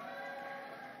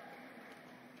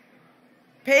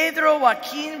 Pedro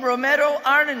Joaquin Romero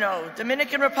Arnano,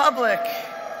 Dominican Republic.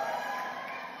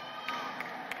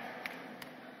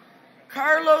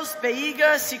 Carlos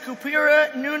Beiga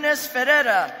Sicupira Nunes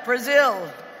Ferreira, Brazil.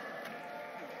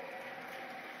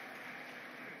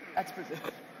 That's Brazil.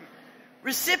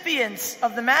 Recipients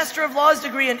of the Master of Laws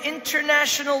degree in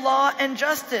International Law and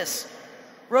Justice: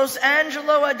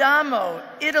 Rosangelo Adamo,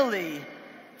 Italy;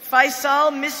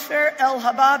 Faisal Misfer El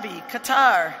Hababi,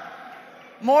 Qatar;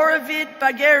 Moravid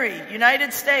Bagheri,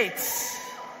 United States;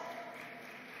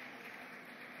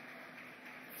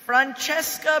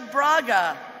 Francesca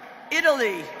Braga,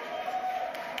 Italy;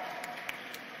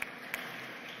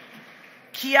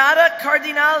 Chiara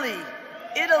Cardinali,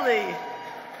 Italy;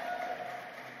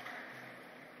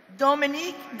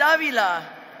 Dominique Davila,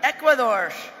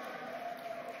 Ecuador;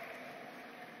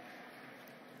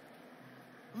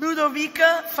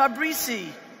 Ludovica Fabrici,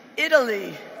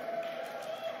 Italy;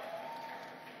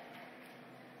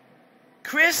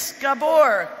 Chris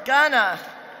Gabor, Ghana;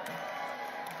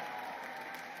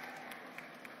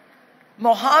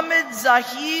 Mohammed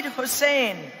Zahid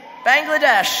Hussain,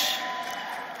 Bangladesh;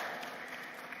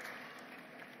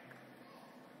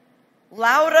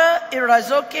 Laura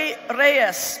Irazoque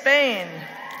Reyes, Spain;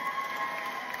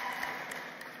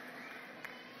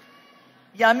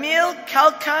 Yamil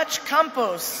Calcach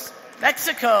Campos,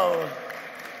 Mexico;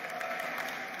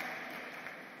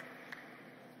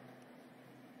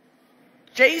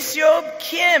 Jaeseob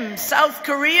Kim, South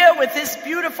Korea, with his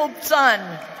beautiful son;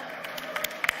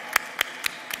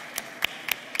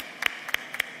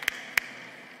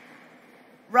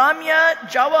 Ramya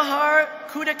Jawahar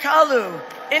Kudakalu,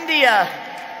 India;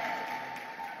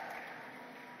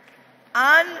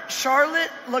 Anne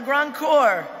Charlotte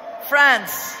Legrandcourt,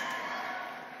 France;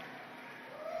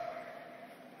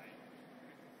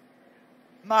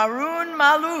 Maroon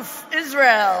Malouf,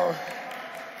 Israel;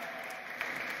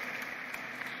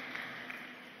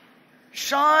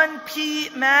 Sean P.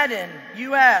 Madden,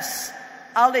 U.S.;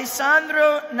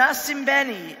 Alessandro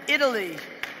Nasimbeni, Italy;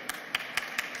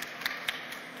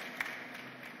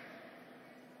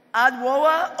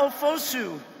 Adwoa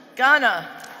Ofosu, Ghana;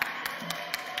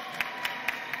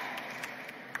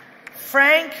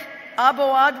 Frank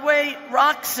Aboadwe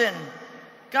Roxon,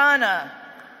 Ghana;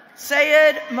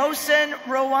 Sayed Mohsen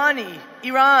Rouhani,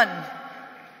 Iran;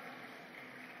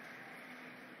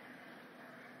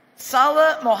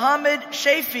 Salah Mohammed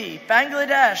Shafi,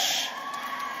 Bangladesh;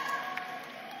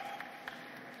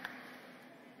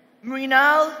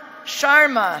 Mrinal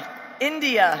Sharma,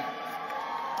 India.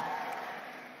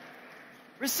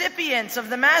 Recipients of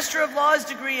the Master of Laws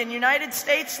degree in United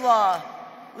States Law: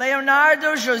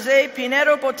 Leonardo José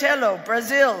Pinheiro Botelho,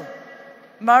 Brazil;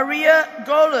 Maria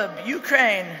Golub,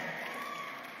 Ukraine;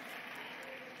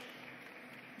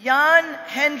 Jan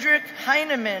Hendrik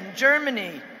Heinemann,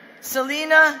 Germany;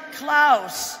 Selina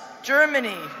Klaus,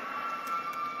 Germany;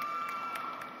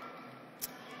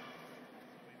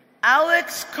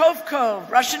 Alex Kovkov,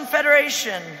 Russian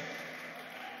Federation;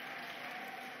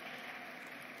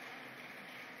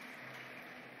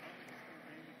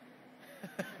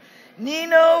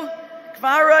 Nino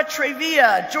Kvara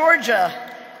Trevia, Georgia;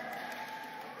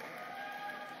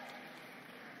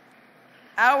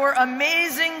 our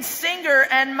amazing singer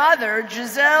and mother,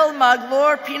 Giselle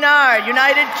Maglor Pinar,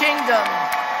 United Kingdom;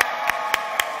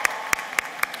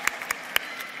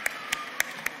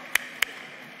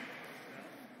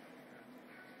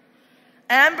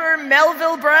 Amber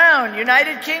Melville Brown,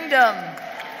 United Kingdom;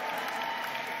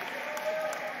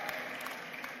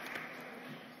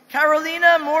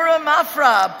 Carolina Moura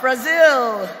Mafra,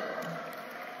 Brazil;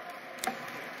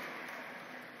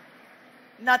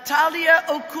 Natalia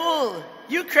Okul,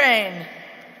 Ukraine;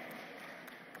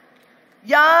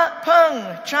 Ya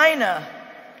Peng, China;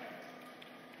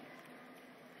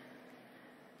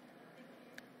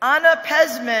 Ana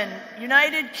Pesman,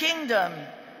 United Kingdom;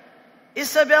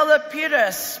 Isabella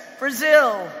Pires,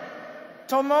 Brazil;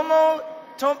 Tomomi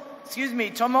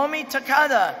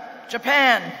Takada,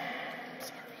 Japan;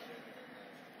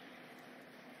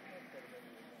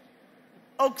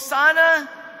 Oksana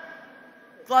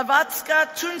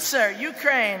Glavatska Tuncer,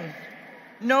 Ukraine;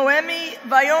 Noemi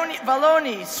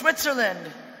Valoni,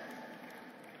 Switzerland;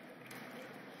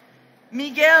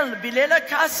 Miguel Vilela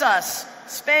Casas,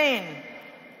 Spain;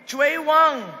 Chui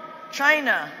Wang,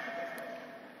 China;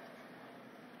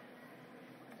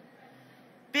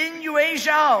 Bin Yue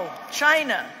Zhao,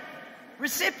 China.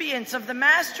 Recipients of the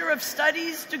Master of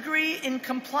Studies degree in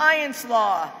Compliance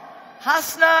Law: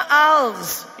 Hasna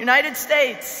Alz, United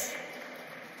States;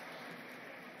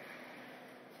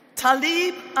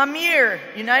 Talib Amir,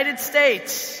 United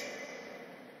States;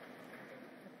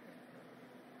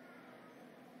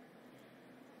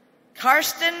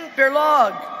 Karsten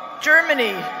Berlog,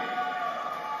 Germany;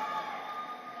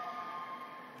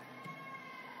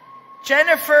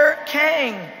 Jennifer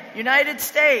Kang, United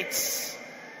States.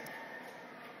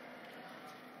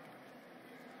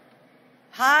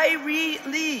 Hai Ri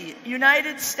Lee,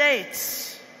 United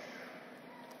States.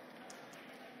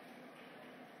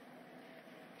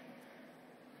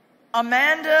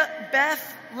 Amanda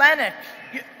Beth Lennox,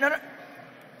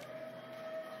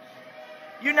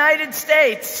 United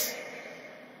States.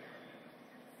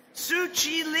 Sue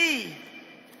Chi Lee.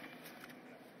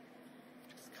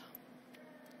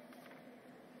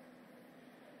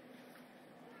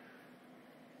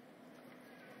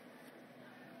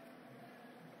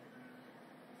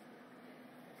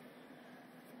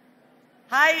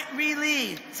 Hai Ri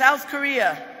Lee, South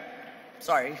Korea.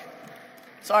 Sorry.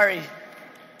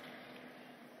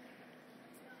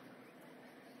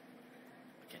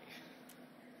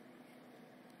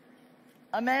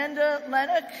 Amanda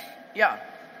Lennox, yeah.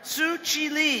 Sue Chi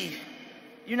Lee,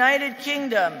 United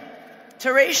Kingdom.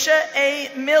 Teresha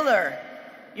A. Miller,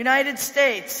 United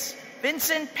States.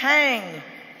 Vincent Pang,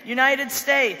 United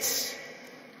States.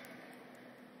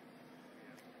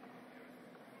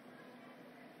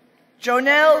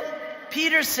 Jonelle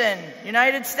Peterson,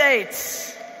 United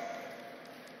States.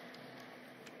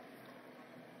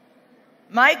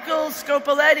 Michael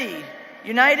Scopoletti,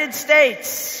 United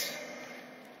States.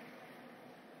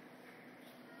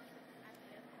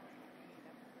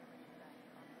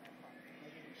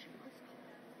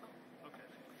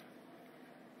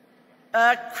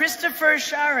 Christopher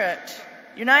Sharrett,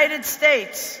 United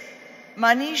States.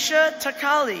 Manisha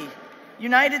Takali,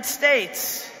 United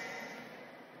States.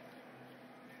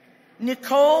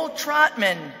 Nicole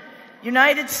Trotman,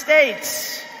 United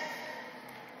States.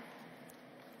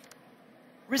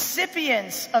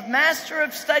 Recipients of Master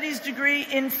of Studies degree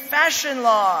in Fashion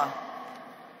Law.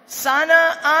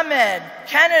 Sana Ahmed,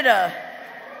 Canada.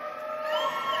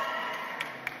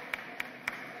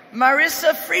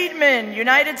 Marissa Friedman,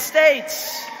 United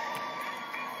States.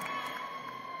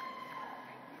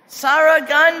 Sarah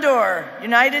Gondor,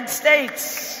 United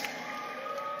States.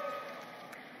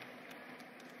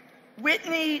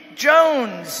 Whitney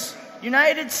Jones,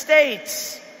 United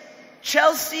States.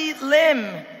 Chelsea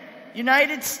Lim,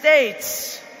 United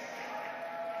States.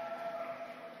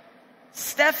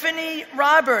 Stephanie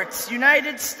Roberts,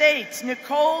 United States.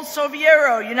 Nicole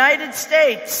Soviero, United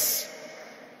States.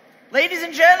 Ladies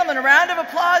and gentlemen, a round of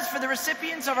applause for the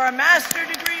recipients of our master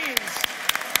degrees.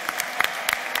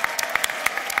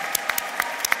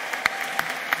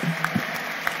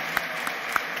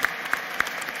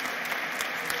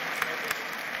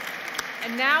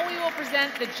 And now we will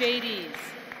present the JDs.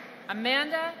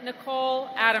 Amanda Nicole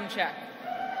Adamczyk.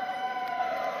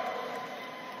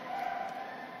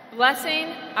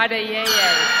 Blessing Adeyeye.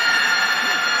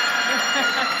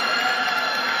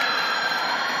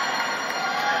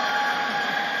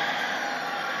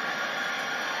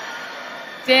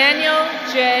 Daniel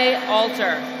J.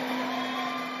 Alter.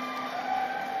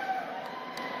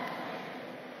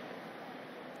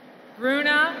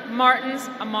 Bruna Martins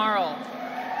Amaral.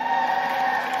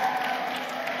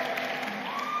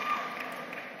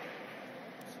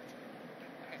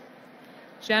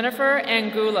 Jennifer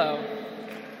Angulo.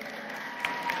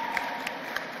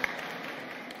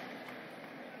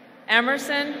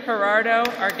 Emerson Gerardo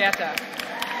Argueta.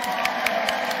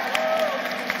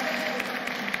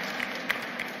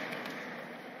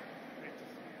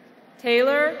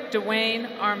 Taylor Dwayne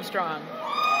Armstrong.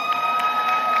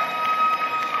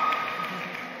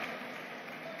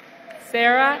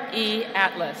 Sarah E.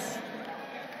 Atlas.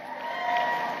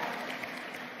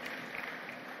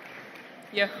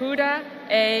 Yehuda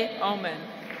A. Oman.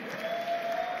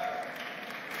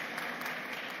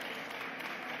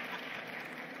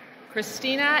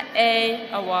 Christina A.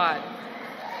 Awad.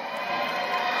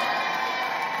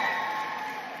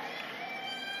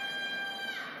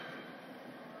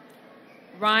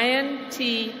 Ryan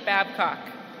T. Babcock.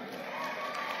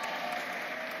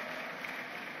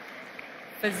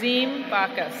 Fazim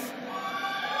Bacchus.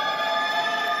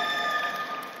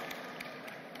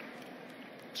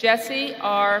 Jesse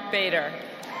R. Bader.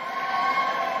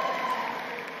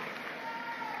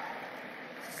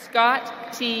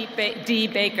 Scott D.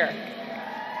 Baker.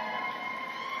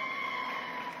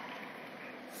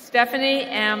 Stephanie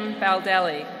M.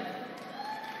 Baldelli.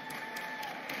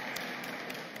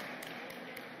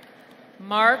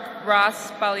 Mark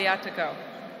Ross Baliatico.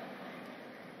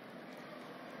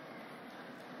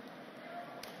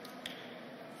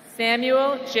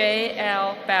 Samuel J.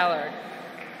 L. Ballard.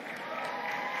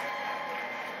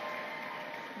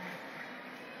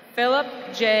 Philip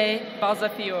J.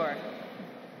 Balzafiore.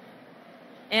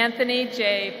 Anthony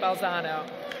J. Balzano.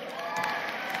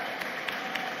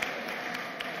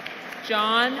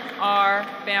 John R.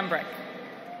 Bambrick.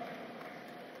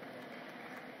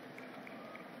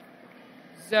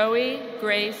 Zoe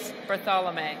Grace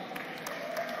Bartholomew.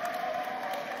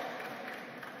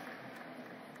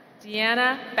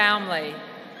 Deanna Baumley.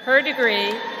 Her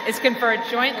degree is conferred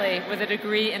jointly with a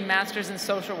degree in Masters in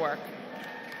Social Work.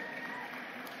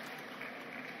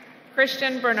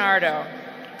 Christian Bernardo.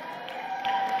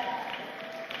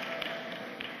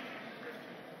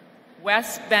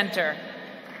 Wes Benter.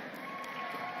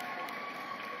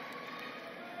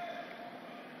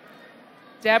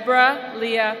 Deborah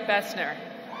Leah Bessner.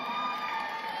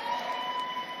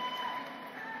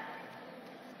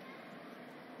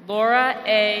 Laura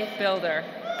A. Builder.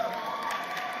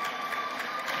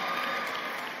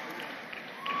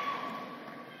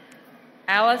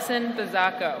 Allison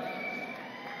Bazzacco.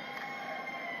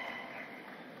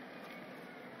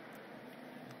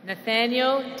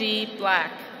 Nathaniel D.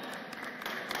 Black.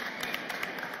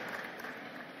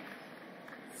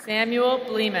 Samuel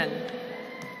Bleeman.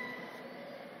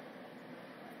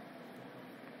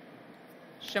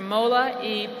 Shamola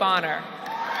E. Bonner.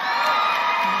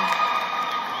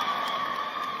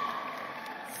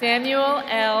 Samuel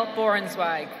L.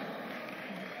 Borenzweig.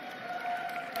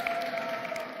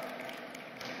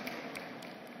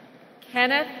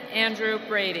 Kenneth Andrew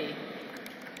Brady.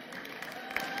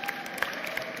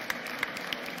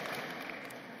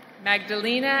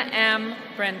 Magdalena M.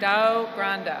 Brandao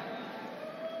Granda.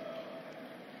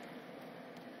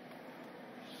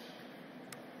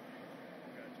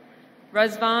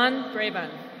 Razvan Braben.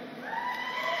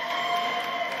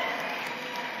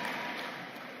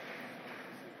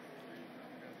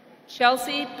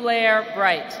 Chelsea Blair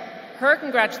Bright. Her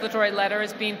congratulatory letter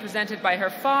is being presented by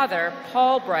her father,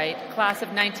 Paul Bright, class of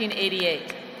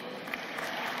 1988.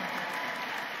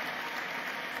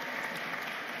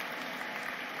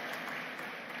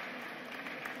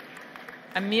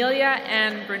 Amelia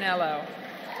N. Brunello.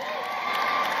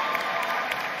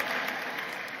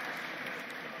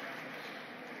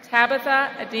 Tabitha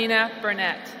Adina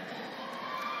Burnett.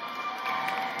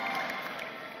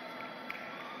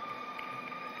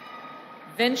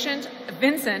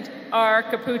 Vincent R.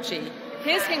 Capucci.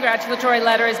 His congratulatory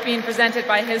letter is being presented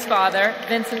by his father,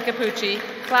 Vincent Capucci,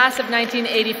 class of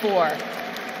 1984.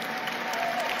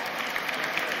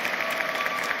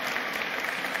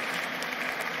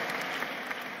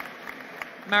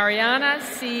 Mariana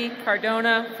C.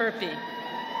 Cardona Furpy.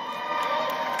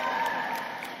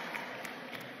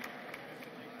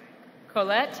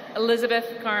 Colette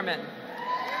Elizabeth Carmen.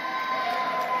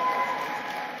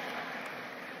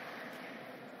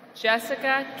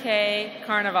 Jessica K.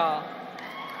 Carnival.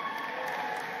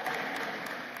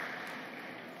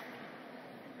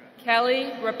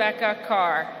 Kelly Rebecca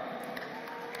Carr.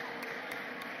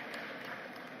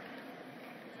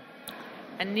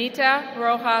 Anita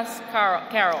Rojas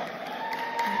Carroll.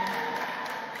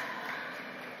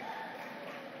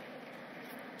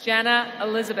 Jenna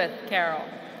Elizabeth Carroll.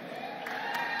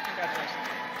 Congratulations.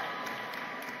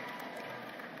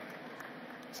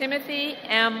 Timothy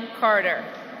M. Carter.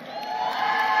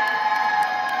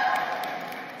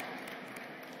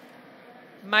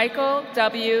 Michael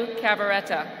W.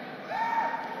 Cavaretta.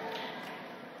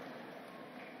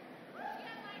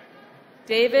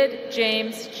 David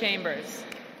James Chambers.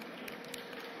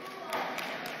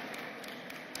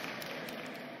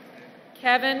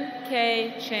 Kevin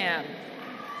K. Chan.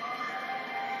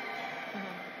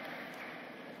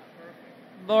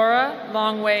 Laura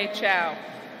Longway Chow.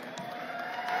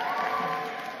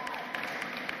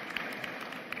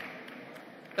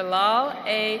 Bilal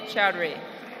A. Chowdhury.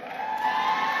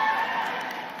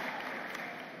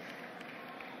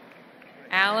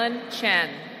 Alan Chen.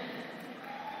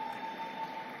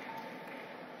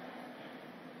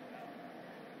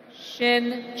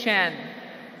 Shin Chen.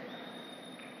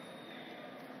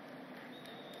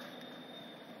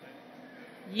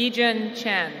 Yijun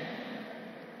Chen.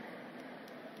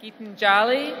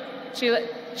 Gitanjali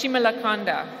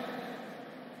Chimalakonda.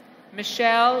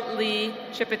 Michelle Lee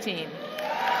Chipatine.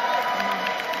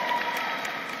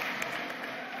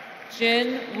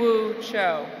 Jin Woo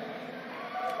Cho.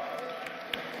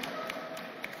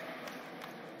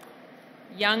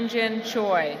 Youngjin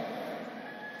Choi.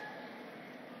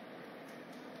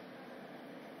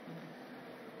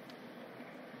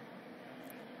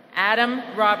 Adam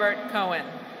Robert Cohen.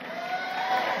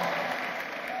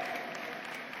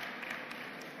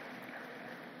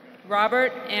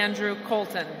 Robert Andrew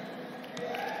Colton.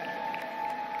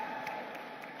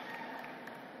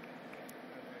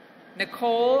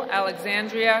 Nicole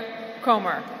Alexandria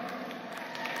Comer.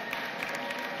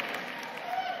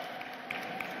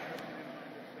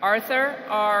 Arthur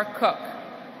R. Cook.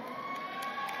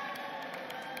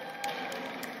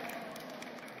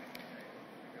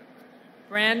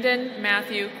 Brandon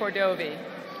Matthew Cordovi.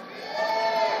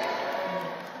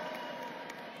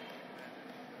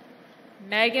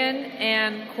 Megan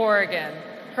Ann Corrigan.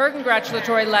 Her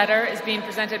congratulatory letter is being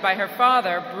presented by her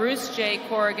father, Bruce J.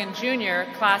 Corrigan, Jr.,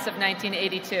 class of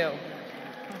 1982.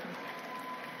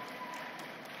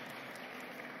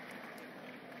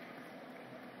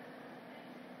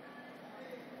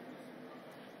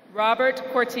 Robert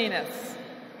Cortinas.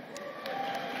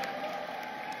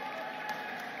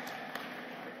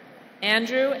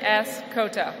 Andrew S.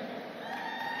 Cota.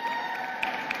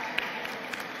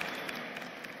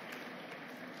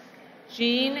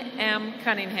 Jean M.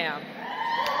 Cunningham.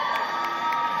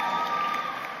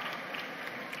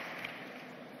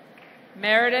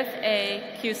 Meredith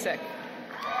A. Cusick.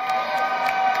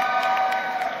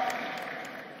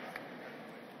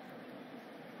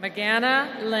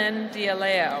 Magana Lynn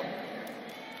Dialeo.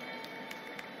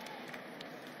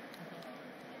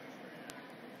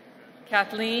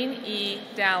 Kathleen E.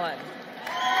 Dallin.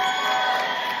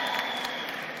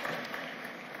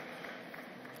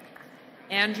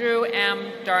 Andrew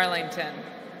M. Darlington.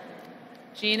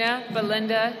 Gina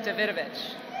Belinda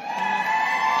Davidovich.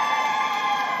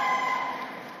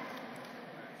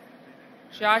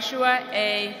 Joshua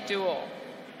A. Duell.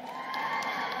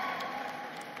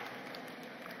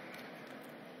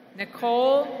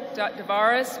 Nicole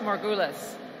Devaris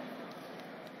Morgulis.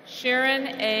 Sharon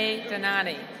A.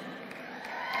 Donani.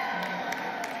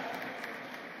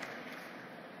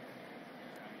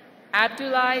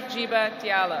 Abdullah Jiba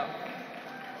Diallo.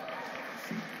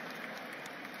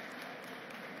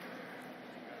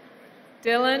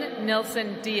 Dylan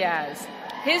Nilsson Diaz.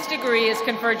 His degree is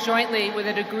conferred jointly with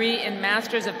a degree in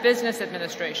Masters of Business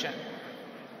Administration.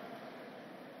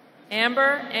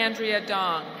 Amber Andrea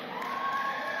Dong.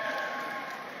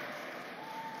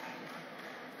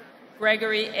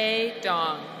 Gregory A.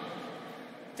 Dong.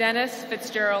 Dennis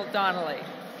Fitzgerald Donnelly.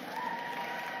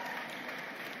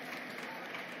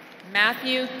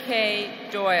 Matthew K.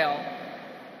 Doyle.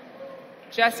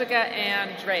 Jessica Ann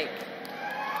Drake.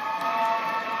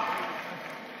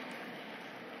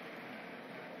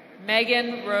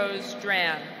 Megan Rose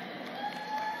Dran.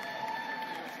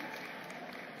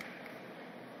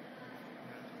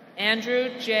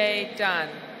 Andrew J. Dunn.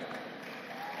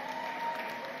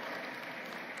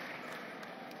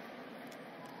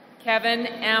 Kevin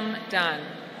M. Dunn.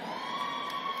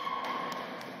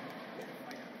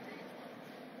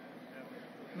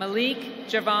 Malik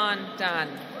Javon Dunn.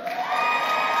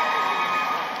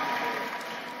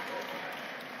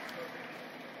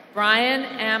 Brian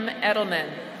M. Edelman.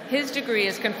 His degree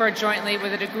is conferred jointly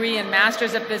with a degree in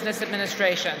Masters of Business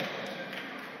Administration.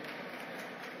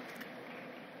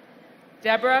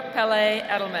 Deborah Pele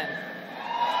Edelman.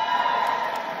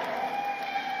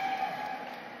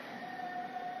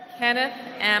 Kenneth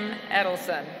M.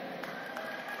 Edelson.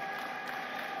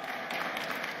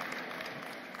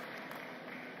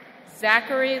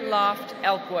 Zachary Loft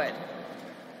Elkwood.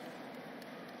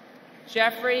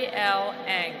 Jeffrey L.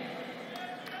 Eng.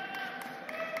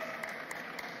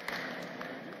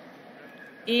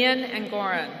 Ian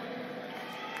Angoran.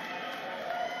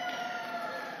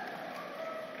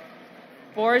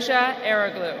 Borja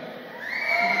Araglu.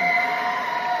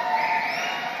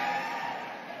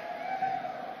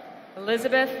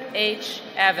 Elizabeth H.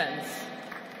 Evans.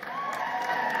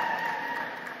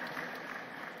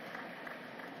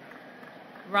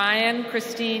 Ryan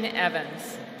Christine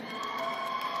Evans.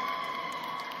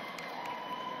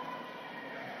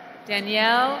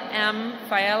 Danielle M.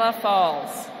 Fiella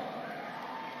Falls.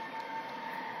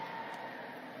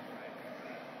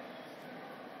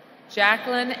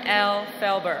 Jacqueline L.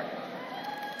 Felber.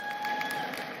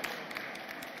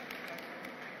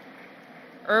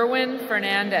 Erwin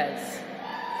Fernandez.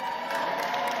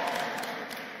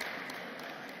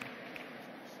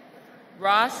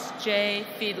 Ross J.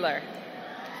 Fiedler.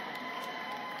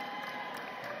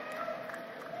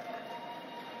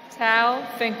 Tal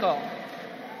Finkel.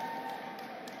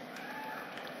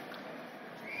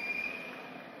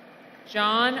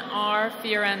 John R.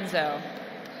 Fiorenzo.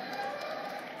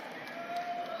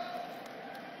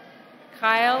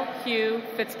 Kyle Hugh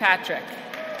Fitzpatrick.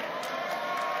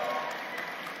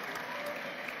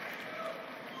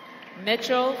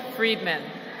 Mitchell Friedman.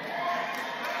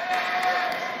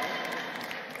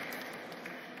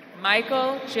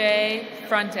 Michael J.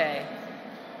 Fronte.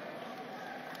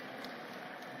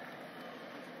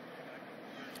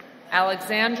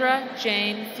 Alexandra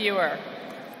Jane Fewer.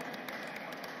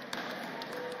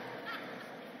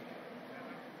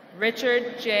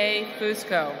 Richard J.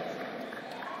 Fusco.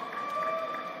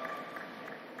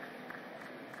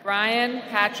 Brian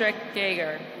Patrick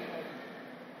Gager.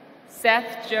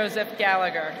 Seth Joseph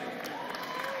Gallagher.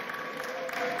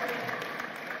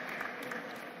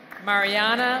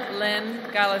 Mariana Lynn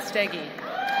Galastegui.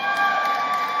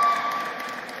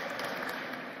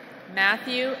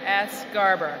 Matthew S.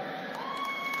 Garber.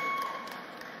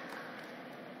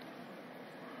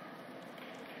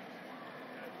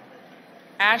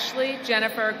 Ashley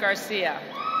Jennifer Garcia.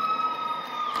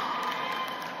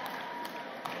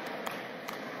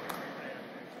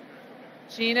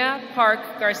 Gina Park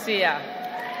Garcia.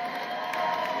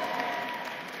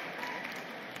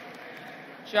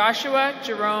 Joshua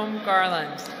Jerome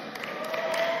Garland.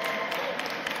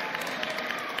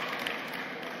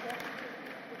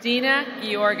 Dina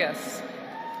Georgis.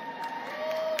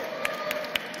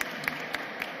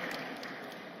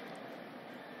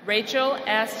 Rachel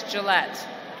S. Gillette.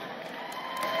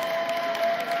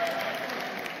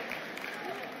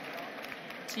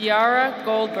 Tiara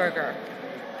Goldberger.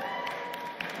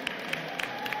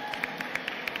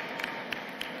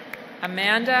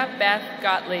 Amanda Beth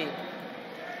Gottlieb.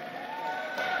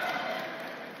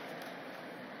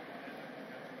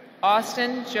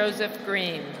 Austin Joseph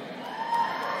Green.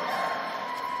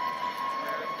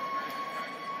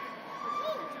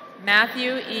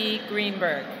 Matthew E.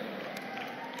 Greenberg.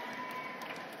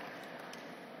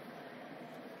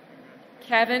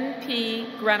 Kevin P.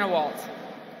 Grenewalt.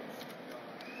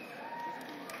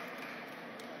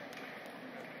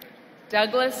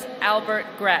 Douglas Albert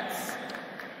Gretz.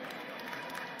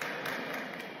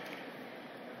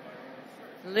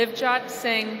 Livjot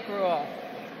Singh Gruel.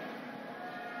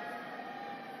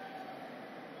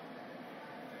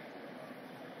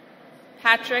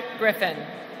 Patrick Griffin.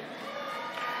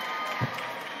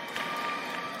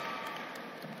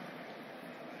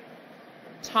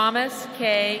 Thomas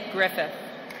K. Griffith.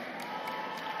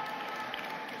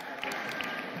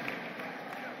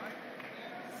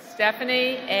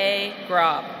 Stephanie A.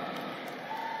 Grob.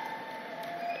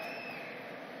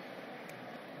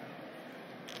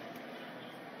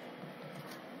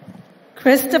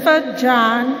 Christopher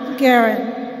John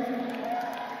Guerin.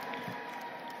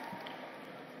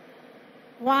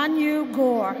 Wan Yu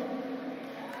Gore.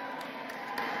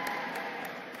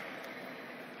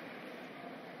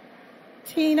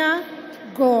 Tina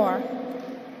Gore.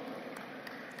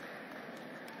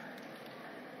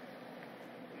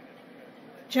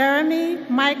 Jeremy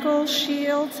Michael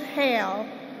Shields Hale.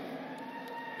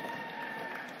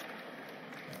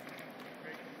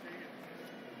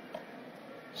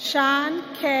 Sean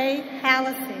K.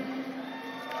 Hallisey.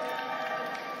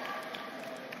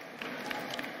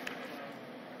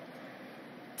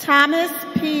 Thomas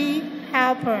P.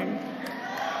 Halpern.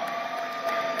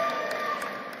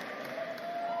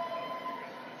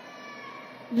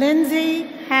 Lindsay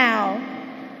Howe.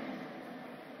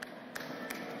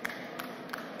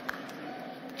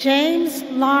 James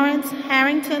Lawrence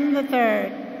Harrington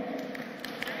III.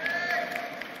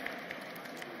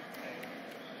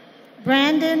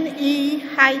 Brandon E.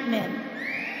 Heitman.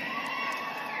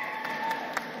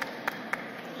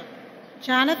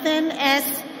 Jonathan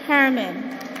S.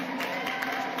 Herman.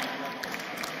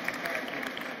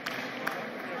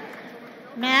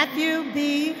 Matthew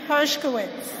B.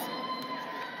 Hershkowitz.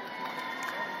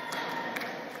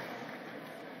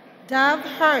 Dove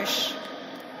Hirsch.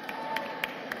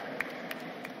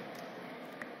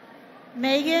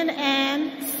 Megan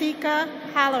Ann Sika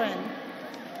Halloran.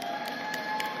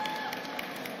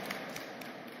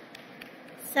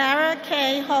 Sarah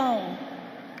K. Holm.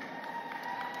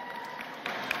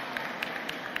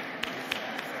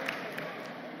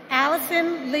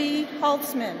 Allison Lee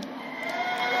Holtzman.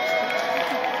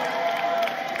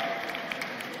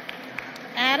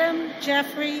 Adam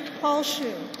Jeffrey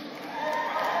Holshoe.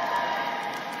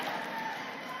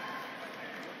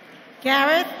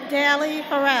 Gareth Daly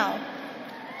Harrell.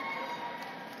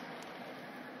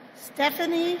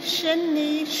 Stephanie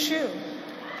Shinni Shu.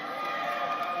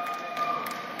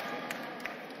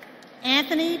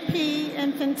 Anthony P.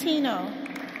 Infantino.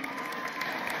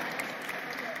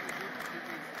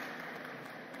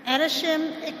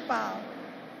 Edisham Iqbal.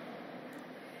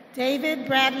 David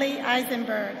Bradley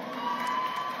Eisenberg.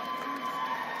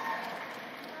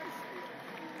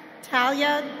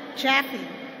 Talia Jaffe.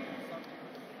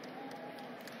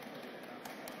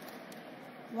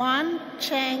 Wan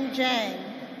Chang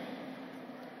Jang.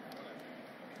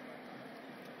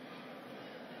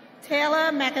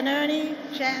 Taylor McInerney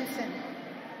Jansen.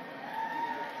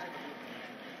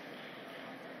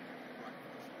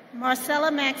 Marcella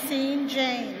Maxine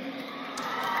Jane.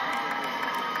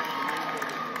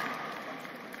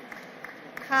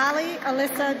 Holly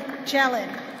Alyssa Jellin.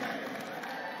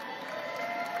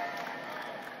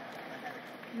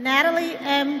 Natalie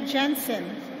M.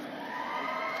 Jensen.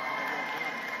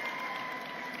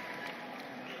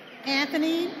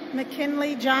 Anthony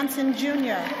McKinley Johnson,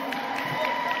 Jr.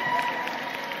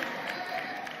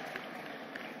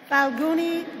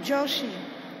 Falguni Joshi.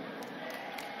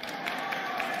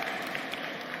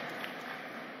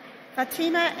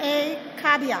 Fatima A.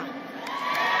 Kabia.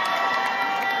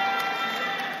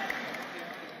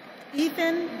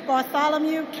 Ethan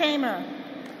Bartholomew Kamer.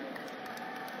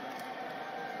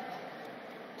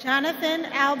 Jonathan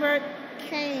Albert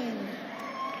Kane.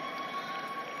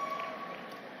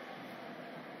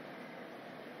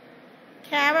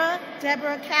 Kara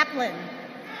Deborah Kaplan.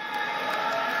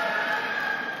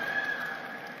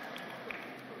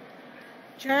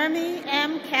 Jeremy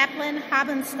M. Kaplan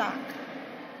Habenstock.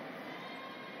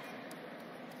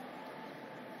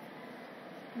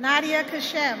 Nadia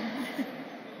Kashem.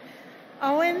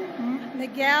 Owen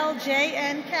Miguel J.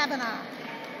 N. Kavanaugh.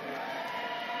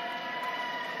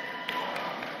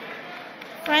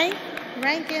 Frank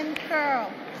Rankin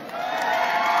Curl.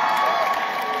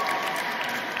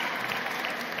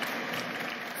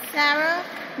 Sarah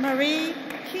Marie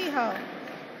Kehoe.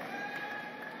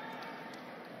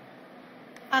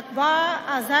 Akbar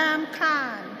Azam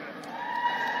Khan.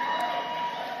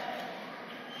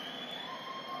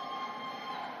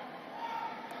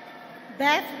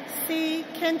 Beth C.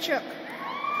 Kinchuk.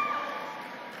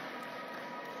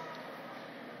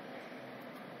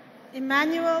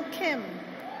 Emmanuel Kim.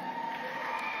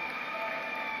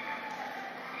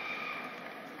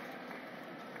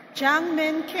 Jung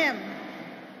Min Kim.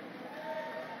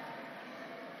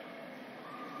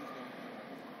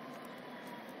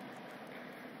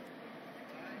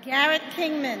 Garrett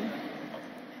Kingman.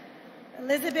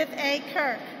 Elizabeth A.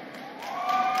 Kirk.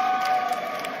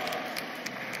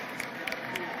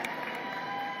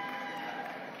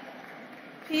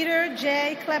 Peter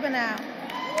J. Klebanow.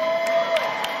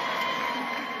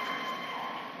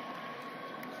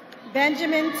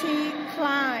 Benjamin T.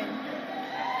 Klein.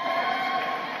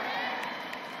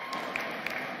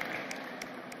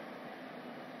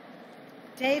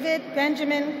 David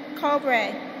Benjamin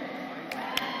Cobre.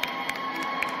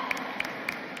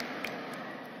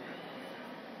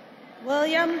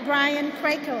 William Brian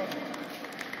Crakel.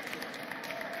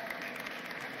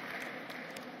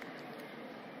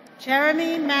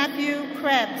 Jeremy Matthew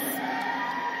Krebs.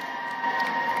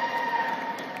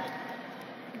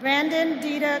 Brandon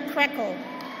Dieter Krekel.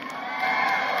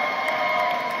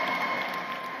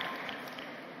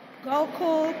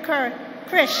 Gokul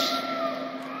Krish.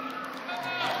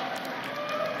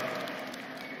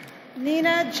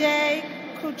 Nina J.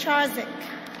 Kucharzik.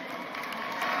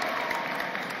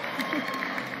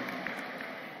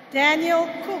 Daniel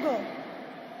Kugel.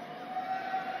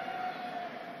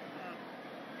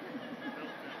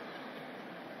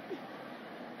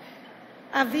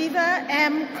 Aviva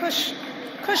M.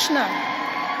 Kushner.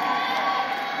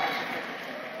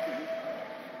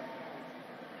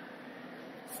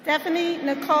 Stephanie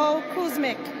Nicole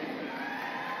Kuzmik.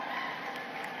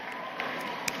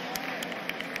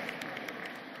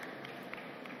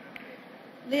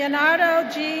 Leonardo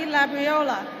G.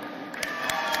 Labriola.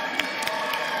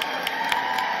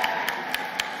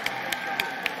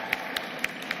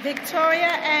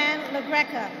 Victoria Ann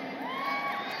LaGreca.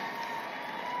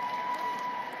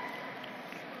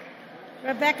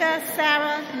 Rebecca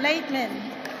Sarah Laitman.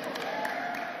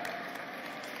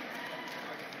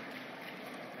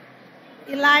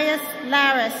 Elias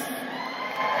Laris.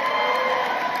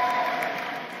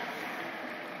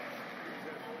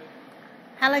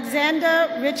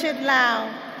 Alexander Richard Lau.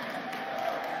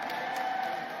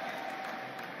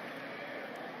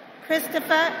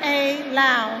 Christopher A.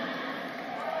 Lau.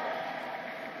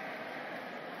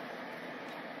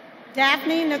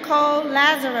 Daphne Nicole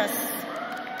Lazarus.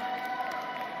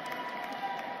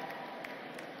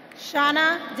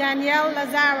 Shauna Danielle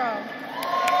Lazaro.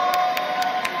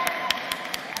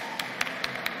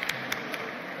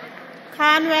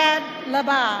 Conrad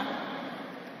Labar.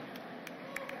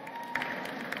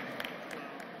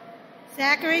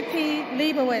 Zachary P.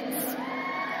 Leibowitz.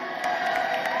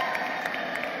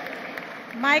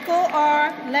 Michael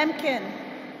R. Lemkin.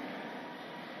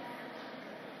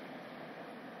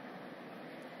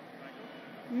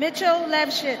 Mitchell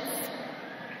Levshitz.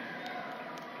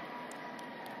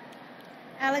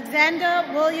 Alexander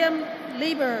William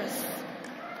Liebers.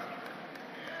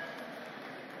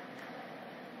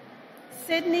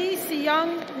 Sydney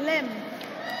Seong Lim.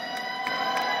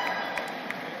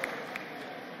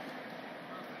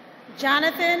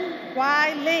 Jonathan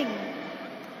Y. Ling.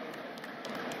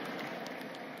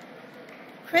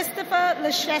 Christopher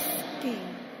Leszewski.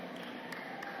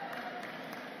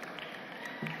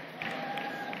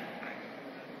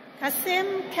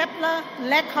 Kasim Kepler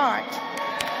Leckhart.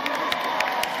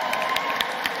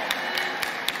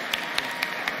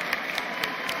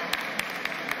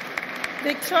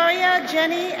 Victoria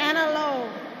Jenny Anna Lowe.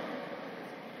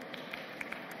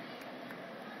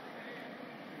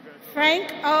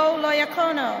 Frank O.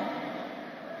 Loyacono.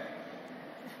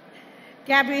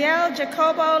 Gabriel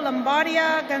Jacobo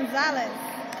Lombardia Gonzalez.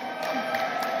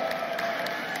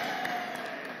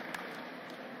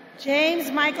 James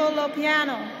Michael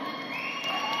Lopiano.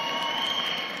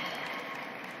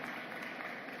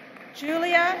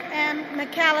 Julia M.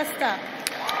 McAllister.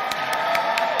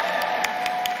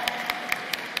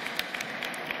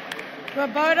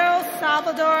 Roberto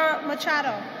Salvador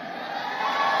Machado.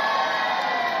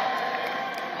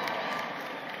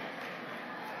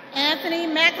 Anthony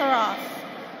Makaroff.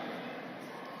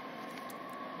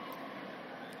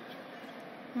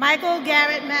 Michael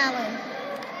Garrett Mallon.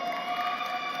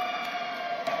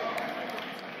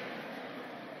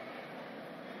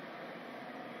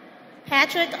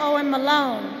 Patrick Owen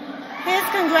Malone. His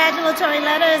congratulatory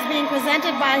letter is being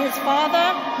presented by his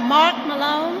father, Mark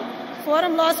Malone,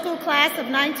 Fordham Law School class of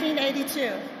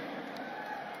 1982.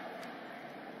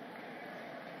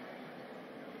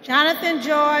 Jonathan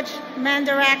George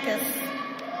Mandarakis.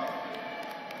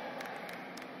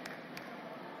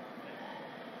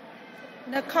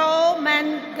 Nicole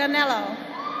Manganello.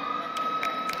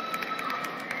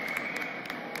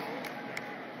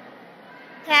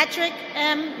 Patrick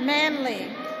M.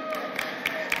 Manley.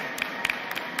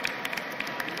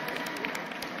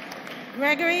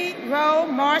 Gregory Rowe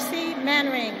Marcy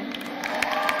Manring.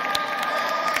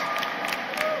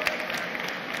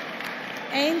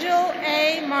 Angel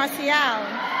A. Marcial.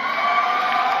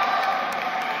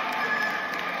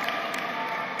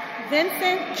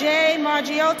 Vincent J.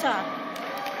 Margiotta.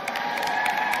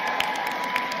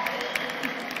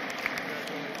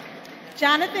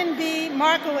 Jonathan B.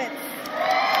 Markowitz.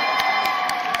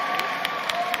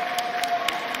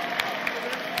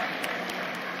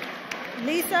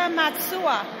 Lisa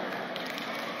Matsua.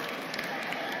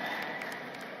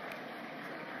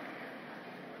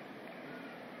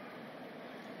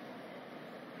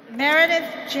 Meredith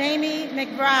Jamie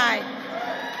McBride.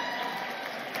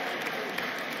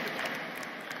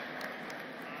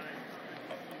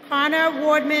 Connor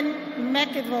Wardman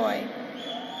McEvoy.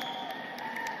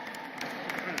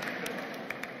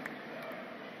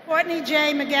 Courtney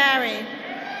J. McGarry.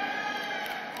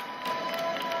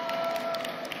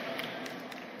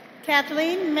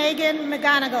 Kathleen Megan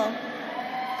McGonigal.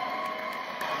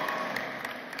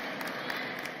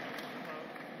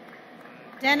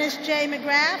 Dennis J.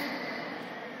 McGrath.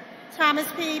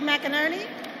 Thomas P. McInerney.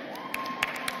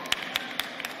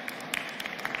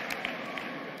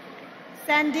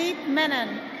 Sandeep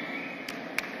Menon.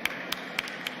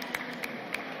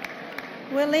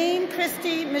 Willeen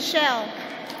Christie Michelle.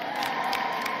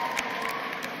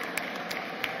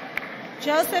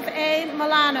 Joseph A.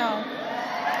 Milano.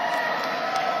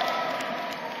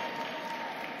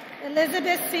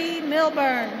 Elizabeth C.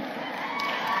 Milburn.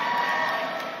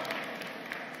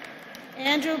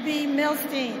 Andrew B.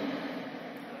 Milstein.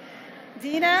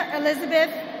 Dina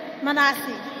Elizabeth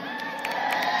Manassi.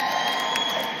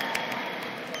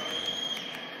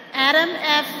 Adam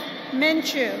F.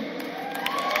 Minshew.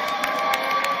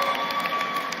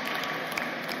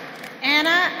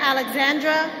 Anna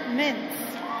Alexandra Mintz.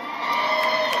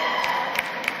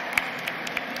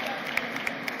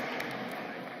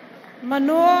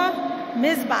 Manur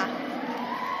Mizbah.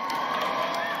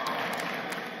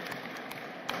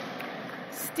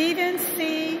 Stephen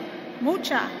C.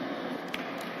 Mucha.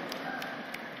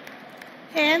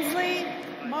 Hansley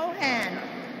Mohan.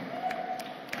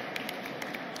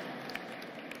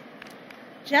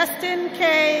 Justin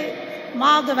K.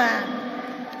 Moldovan.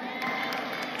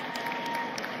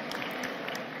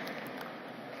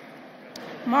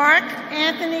 Mark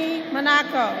Anthony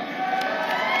Monaco.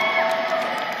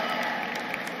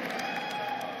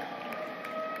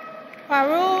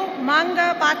 Parul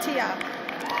Manga Bhatia.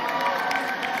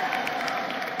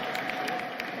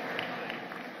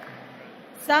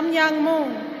 Sam Young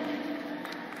Moon.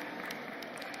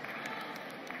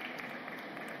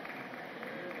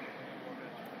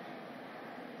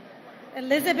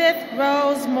 Elizabeth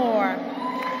Rose Moore.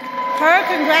 Her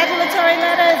congratulatory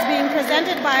letter is being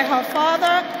presented by her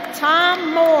father,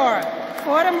 Tom Moore,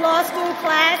 Fordham Law School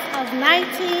class of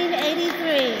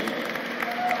 1983.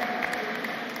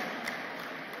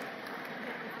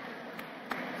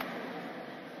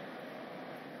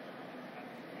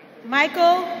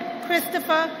 Michael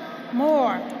Christopher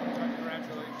Moore.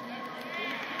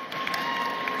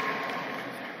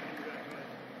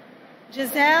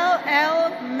 Giselle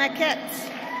L. Maquette.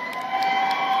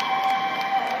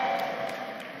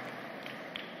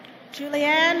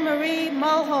 Julianne Marie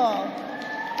Mulhall.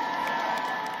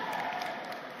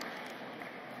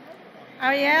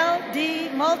 Ariel D.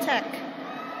 Moltek.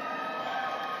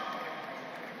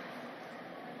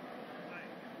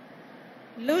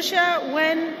 Lucia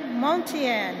Wen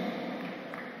Montian.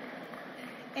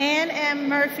 Ann M.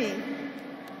 Murphy.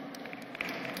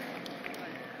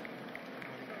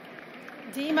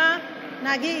 Dima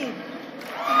Naguib.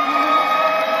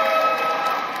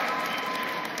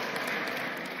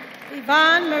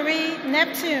 Yvonne Marie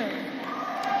Neptune.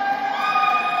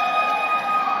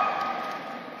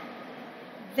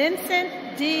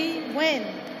 Vincent D. Wynn.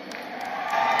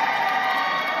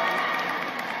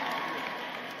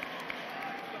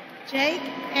 Jake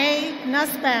A.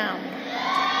 Nussbaum.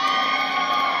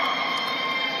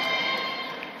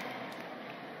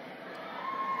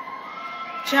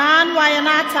 John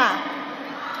Wayanata.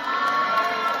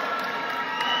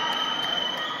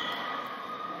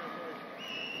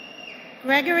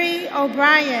 Gregory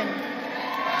O'Brien.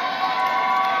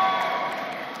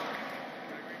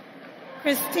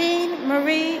 Christine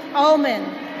Marie Ullman.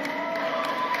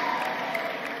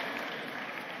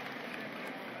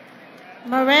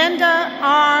 Miranda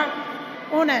R.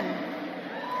 Unen.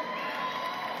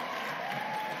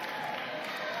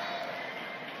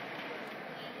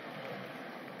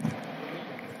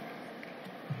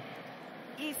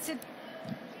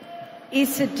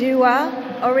 Isadua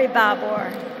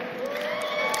Oribabor.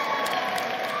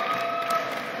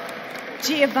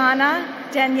 Giovanna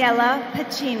Daniela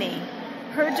Pacini.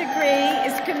 Her degree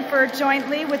is conferred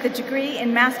jointly with a degree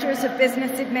in Masters of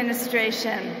Business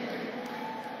Administration.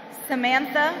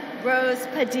 Samantha Rose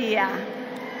Padilla.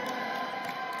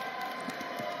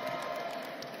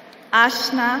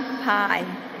 Ashna Pai.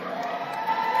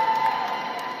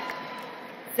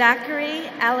 Zachary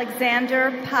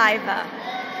Alexander Paiva.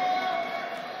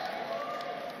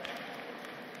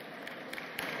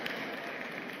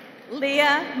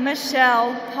 Leah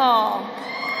Michelle Hall.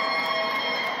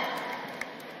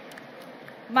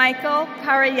 Michael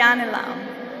Parayanilam.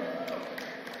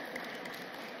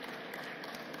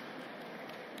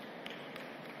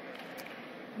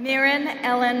 Mirren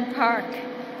Ellen Park.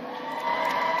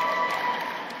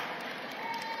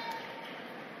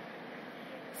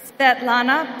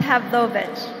 Svetlana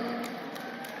Pavlovich.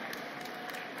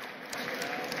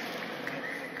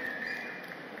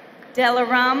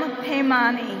 Delaram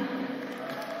Paimani.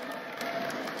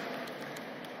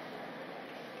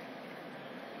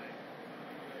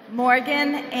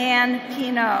 Morgan Ann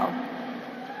Pino.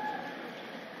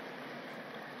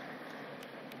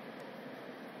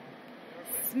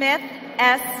 Smith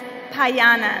S.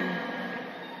 Payanan.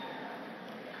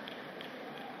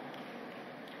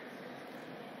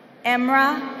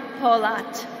 Emra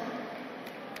Polat.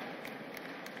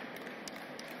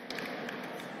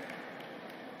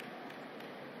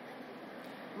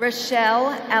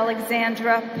 Rochelle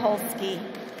Alexandra Polsky.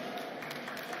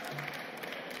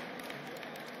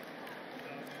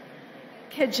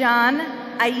 Kajan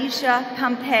Aisha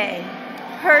Pompey.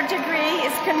 Her degree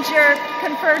is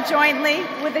conferred jointly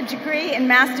with a degree in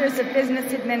Masters of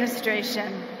Business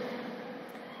Administration.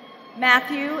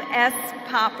 Matthew S.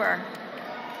 Popper.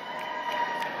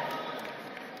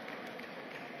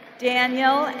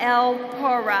 Daniel L.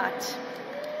 Porat.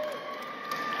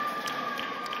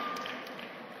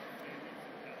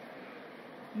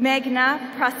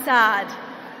 Meghna Prasad.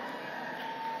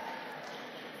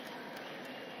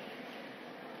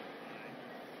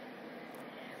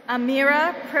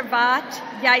 Amira Pravat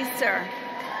Yaiser.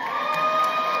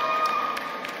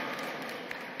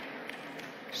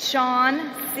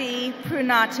 Sean C.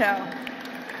 Prunato.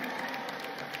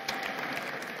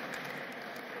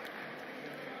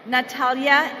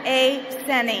 Natalia A.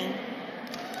 Seni.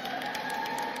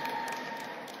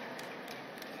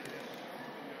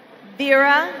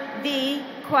 Vera V.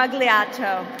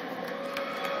 Quagliato.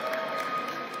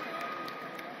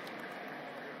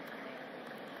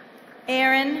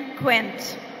 Aaron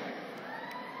Quint.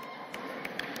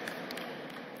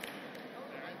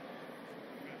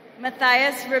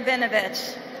 Matthias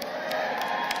Rabinovich.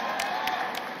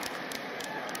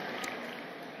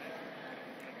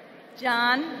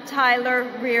 John Tyler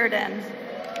Reardon.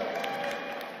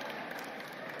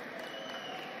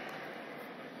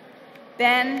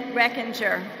 Ben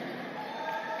Reckinger.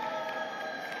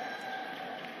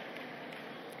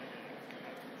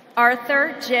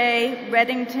 Arthur J.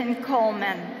 Reddington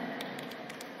Coleman.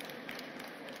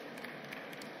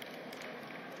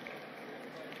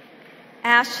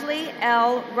 Ashley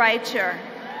L. Reicher.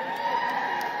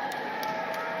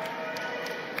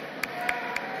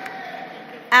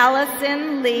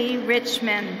 Allison Lee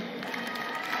Richmond.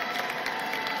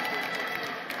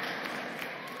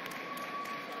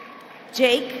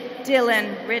 Jake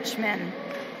Dillon Richmond.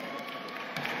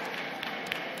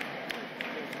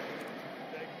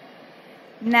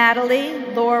 Natalie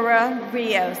Laura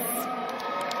Rios.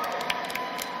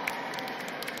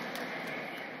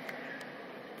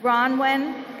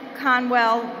 Bronwyn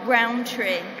Conwell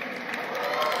Roundtree.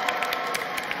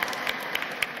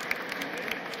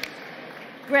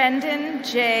 Brendan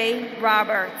J.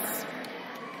 Roberts.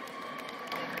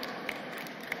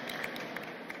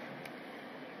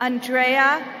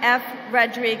 Andrea F.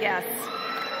 Rodriguez.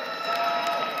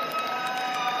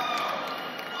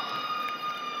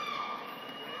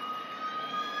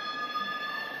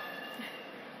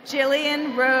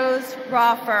 Jillian Rose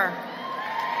Roffer.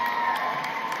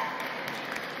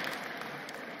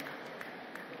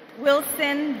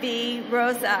 Wilson V.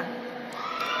 Rosa.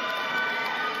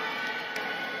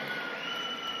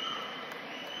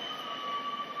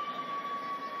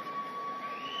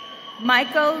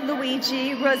 Michael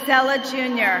Luigi Rosella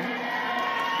Jr.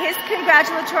 His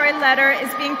congratulatory letter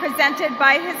is being presented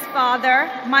by his father,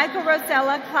 Michael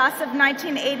Rosella, class of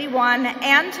 1981,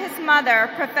 and his mother,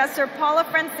 Professor Paula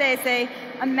Francese,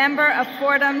 a member of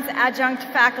Fordham's adjunct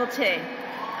faculty.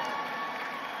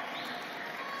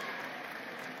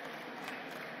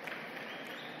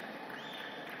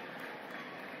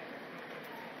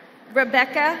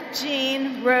 Rebecca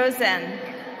Jean Rosen.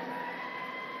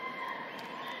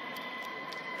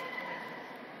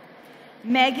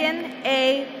 Megan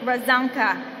A.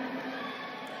 Razanka.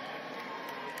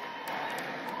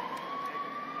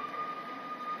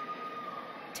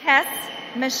 Tess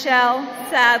Michelle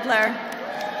Sadler.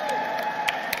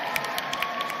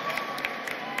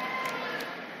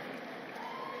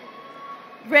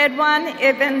 Redwan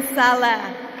Ibn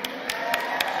Saleh.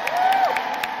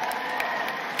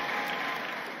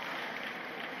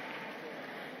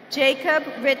 Jacob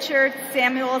Richard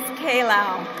Samuels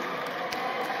Kalau.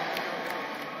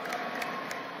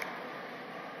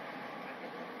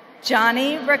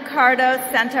 Johnny Ricardo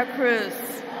Santa Cruz.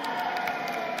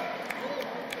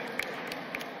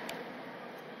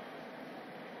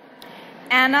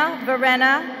 Ana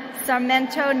Verena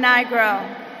Sarmento Nigro.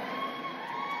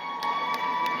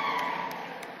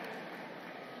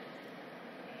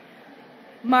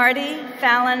 Marty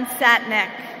Fallon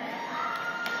Satnick.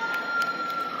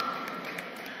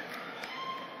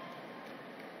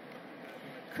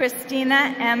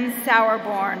 Christina M.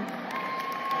 Sauerborn.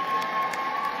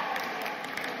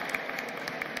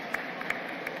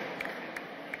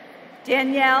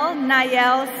 Danielle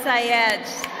Nayel Sayed.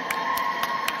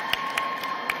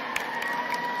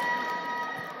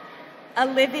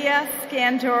 Olivia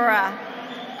Scandura.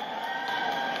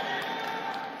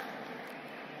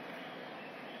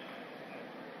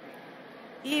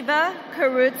 Eva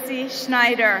Karutzi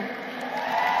Schneider.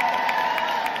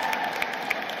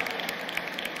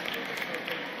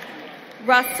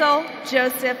 Russell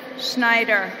Joseph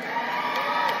Schneider.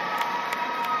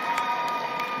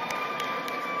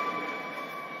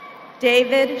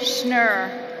 David Schnurr.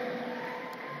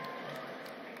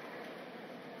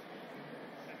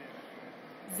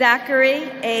 Zachary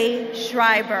A.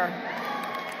 Schreiber.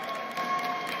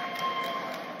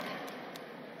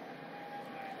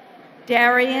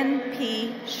 Darian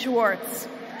P. Schwartz.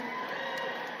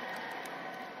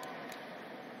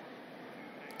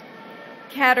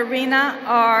 Katerina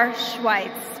R.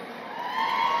 Schweitz.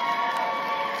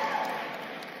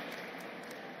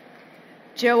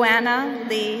 Joanna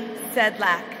Lee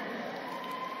Sedlak.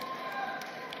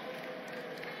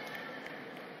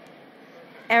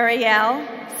 Ariel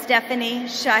Stephanie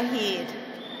Shahid.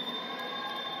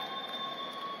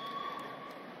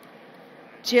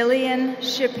 Jillian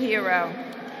Shapiro.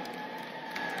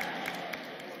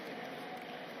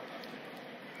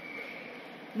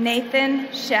 Nathan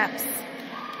Sheps.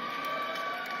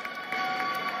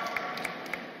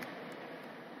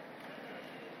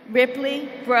 Ripley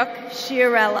Brooke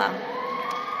Chiarella.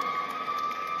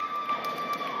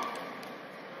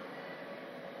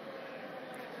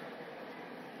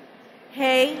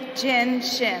 Hei Jin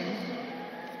Shin.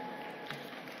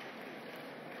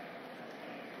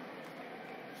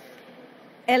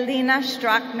 Elena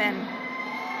Strockman.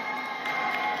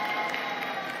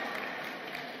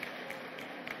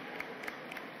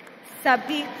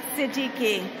 Sabik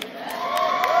Siddiqui.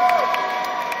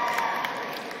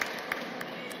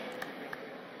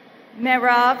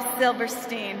 Merav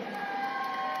Silverstein.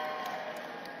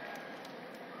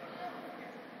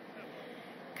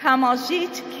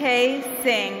 Kamaljit K.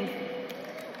 Singh.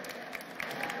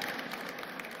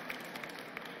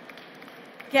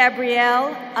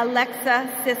 Gabrielle Alexa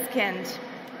Siskind.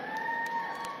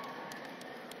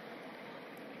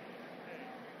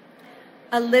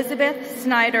 Elizabeth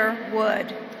Snyder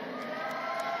Wood.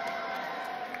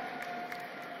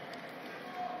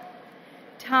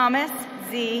 Thomas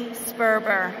Z.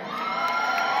 Sperber.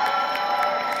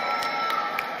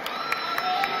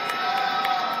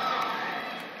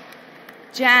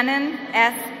 Janan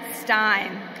S.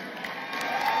 Stein.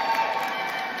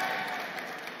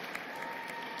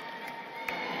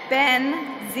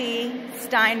 Ben Z.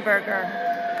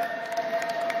 Steinberger.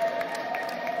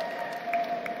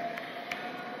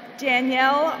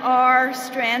 Danielle R.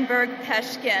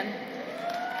 Strandberg-Peshkin.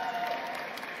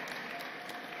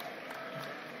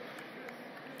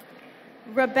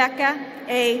 Rebecca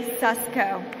A.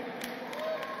 Susko.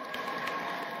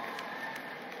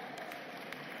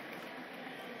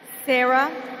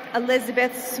 Sarah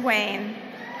Elizabeth Swain.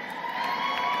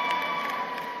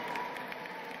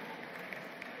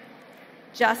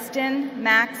 Justin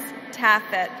Max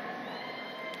Taffet.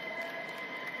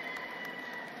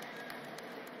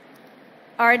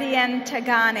 Ardian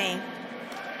Tagani.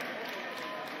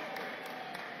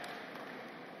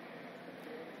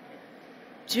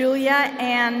 Julia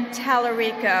Ann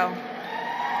Tallarico.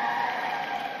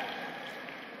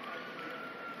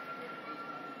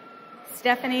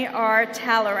 Stephanie R.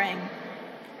 Tallering.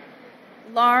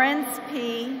 Lawrence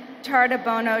P.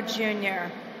 Tartabono, Jr.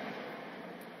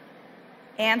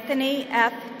 Anthony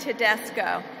F.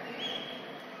 Tedesco.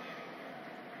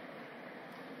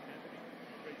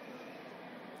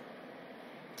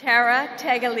 Tara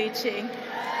Tegalici.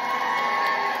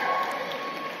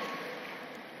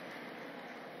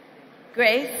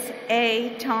 Grace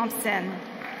A. Thompson.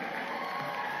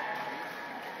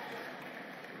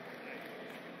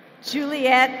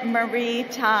 Juliette Marie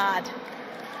Todd.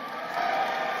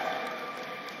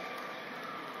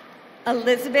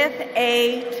 Elizabeth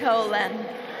A. Tolan.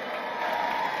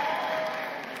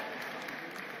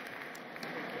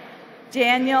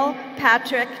 Daniel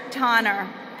Patrick Tonner.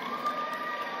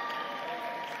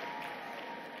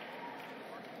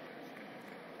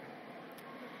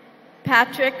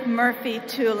 Patrick Murphy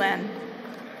Tulin.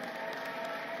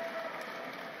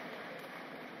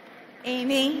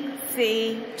 Amy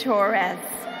C. Torres.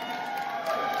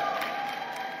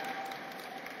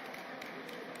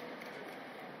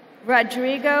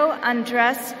 Rodrigo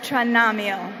Andres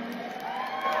Tranamio.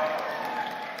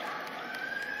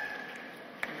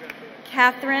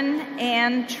 Catherine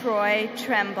Ann Troy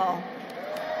Tremble.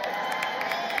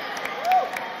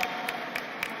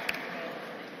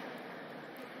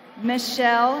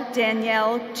 Michelle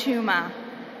Danielle Tuma.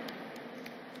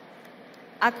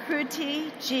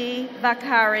 Akruti G.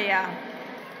 Vakaria.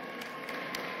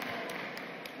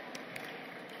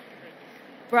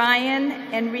 Brian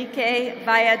Enrique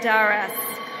Valladares.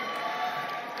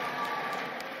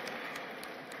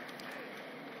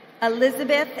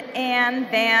 Elizabeth Ann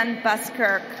Van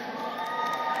Buskirk.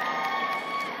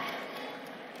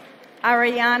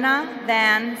 Ariana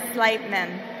Van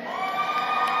Sleipman.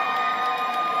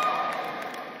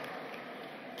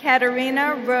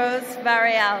 Katerina Rose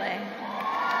Variale.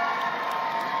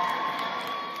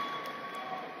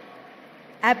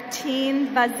 Abtine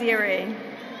Vaziri.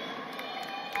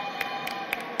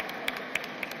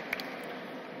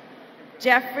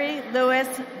 Jeffrey Louis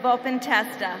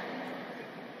Vopentesta.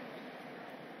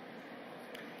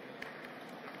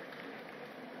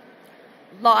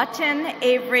 Lawton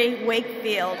Avery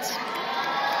Wakefield.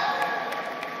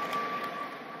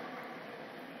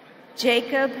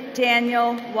 Jacob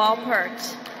Daniel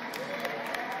Walpert.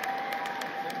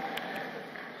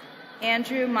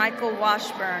 Andrew Michael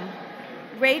Washburn.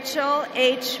 Rachel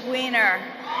H. Wiener.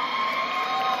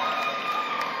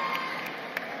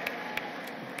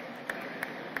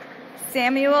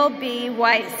 Samuel B.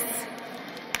 Weiss.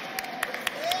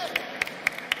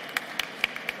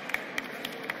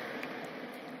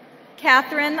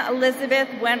 Catherine Elizabeth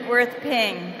Wentworth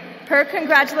Ping. Her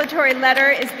congratulatory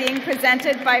letter is being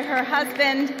presented by her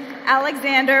husband,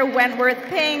 Alexander Wentworth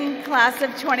Ping, class of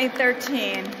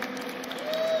 2013.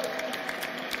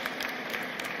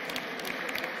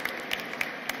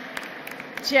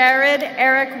 Jared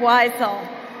Eric Weisel.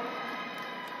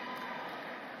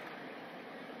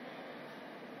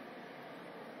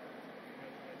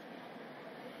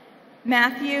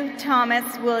 Matthew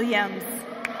Thomas Williams.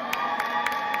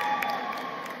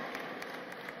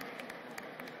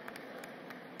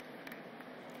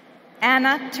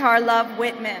 Anna Tarlov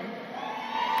Whitman.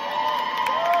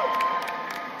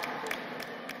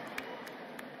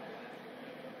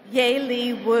 Ye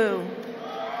Li Wu.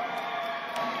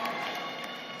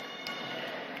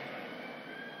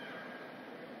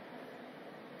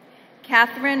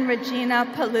 Catherine Regina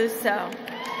Peluso.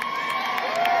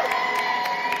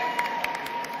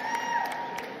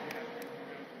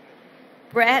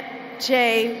 Brett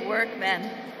J. Workman.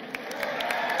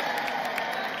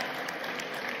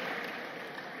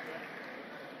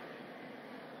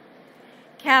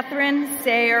 Catherine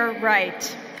Sayer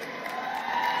Wright.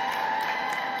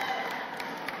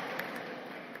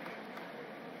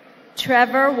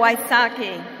 Trevor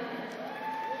Wysocki.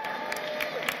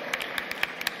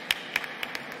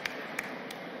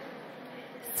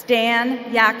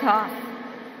 Stan Yakov.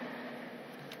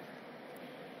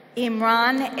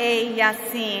 Imran A.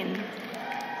 Yassin.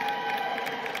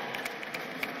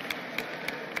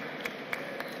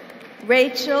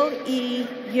 Rachel E.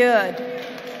 Yud.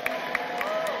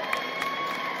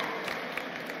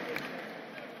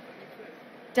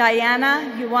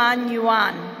 Diana Yuan.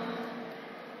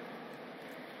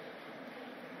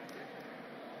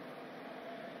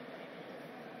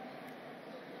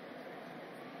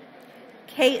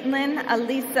 Caitlin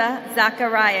Alisa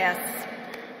Zacharias.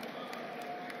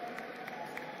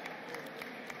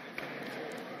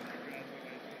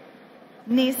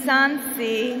 Nissan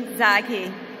C.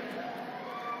 Zaghi.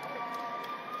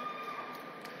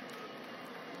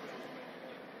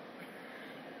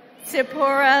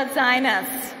 Sipora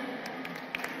Zainas.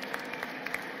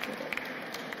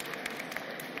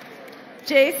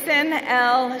 Jason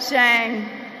L. Zhang.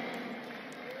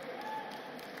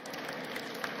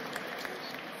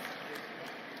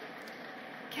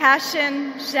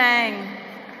 Cashin Zhang.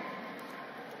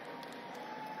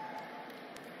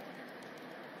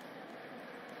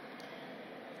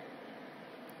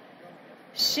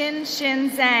 Xin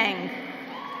Zhang.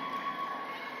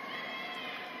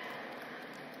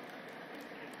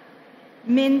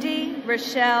 Mindy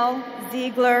Rochelle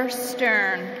Ziegler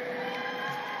Stern.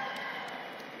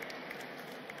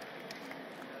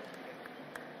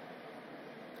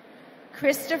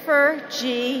 Christopher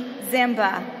G.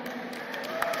 Zimba.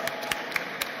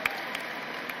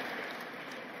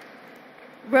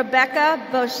 Rebecca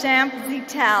Beauchamp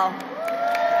Zitel.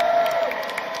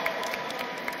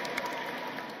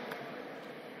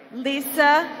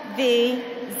 Lisa V.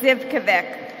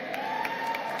 Zivkovic.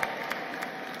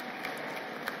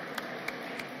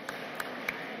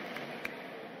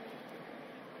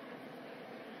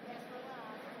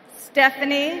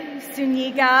 Stephanie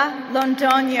Zuniga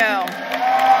Londoño.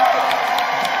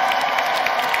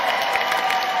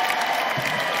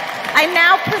 I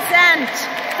now present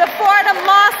the Fordham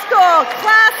Law School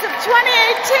Class of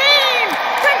 2018.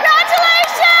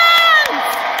 Congratulations!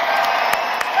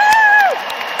 Woo!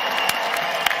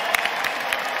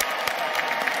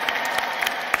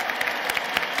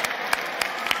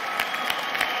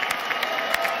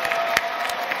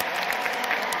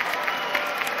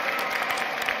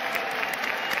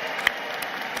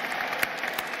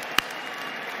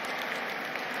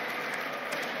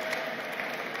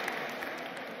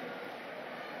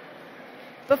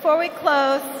 Before we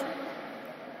close,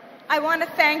 I want to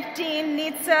thank Dean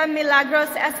Nitza Milagros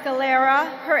Escalera,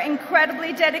 her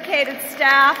incredibly dedicated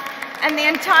staff, and the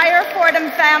entire Fordham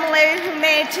family who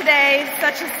made today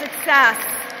such a success.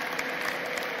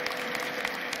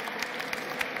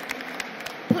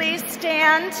 Please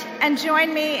stand and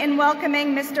join me in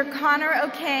welcoming Mr. Connor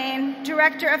O'Kane,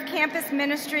 Director of Campus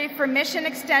Ministry for Mission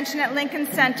Extension at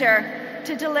Lincoln Center,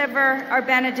 to deliver our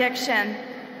benediction.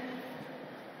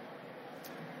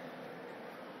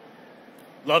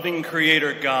 Loving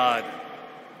Creator God,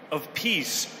 of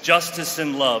peace, justice,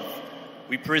 and love,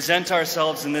 we present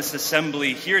ourselves in this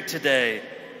assembly here today,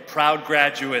 proud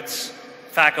graduates,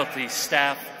 faculty,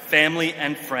 staff, family,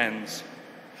 and friends.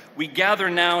 We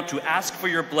gather now to ask for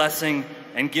your blessing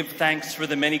and give thanks for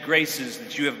the many graces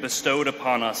that you have bestowed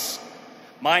upon us.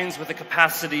 Minds with a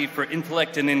capacity for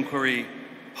intellect and inquiry,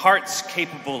 hearts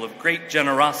capable of great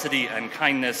generosity and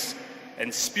kindness,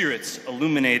 and spirits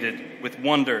illuminated with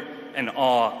wonder and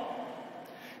awe.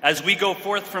 As we go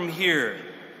forth from here,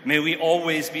 may we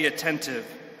always be attentive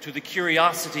to the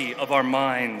curiosity of our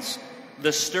minds,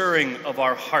 the stirring of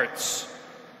our hearts,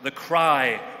 the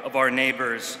cry of our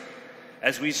neighbors,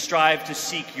 as we strive to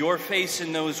seek your face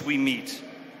in those we meet,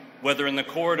 whether in the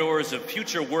corridors of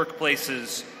future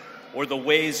workplaces or the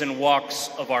ways and walks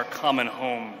of our common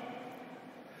home.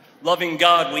 Loving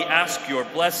God, we ask your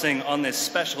blessing on this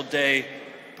special day,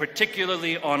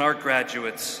 particularly on our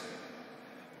graduates.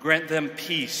 Grant them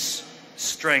peace,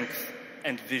 strength,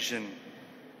 and vision,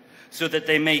 so that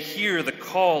they may hear the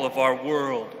call of our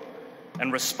world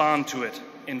and respond to it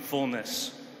in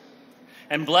fullness.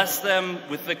 And bless them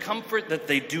with the comfort that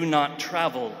they do not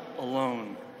travel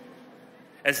alone.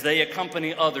 As they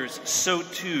accompany others, so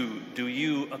too do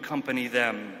you accompany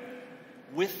them,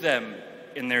 with them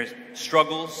in their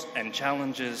struggles and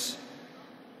challenges,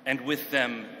 and with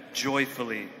them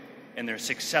joyfully in their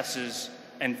successes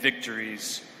and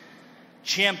victories,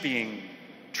 championing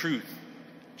truth,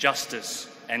 justice,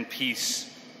 and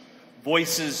peace,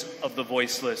 voices of the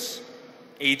voiceless,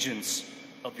 agents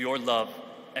of your love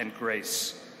and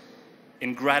grace.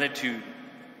 In gratitude,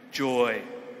 joy,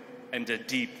 and a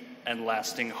deep and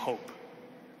lasting hope,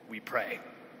 we pray.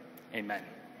 Amen.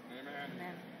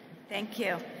 Amen. Thank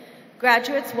you.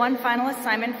 Graduates, one final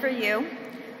assignment for you.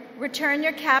 Return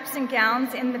your caps and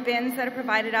gowns in the bins that are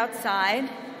provided outside.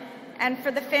 And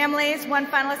for the families, one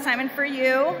final assignment for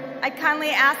you. I kindly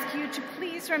ask you to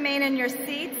please remain in your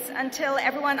seats until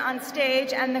everyone on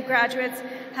stage and the graduates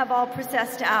have all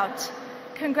processed out.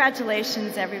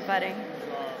 Congratulations, everybody.